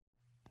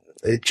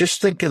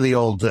 just think of the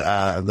old,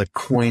 the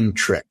coin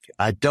trick.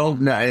 I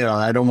don't know,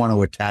 I don't want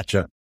to attach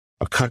a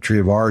country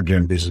of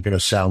origin because it's going to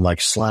sound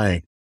like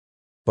slang,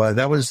 but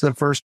that was the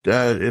first,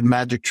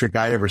 magic trick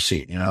I ever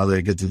seen.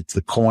 They get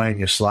the coin,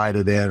 you slide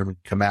it in and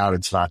come out.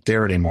 It's not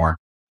there anymore.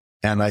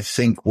 And I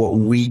think what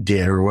we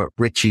did, or what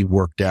Richie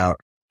worked out,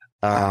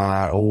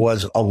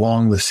 was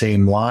along the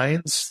same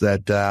lines,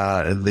 that,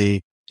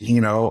 the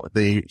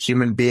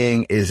human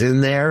being is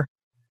in there,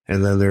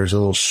 and then there's a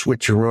little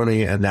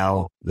switcheroonie, and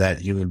now that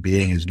human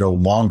being is no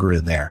longer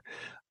in there.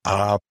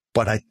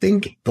 But I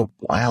think the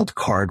wild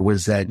card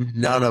was that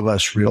none of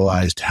us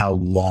realized how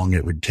long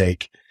it would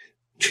take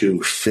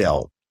to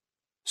fill.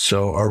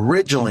 So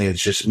originally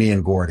it's just me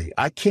and Gordy.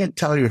 I can't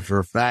tell you for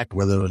a fact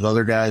whether those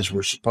other guys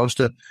were supposed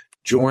to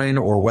join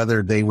or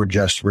whether they were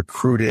just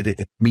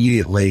recruited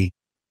immediately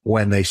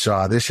when they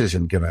saw this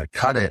isn't going to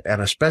cut it.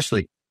 And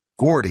especially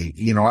Gordy,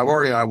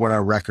 I went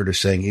on record as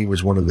saying he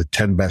was one of the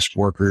 10 best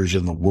workers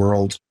in the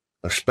world,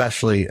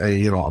 especially,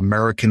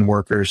 American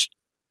workers.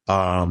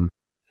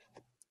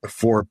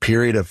 For a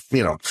period of,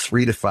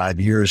 3 to 5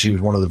 years, he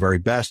was one of the very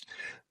best.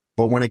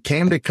 But when it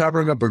came to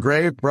covering up a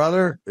grave,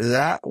 brother,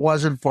 that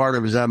wasn't part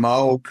of his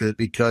MO,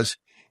 because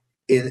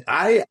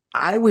I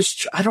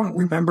don't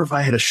remember if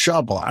I had a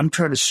shovel. I'm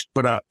trying to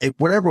put out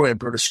whatever way, I'm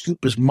trying to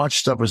scoop as much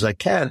stuff as I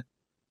can.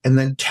 And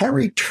then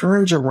Terry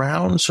turns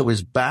around so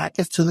his back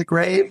is to the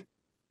grave,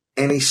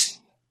 and he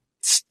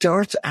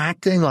starts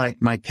acting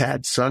like my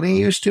cat Sonny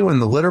used to in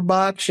the litter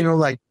box,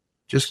 like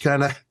just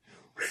kind of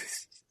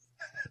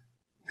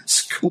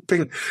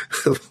scooping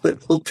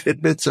little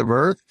tidbits of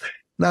earth.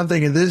 And I'm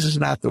thinking, this is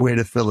not the way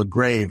to fill a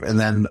grave. And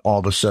then all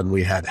of a sudden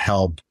we had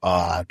help.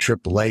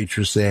 Triple H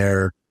was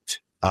there.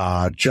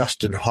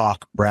 Justin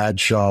Hawk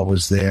Bradshaw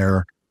was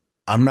there.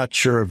 I'm not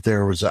sure if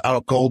there was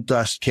Gold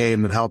Dust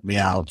came and helped me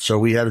out. So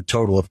we had a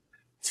total of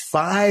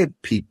 5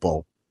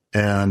 people.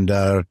 And,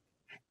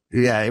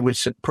 it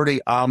was a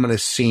pretty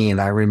ominous scene.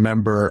 I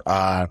remember,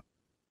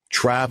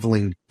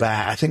 traveling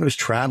back. I think I was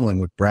traveling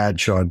with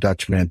Bradshaw and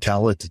Dutch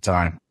Mantell at the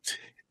time.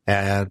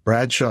 And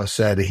Bradshaw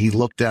said he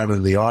looked down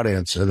in the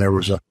audience and there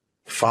was a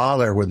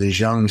father with his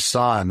young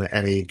son,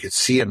 and he could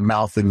see him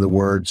mouthing the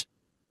words,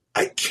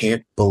 "I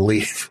can't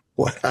believe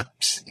what I'm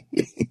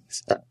seeing."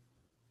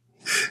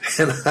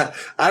 And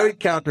I would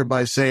counter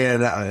by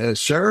saying,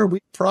 sir, we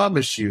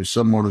promise you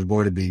someone is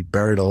going to be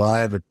buried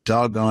alive, and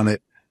doggone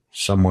it,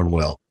 someone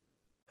will.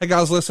 Hey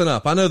guys, listen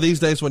up. I know these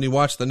days when you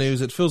watch the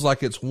news, it feels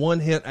like it's one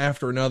hit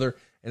after another,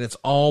 and it's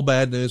all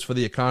bad news for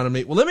the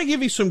economy. Well, let me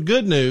give you some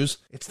good news.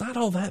 It's not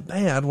all that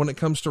bad when it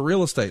comes to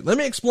real estate. Let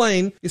me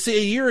explain. You see,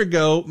 a year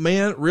ago,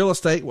 real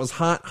estate was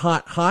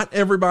hot.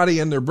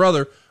 Everybody and their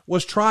brother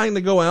was trying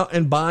to go out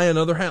and buy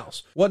another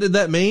house. What did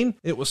that mean?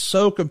 It was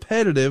so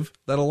competitive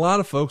that a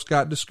lot of folks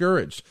got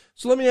discouraged.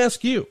 So let me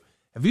ask you,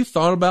 have you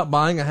thought about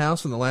buying a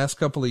house in the last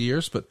couple of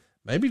years, but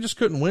maybe just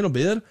couldn't win a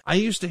bid? I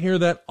used to hear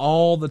that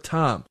all the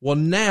time. Well,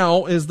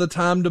 now is the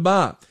time to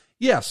buy.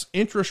 Yes,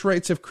 interest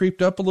rates have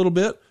creeped up a little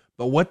bit,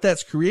 but what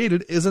that's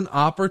created is an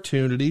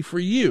opportunity for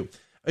you.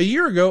 A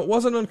year ago, it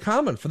wasn't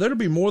uncommon for there to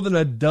be more than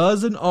a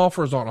dozen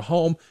offers on a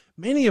home,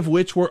 many of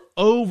which were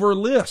over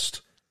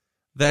list.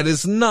 That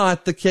is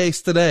not the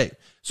case today.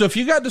 So if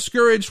you got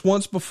discouraged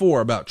once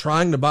before about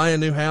trying to buy a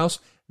new house,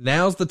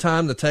 now's the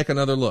time to take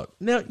another look.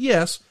 Now,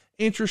 yes,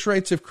 interest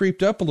rates have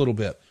creeped up a little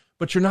bit,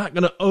 but you're not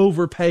going to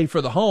overpay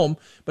for the home.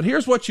 But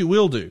here's what you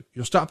will do.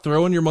 You'll stop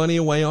throwing your money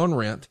away on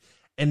rent,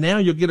 and now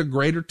you'll get a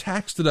greater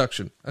tax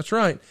deduction. That's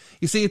right.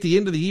 You see, at the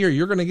end of the year,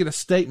 you're going to get a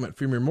statement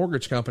from your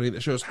mortgage company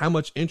that shows how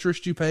much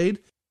interest you paid,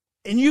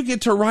 and you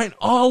get to write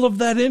all of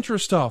that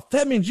interest off.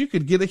 That means you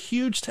could get a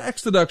huge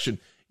tax deduction.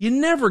 You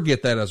never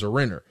get that as a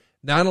renter.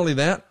 Not only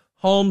that,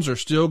 homes are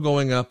still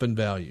going up in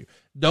value.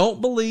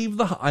 Don't believe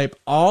the hype.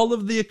 All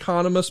of the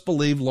economists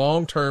believe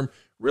long-term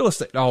real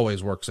estate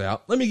always works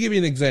out. Let me give you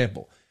an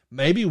example.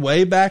 Maybe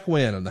way back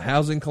when, in the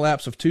housing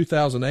collapse of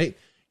 2008,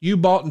 you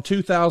bought in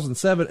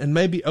 2007 and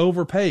maybe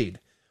overpaid.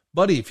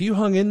 Buddy, if you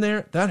hung in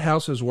there, that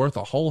house is worth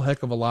a whole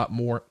heck of a lot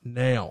more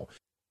now.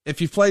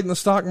 If you've played in the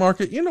stock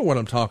market, you know what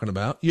I'm talking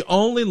about. You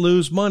only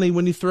lose money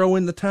when you throw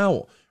in the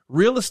towel.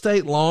 Real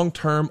estate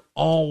long-term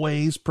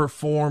always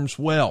performs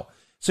well.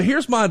 So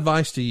here's my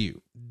advice to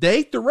you.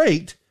 Date the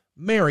rate,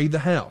 marry the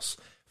house.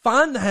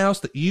 Find the house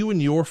that you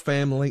and your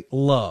family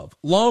love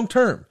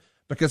long-term,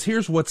 because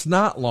here's what's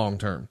not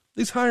long-term.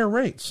 These higher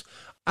rates.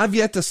 I've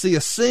yet to see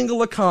a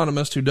single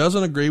economist who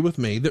doesn't agree with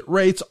me that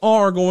rates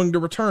are going to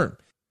return.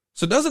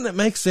 So doesn't it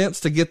make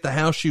sense to get the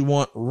house you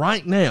want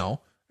right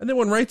now, and then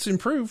when rates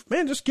improve,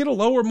 just get a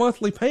lower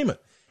monthly payment.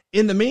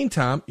 In the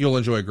meantime, you'll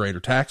enjoy a greater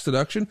tax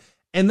deduction,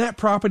 and that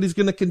property is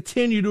going to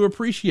continue to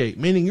appreciate,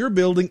 meaning you're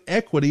building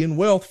equity and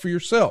wealth for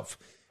yourself.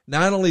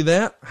 Not only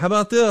that, how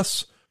about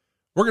this?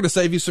 We're going to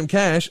save you some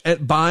cash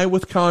at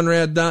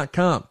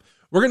buywithconrad.com.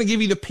 We're going to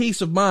give you the peace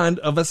of mind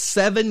of a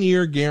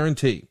 7-year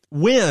guarantee.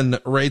 When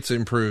rates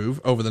improve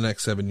over the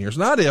next 7 years,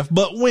 not if,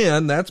 but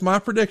when, that's my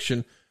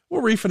prediction,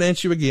 we'll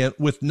refinance you again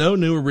with no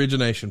new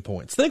origination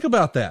points. Think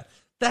about that.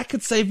 That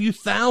could save you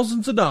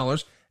thousands of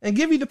dollars and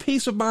give you the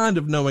peace of mind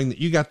of knowing that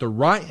you got the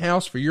right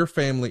house for your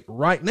family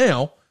right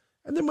now.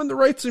 And then when the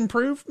rates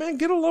improve, man,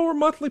 get a lower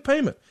monthly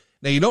payment.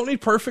 Now, you don't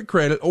need perfect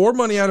credit or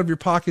money out of your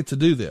pocket to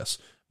do this,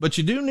 but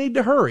you do need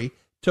to hurry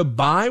to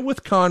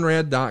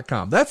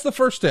buywithconrad.com. That's the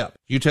first step.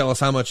 You tell us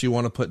how much you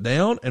want to put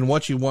down and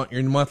what you want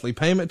your monthly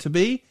payment to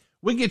be.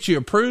 We get you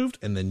approved,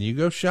 and then you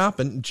go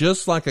shopping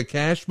just like a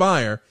cash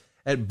buyer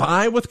at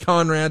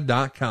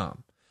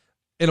buywithconrad.com.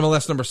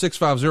 NMLS number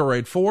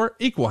 65084,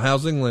 equal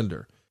housing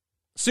lender.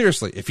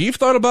 Seriously, if you've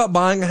thought about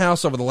buying a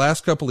house over the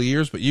last couple of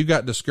years, but you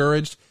got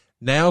discouraged,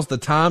 now's the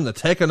time to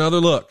take another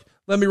look.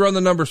 Let me run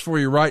the numbers for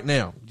you right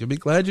now. You'll be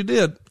glad you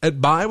did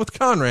at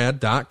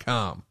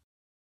buywithconrad.com.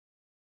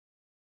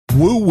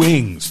 Woo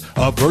Wings,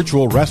 a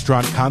virtual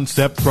restaurant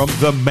concept from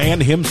the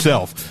man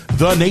himself,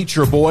 the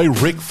Nature Boy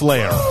Ric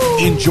Flair.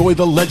 Enjoy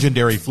the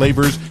legendary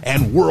flavors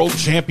and world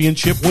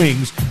championship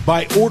wings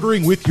by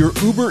ordering with your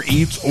Uber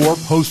Eats or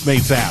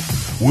Postmates app.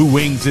 Woo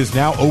Wings is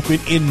now open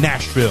in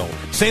Nashville,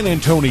 San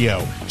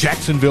Antonio,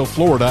 Jacksonville,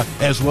 Florida,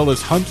 as well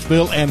as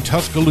Huntsville and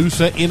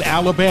Tuscaloosa in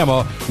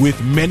Alabama,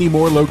 with many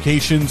more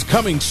locations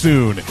coming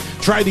soon.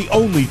 Try the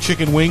only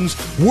chicken wings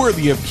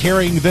worthy of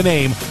carrying the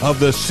name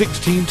of the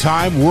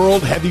 16-time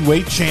world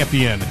heavyweight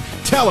champion.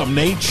 Tell them,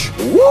 Nate.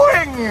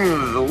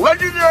 Wings!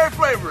 Legendary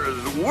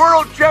flavors,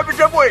 world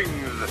championship wings.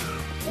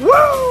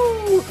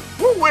 Woo!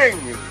 Woo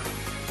Wings!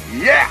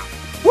 Yeah!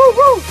 Woo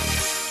woo!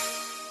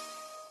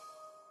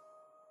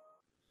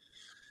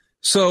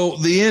 So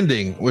the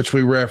ending, which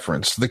we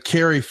referenced, the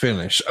Kerry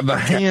finish, the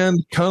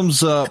hand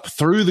comes up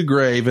through the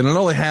grave, and it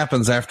only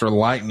happens after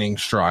lightning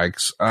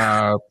strikes.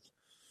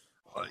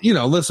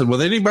 Listen,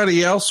 with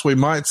anybody else, we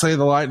might say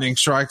the lightning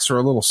strikes are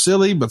a little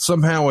silly, but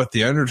somehow with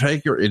The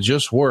Undertaker, it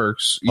just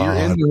works. You're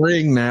in the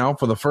ring now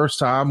for the first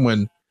time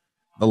when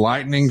the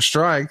lightning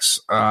strikes.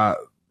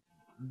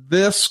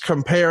 This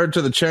compared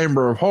to the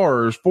Chamber of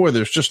Horrors, boy,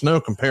 there's just no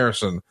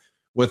comparison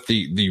with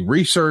the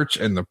research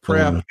and the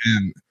prep. And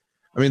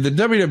I mean, the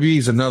WWE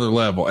is another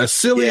level. As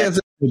silly as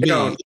it would be,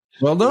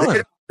 well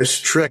done. This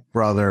trick,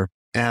 brother.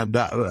 And,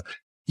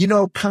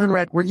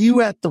 Conrad, were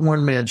you at the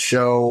one-man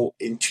show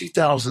in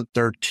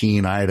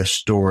 2013? I had a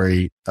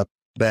story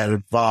that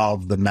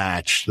involved the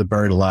match, the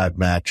Buried Alive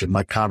match, and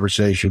my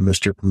conversation with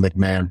Mr.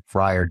 McMahon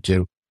prior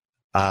to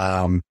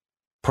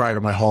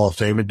my Hall of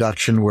Fame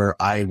induction, where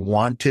I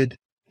wanted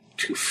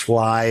to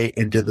fly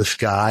into the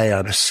sky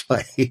on a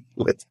sleigh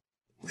with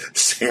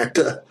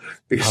Santa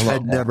because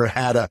I'd never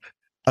had a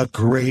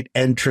great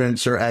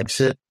entrance or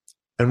exit.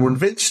 And when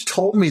Vince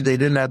told me they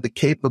didn't have the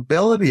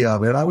capability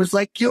of it, I was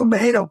like, you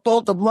made a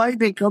bolt of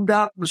lightning come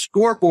down from the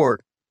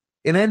scoreboard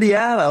in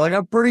Indiana. Like,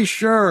 I'm pretty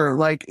sure,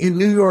 like, in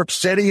New York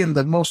City, in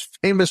the most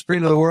famous street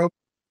in the world,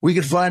 we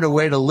could find a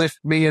way to lift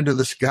me into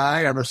the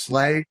sky on a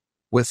sleigh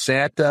with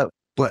Santa.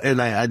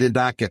 And I did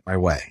not get my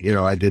way.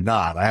 I did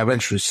not.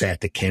 Eventually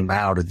Santa came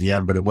out at the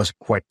end, but it wasn't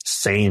quite the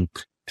same.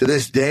 To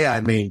this day, I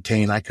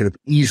maintain I could have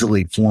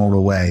easily flown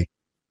away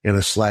in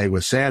a sleigh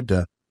with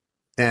Santa.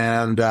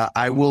 And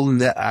I will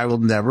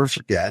never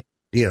forget,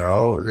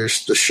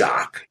 there's the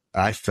shock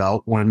I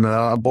felt when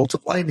a bolt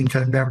of lightning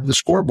came down from the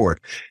scoreboard.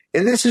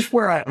 And this is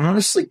where I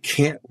honestly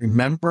can't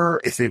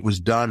remember if it was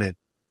done. And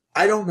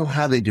I don't know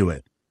how they do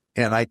it.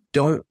 And I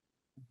don't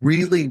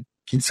really,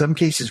 in some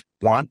cases,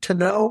 want to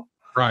know.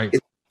 Right.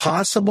 It's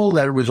possible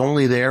that it was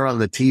only there on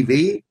the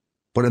TV.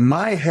 But in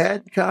my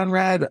head,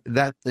 Conrad,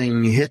 that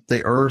thing hit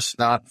the earth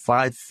not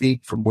 5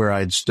 feet from where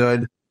I'd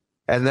stood.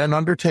 And then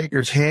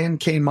Undertaker's hand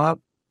came up.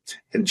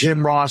 And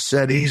Jim Ross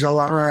said, he's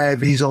alive,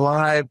 he's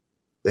alive.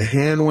 The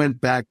hand went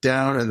back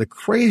down. And the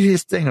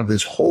craziest thing of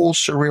this whole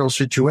surreal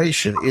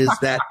situation is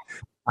that,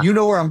 you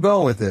know where I'm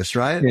going with this,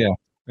 right?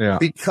 Yeah.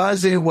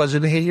 Because it was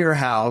an In Your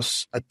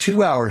House, a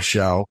 2-hour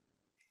show,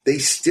 they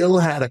still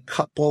had a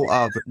couple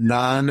of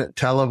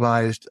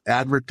non-televised,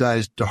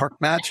 advertised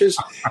dark matches.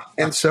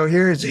 And so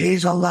here's,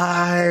 he's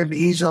alive,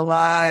 he's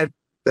alive.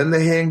 Then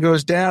the hand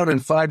goes down,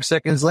 and 5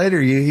 seconds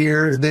later, you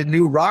hear the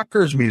new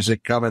Rockers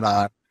music coming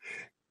on.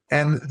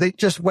 And they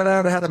just went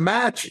out and had a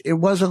match. It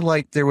wasn't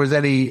like there was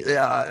any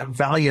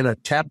valiant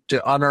attempt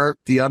to unearth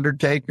the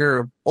Undertaker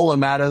or pull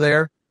him out of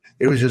there.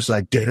 It was just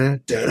like,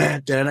 I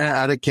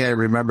can't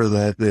remember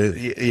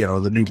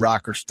the new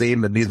Rockers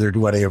theme, and neither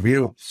do any of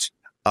you.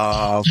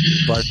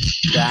 But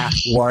that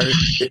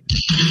was it.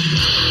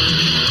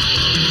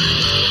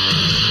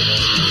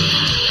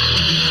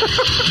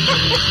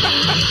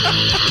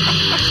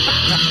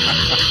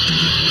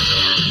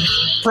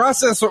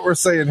 Process what we're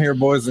saying here,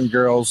 boys and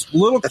girls.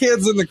 Little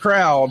kids in the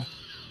crowd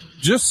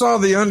just saw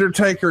the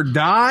Undertaker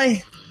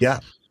die,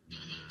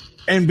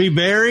 and be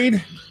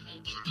buried,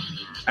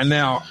 and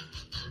now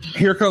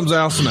here comes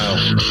Al Snow.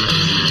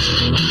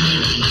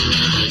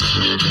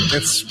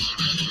 It's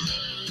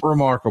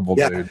remarkable,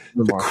 dude.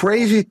 Remarkable. The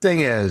crazy thing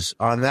is,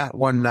 on that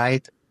one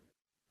night,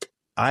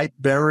 I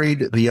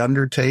buried The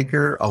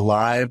Undertaker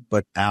alive,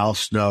 but Al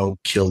Snow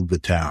killed the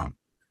town.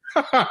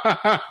 We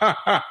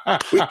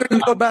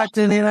couldn't go back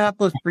to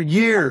Indianapolis for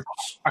years.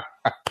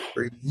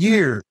 For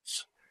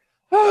years.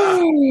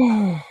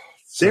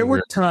 There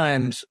were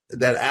times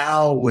that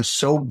Al was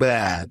so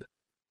bad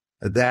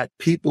that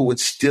people would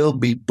still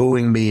be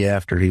booing me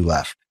after he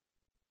left.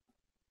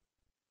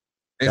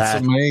 It's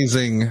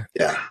amazing.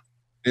 Yeah.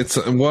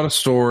 What a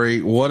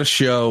story, what a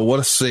show, what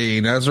a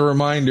scene. As a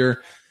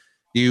reminder,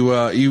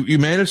 you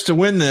managed to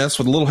win this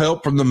with a little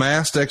help from the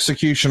Masked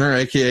Executioner,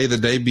 aka the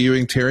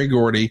debuting Terry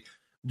Gordy,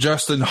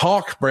 Justin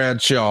Hawk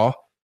Bradshaw,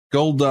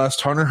 Goldust,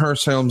 Hunter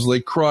Hearst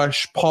Helmsley,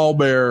 Crush, Paul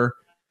Bearer,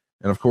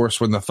 and of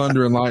course, when the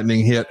thunder and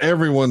lightning hit,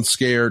 everyone's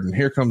scared, and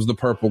here comes the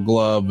purple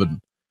glove,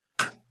 and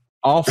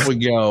off we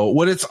go.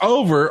 When it's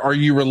over, are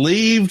you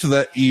relieved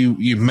that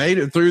you made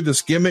it through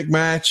this gimmick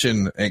match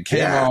and it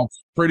came off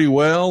pretty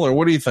well, or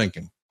what are you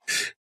thinking?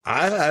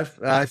 I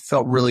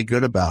felt really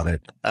good about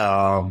it.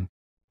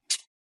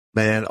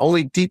 Man,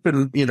 only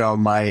deepened,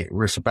 my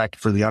respect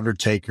for The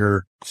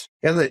Undertaker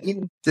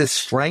and the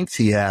strength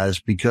he has,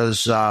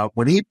 because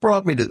when he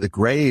brought me to the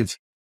grave,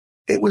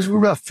 we were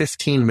about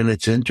 15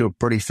 minutes into a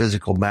pretty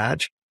physical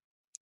match,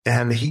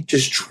 and he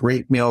just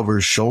draped me over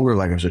his shoulder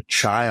like I was a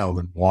child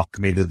and walked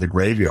me to the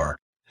graveyard.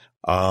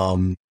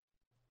 And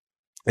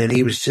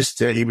he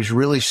was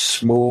really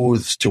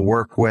smooth to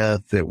work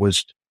with. It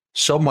was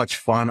so much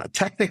fun.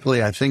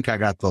 Technically, I think I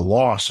got the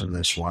loss in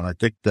this one. I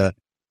think the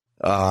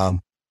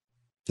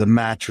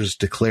match was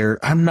declared.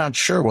 I'm not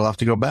sure. We'll have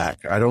to go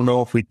back. I don't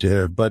know if we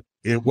did, but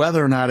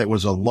whether or not it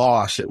was a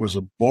loss, it was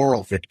a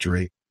moral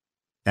victory.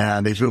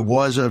 And if it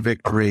was a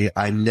victory,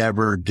 I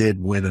never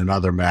did win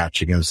another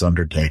match against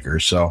Undertaker.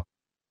 So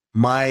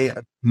my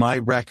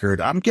record,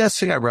 I'm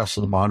guessing I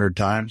wrestled him 100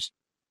 times.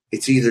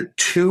 It's either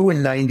 2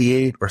 in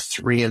 98 or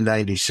 3 in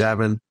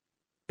 97,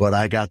 but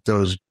I got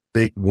those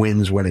big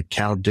wins when it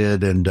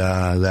counted. And,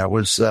 that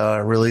was,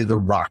 really the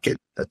rocket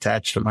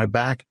attached to my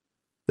back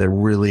that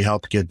really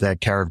helped get that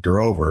character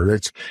over.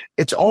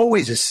 It's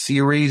always a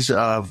series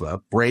of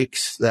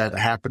breaks that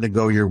happen to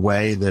go your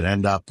way that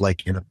end up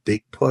like in a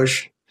big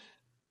push.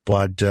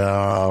 But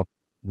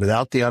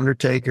without The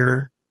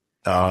Undertaker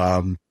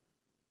out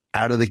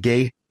of the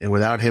gate, and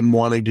without him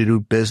wanting to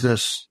do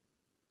business,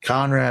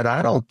 Conrad,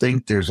 I don't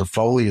think there's a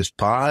Foley's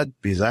pod,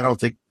 because I don't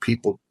think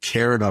people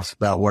care enough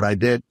about what I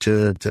did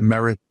to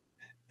merit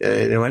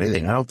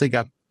anything. I don't think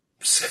I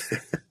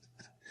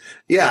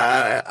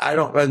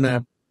don't.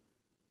 And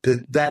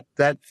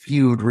that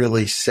feud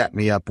really set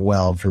me up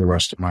well for the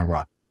rest of my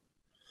run.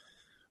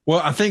 Well,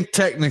 I think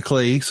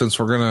technically, since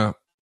we're gonna,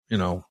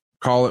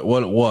 call it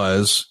what it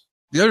was,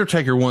 The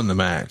Undertaker won the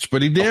match,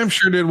 but he damn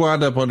sure did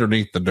wind up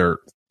underneath the dirt.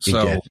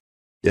 So,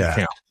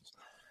 yeah.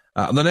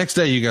 The next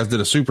day, you guys did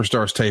a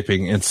Superstars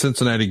taping in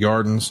Cincinnati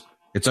Gardens.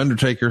 It's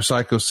Undertaker,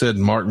 Psycho Sid,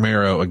 and Mark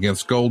Marrow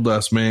against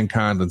Goldust,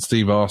 Mankind, and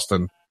Steve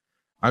Austin.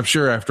 I'm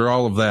sure after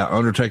all of that,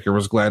 Undertaker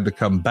was glad to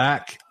come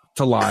back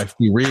to life,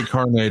 be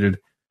reincarnated,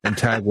 and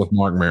tag with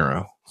Mark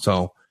Marrow.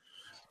 So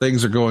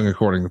things are going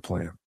according to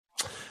plan.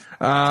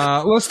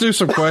 Let's do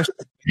some questions.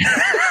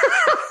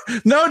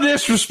 No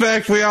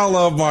disrespect. We all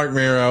love Mark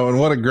Marrow, and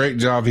what a great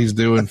job he's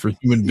doing for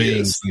human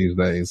beings these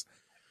days.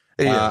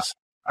 Yes.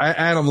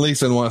 Adam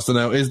Leeson wants to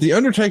know, is The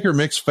Undertaker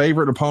Mick's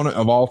favorite opponent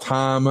of all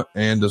time?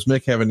 And does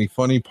Mick have any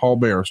funny Paul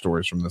Bearer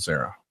stories from this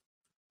era?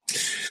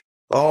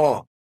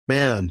 Oh,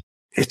 man.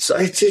 It's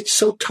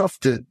so tough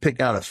to pick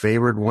out a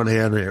favorite. One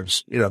hand,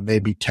 there's,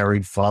 maybe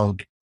Terry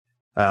Funk.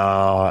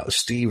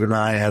 Steve and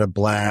I had a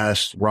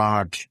blast.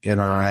 Rock,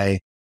 NRA.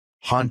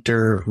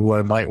 Hunter, who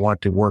I might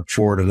want to work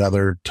for at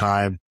another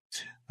time.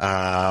 You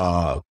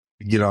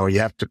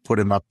have to put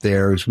him up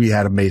there, as we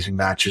had amazing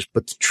matches.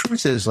 But the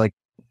truth is, like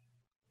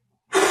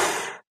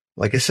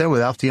I said,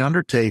 without The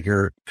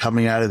Undertaker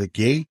coming out of the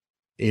gate,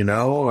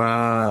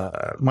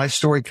 my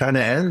story kind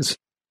of ends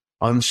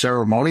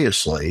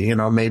unceremoniously,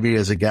 maybe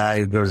as a guy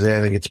who goes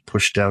in and gets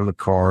pushed down the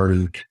card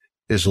and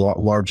is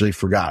largely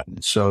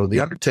forgotten. So The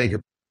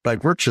Undertaker, by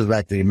virtue of the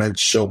fact that he meant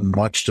so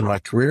much to my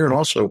career, and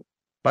also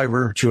by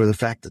virtue of the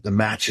fact that the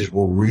matches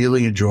were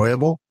really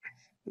enjoyable,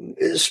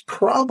 is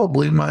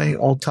probably my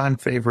all-time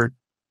favorite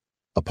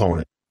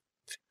opponent.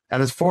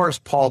 And as far as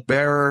Paul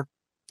Bearer,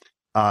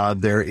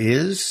 there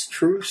is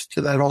truth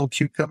to that old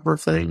cucumber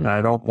thing.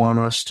 I don't want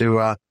us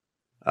to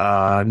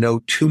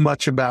know too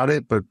much about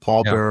it, but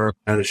Paul Bearer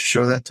kind of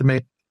showed that to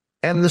me.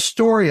 And the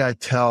story I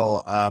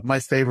tell, my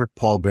favorite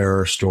Paul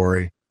Bearer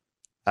story,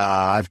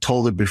 I've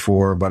told it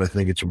before, but I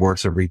think it's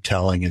worth a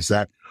retelling, is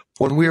that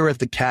when we were at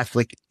the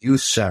Catholic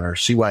Youth Center,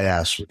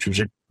 CYS, which was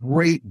a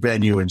great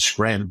venue in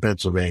Scranton,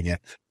 Pennsylvania,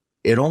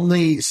 it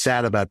only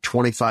sat about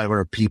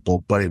 2,500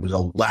 people, but it was a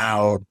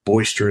loud,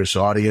 boisterous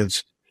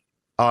audience.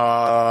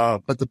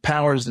 But the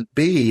powers that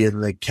be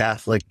in the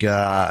Catholic,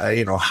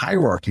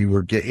 hierarchy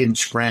in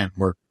Scranton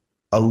were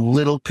a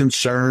little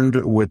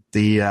concerned with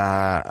the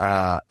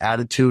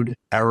Attitude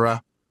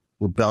Era,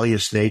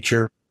 rebellious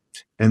nature.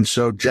 And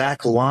so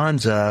Jack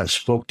Lanza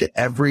spoke to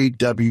every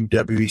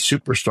WWE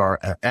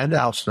superstar and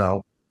Al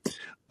Snow,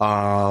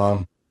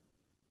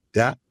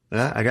 Yeah,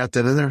 I got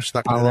that in there.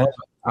 Stuck in I there. love it.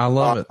 I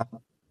love it.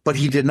 But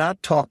he did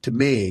not talk to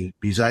me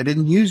because I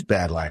didn't use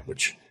bad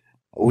language.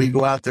 We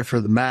go out there for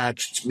the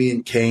match. It's me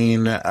and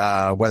Kane.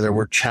 Whether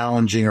we're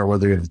challenging or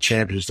whether we're the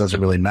champions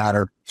doesn't really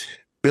matter.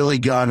 Billy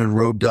Gunn and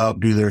Road Dogg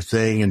do their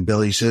thing, and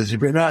Billy says,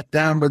 if you're not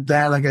down with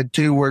that, I got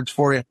 2 words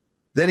for you.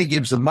 Then he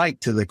gives the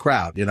mic to the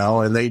crowd,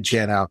 and they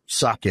chant out,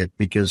 suck it,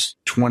 because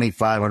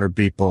 2,500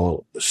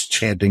 people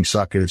chanting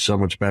suck it is so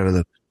much better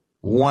than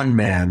one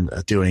man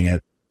doing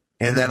it.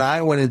 And then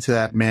I went into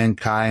that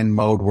Mankind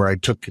mode where I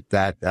took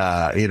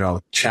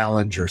that,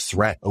 challenge or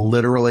threat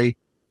literally.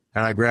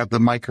 And I grabbed the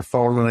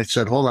microphone and I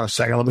said, hold on a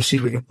second. Let me see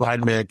if we can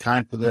find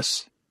Mankind for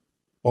this.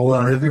 Hold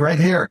on. He'll be right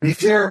here. He's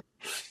here.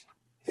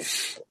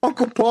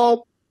 Uncle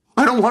Paul,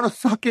 I don't want to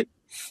suck it.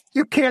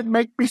 You can't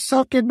make me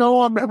suck it.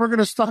 No, I'm never going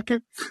to suck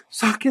it.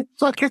 Suck it,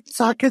 suck it,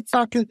 suck it,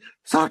 suck it,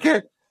 suck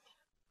it.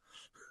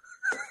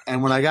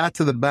 And when I got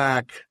to the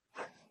back,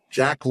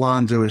 Jack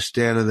Lonzo was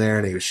standing there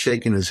and he was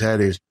shaking his head.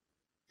 He was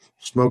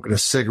smoking a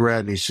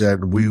cigarette and he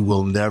said, we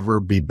will never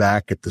be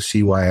back at the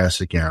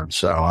CYS again.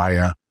 So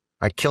I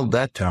killed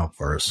that town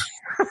for us.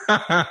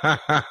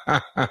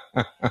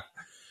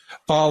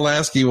 Paul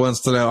Lasky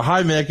wants to know,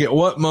 hi, Mick, at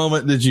what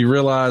moment did you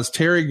realize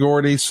Terry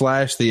Gordy /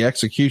 the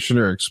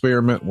Executioner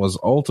experiment was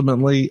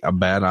ultimately a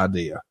bad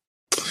idea?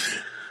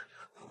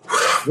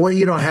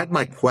 Well, I had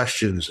my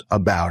questions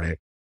about it.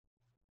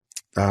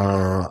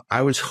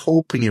 I was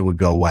hoping it would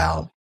go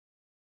well.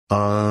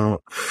 Man,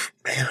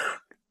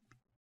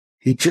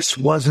 he just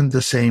wasn't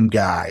the same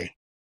guy.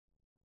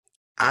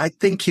 I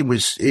think it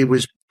was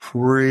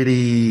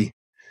pretty,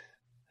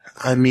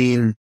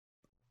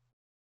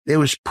 it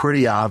was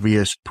pretty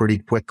obvious pretty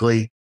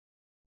quickly.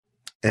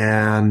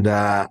 And,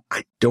 I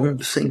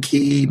don't think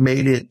he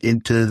made it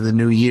into the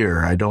new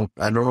year. I don't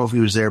know if he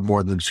was there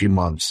more than a few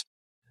months.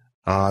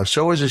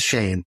 So it was a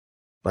shame,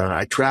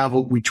 but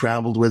we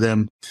traveled with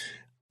him.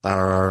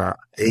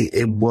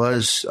 It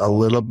was a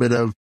little bit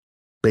of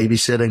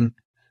babysitting.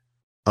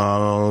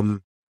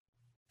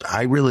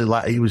 I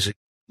really he was a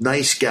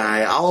nice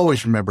guy. I'll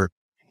always remember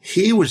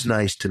he was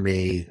nice to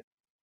me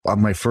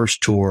on my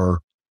first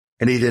tour,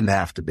 and he didn't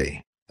have to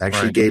be.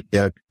 Actually gave me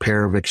a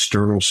pair of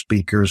external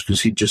speakers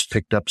because he just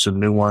picked up some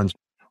new ones.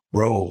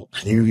 Bro,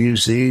 can you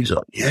use these?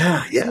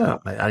 Yeah.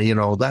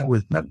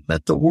 That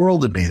meant the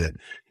world to me that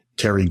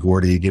Terry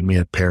Gordy gave me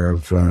a pair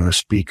of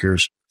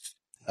speakers.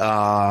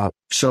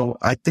 So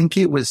I think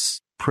it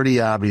was pretty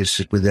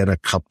obvious within a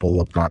couple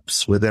of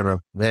months,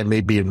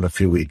 maybe in a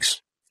few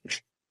weeks.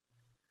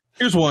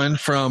 Here's one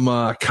from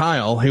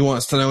Kyle. He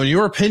wants to know, in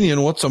your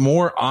opinion, what's a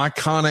more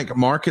iconic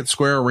Market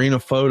Square Arena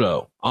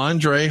photo?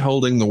 Andre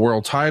holding the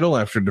world title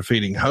after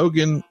defeating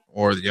Hogan,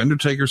 or The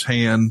Undertaker's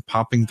hand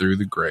popping through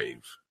the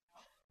grave?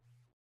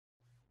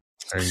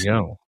 There you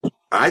go.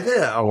 I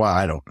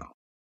don't know.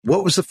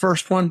 What was the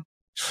first one?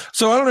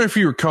 So I don't know if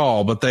you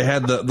recall, but they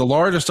had the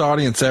largest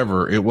audience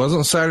ever. It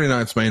wasn't Saturday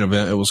night's main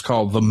event. It was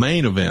called the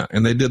main event,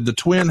 and they did the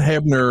Twin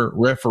Hebner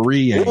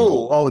referee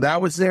angle. Oh,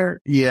 that was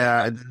there?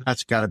 Yeah,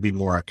 that's got to be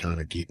more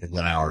iconic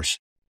than ours.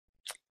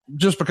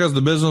 Just because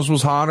the business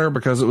was hotter,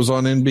 because it was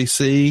on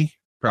NBC,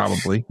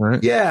 probably,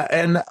 right? Yeah,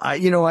 and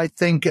I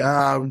think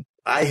I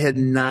had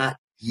not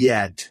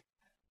yet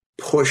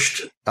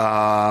pushed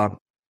the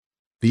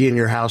In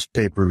Your House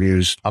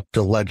pay-per-views up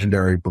to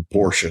legendary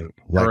proportion.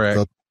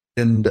 Correct.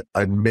 And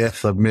a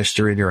myth of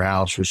Mr. In Your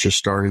House was just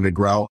starting to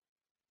grow.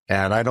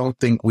 And I don't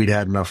think we'd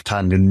had enough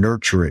time to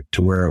nurture it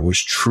to where it was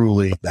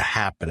truly the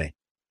happening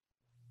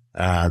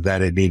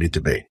that it needed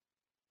to be.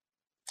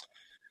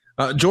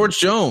 George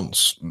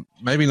Jones,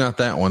 maybe not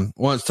that one,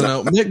 wants to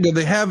know, Nick, do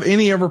they have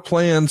any ever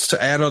plans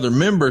to add other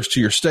members to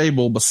your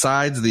stable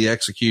besides the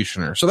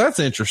Executioner? So that's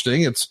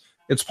interesting.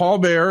 It's Paul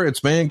Bearer,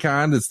 it's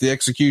Mankind, it's the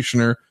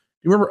Executioner. Do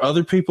you remember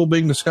other people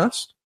being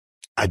discussed?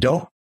 I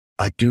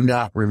do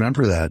not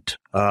remember that.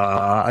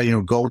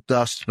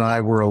 Goldust and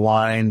I were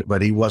aligned,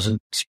 but he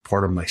wasn't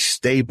part of my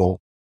stable.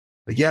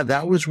 But yeah,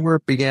 that was where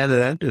it began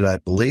and ended, I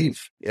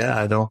believe.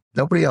 Yeah,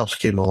 nobody else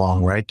came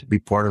along, right, to be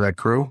part of that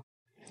crew.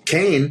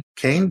 Kane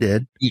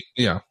did.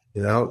 Yeah.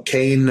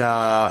 Kane,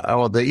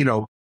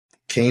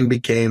 Kane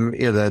became,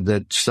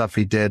 the stuff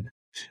he did.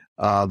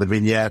 The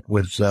vignette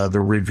with the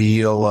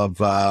reveal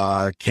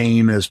of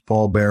Kane as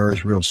Paul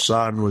Bearer's real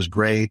son was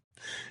great.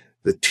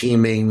 The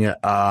teaming,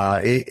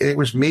 it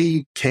was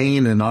me,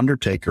 Kane, and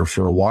Undertaker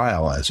for a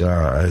while as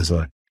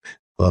a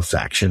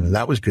faction, and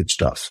that was good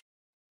stuff.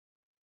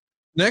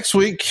 Next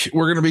week,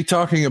 we're going to be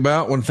talking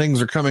about when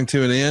things are coming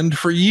to an end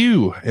for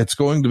you. It's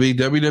going to be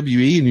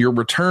WWE and your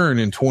return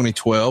in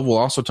 2012. We'll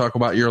also talk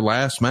about your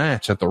last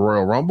match at the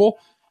Royal Rumble,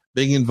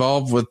 being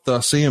involved with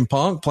CM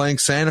Punk, playing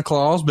Santa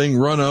Claus, being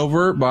run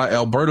over by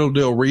Alberto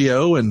Del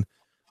Rio, and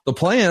the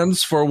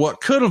plans for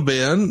what could have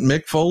been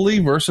Mick Foley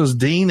versus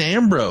Dean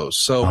Ambrose.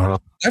 So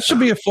that should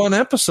be a fun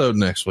episode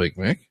next week,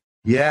 Mick.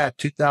 Yeah,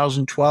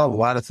 2012. A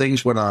lot of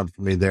things went on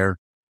for me there.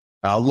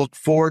 I'll look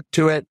forward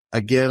to it.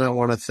 Again, I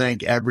want to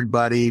thank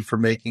everybody for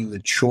making the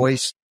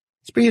choice.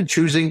 It's being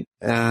choosing.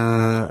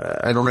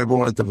 I don't ever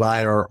want to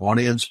divide our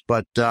audience,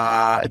 but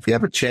if you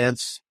have a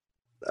chance,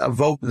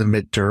 vote in the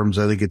midterms.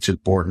 I think it's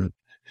important.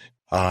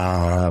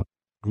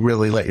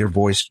 Really let your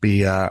voice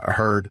be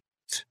heard.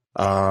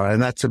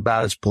 And that's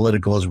about as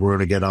political as we're going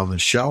to get on the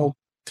show,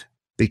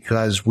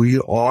 because we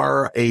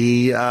are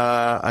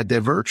a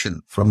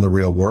diversion from the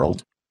real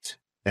world.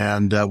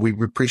 And we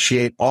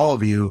appreciate all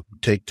of you who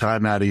take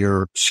time out of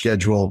your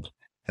schedule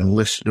and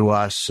listen to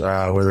us,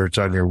 whether it's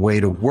on your way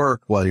to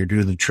work, while you're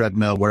doing the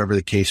treadmill, whatever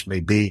the case may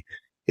be.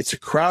 It's a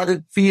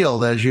crowded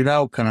field, as you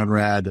know,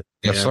 Conrad.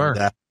 Yes,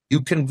 sir.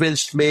 You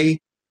convinced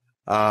me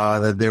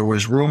that there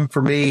was room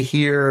for me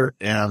here,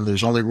 and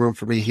there's only room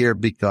for me here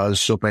because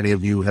so many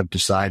of you have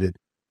decided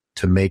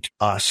to make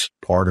us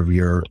part of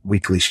your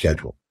weekly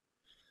schedule.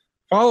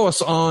 Follow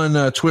us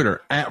on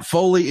Twitter at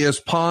Foley is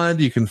Pod.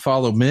 You can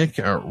follow Mick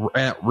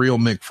at Real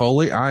Mick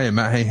Foley. I am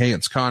at Hey,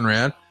 it's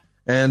Conrad.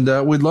 And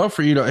we'd love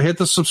for you to hit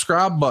the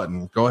subscribe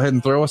button. Go ahead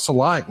and throw us a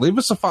like. Leave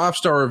us a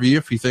 5-star review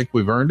if you think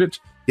we've earned it.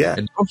 Yeah.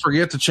 And don't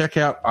forget to check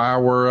out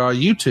our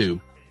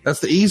YouTube. That's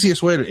the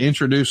easiest way to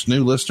introduce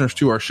new listeners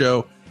to our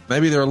show.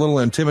 Maybe they're a little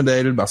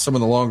intimidated by some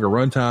of the longer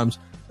run times.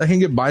 They can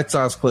get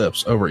bite-sized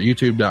clips over at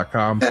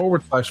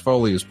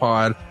youtube.com/Foley is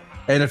Pod.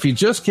 And if you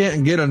just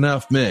can't get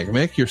enough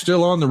Mick, you're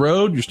still on the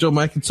road. You're still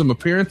making some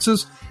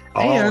appearances.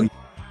 And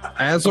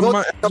as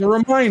a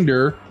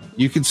reminder,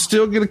 you can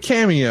still get a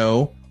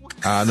cameo.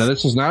 Now,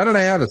 this is not an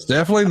ad. It's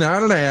definitely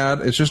not an ad.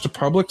 It's just a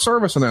public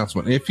service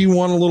announcement. If you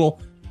want a little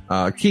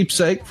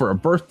keepsake for a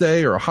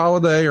birthday or a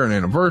holiday or an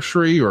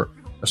anniversary or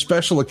a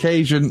special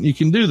occasion, you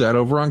can do that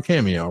over on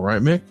Cameo.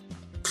 Right, Mick?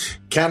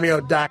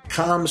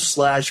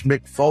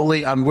 Cameo.com/Mick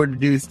Foley. I'm going to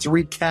do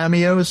 3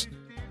 cameos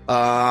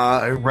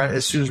right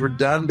as soon as we're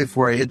done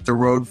before I hit the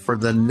road for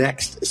the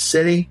next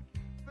city.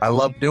 I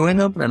love doing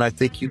them, and I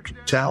think you can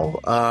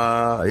tell.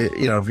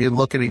 If you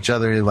look at each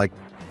other, you like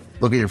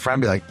look at your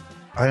friend, be like,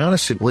 I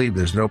honestly believe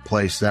there's no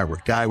place that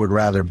guy would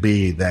rather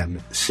be than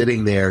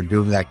sitting there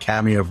doing that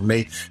cameo for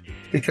me,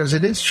 because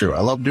it is true. I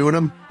love doing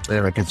them,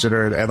 and I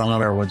consider it an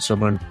honor when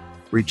someone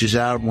reaches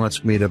out and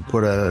wants me to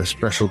put a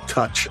special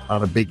touch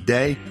on a big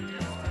day.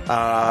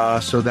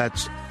 So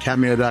that's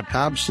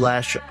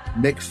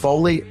cameo.com/Mick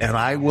Foley, and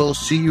I will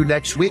see you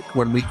next week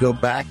when we go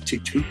back to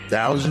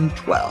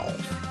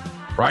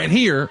 2012. Right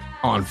here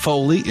on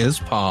Foley is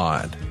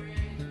Pod.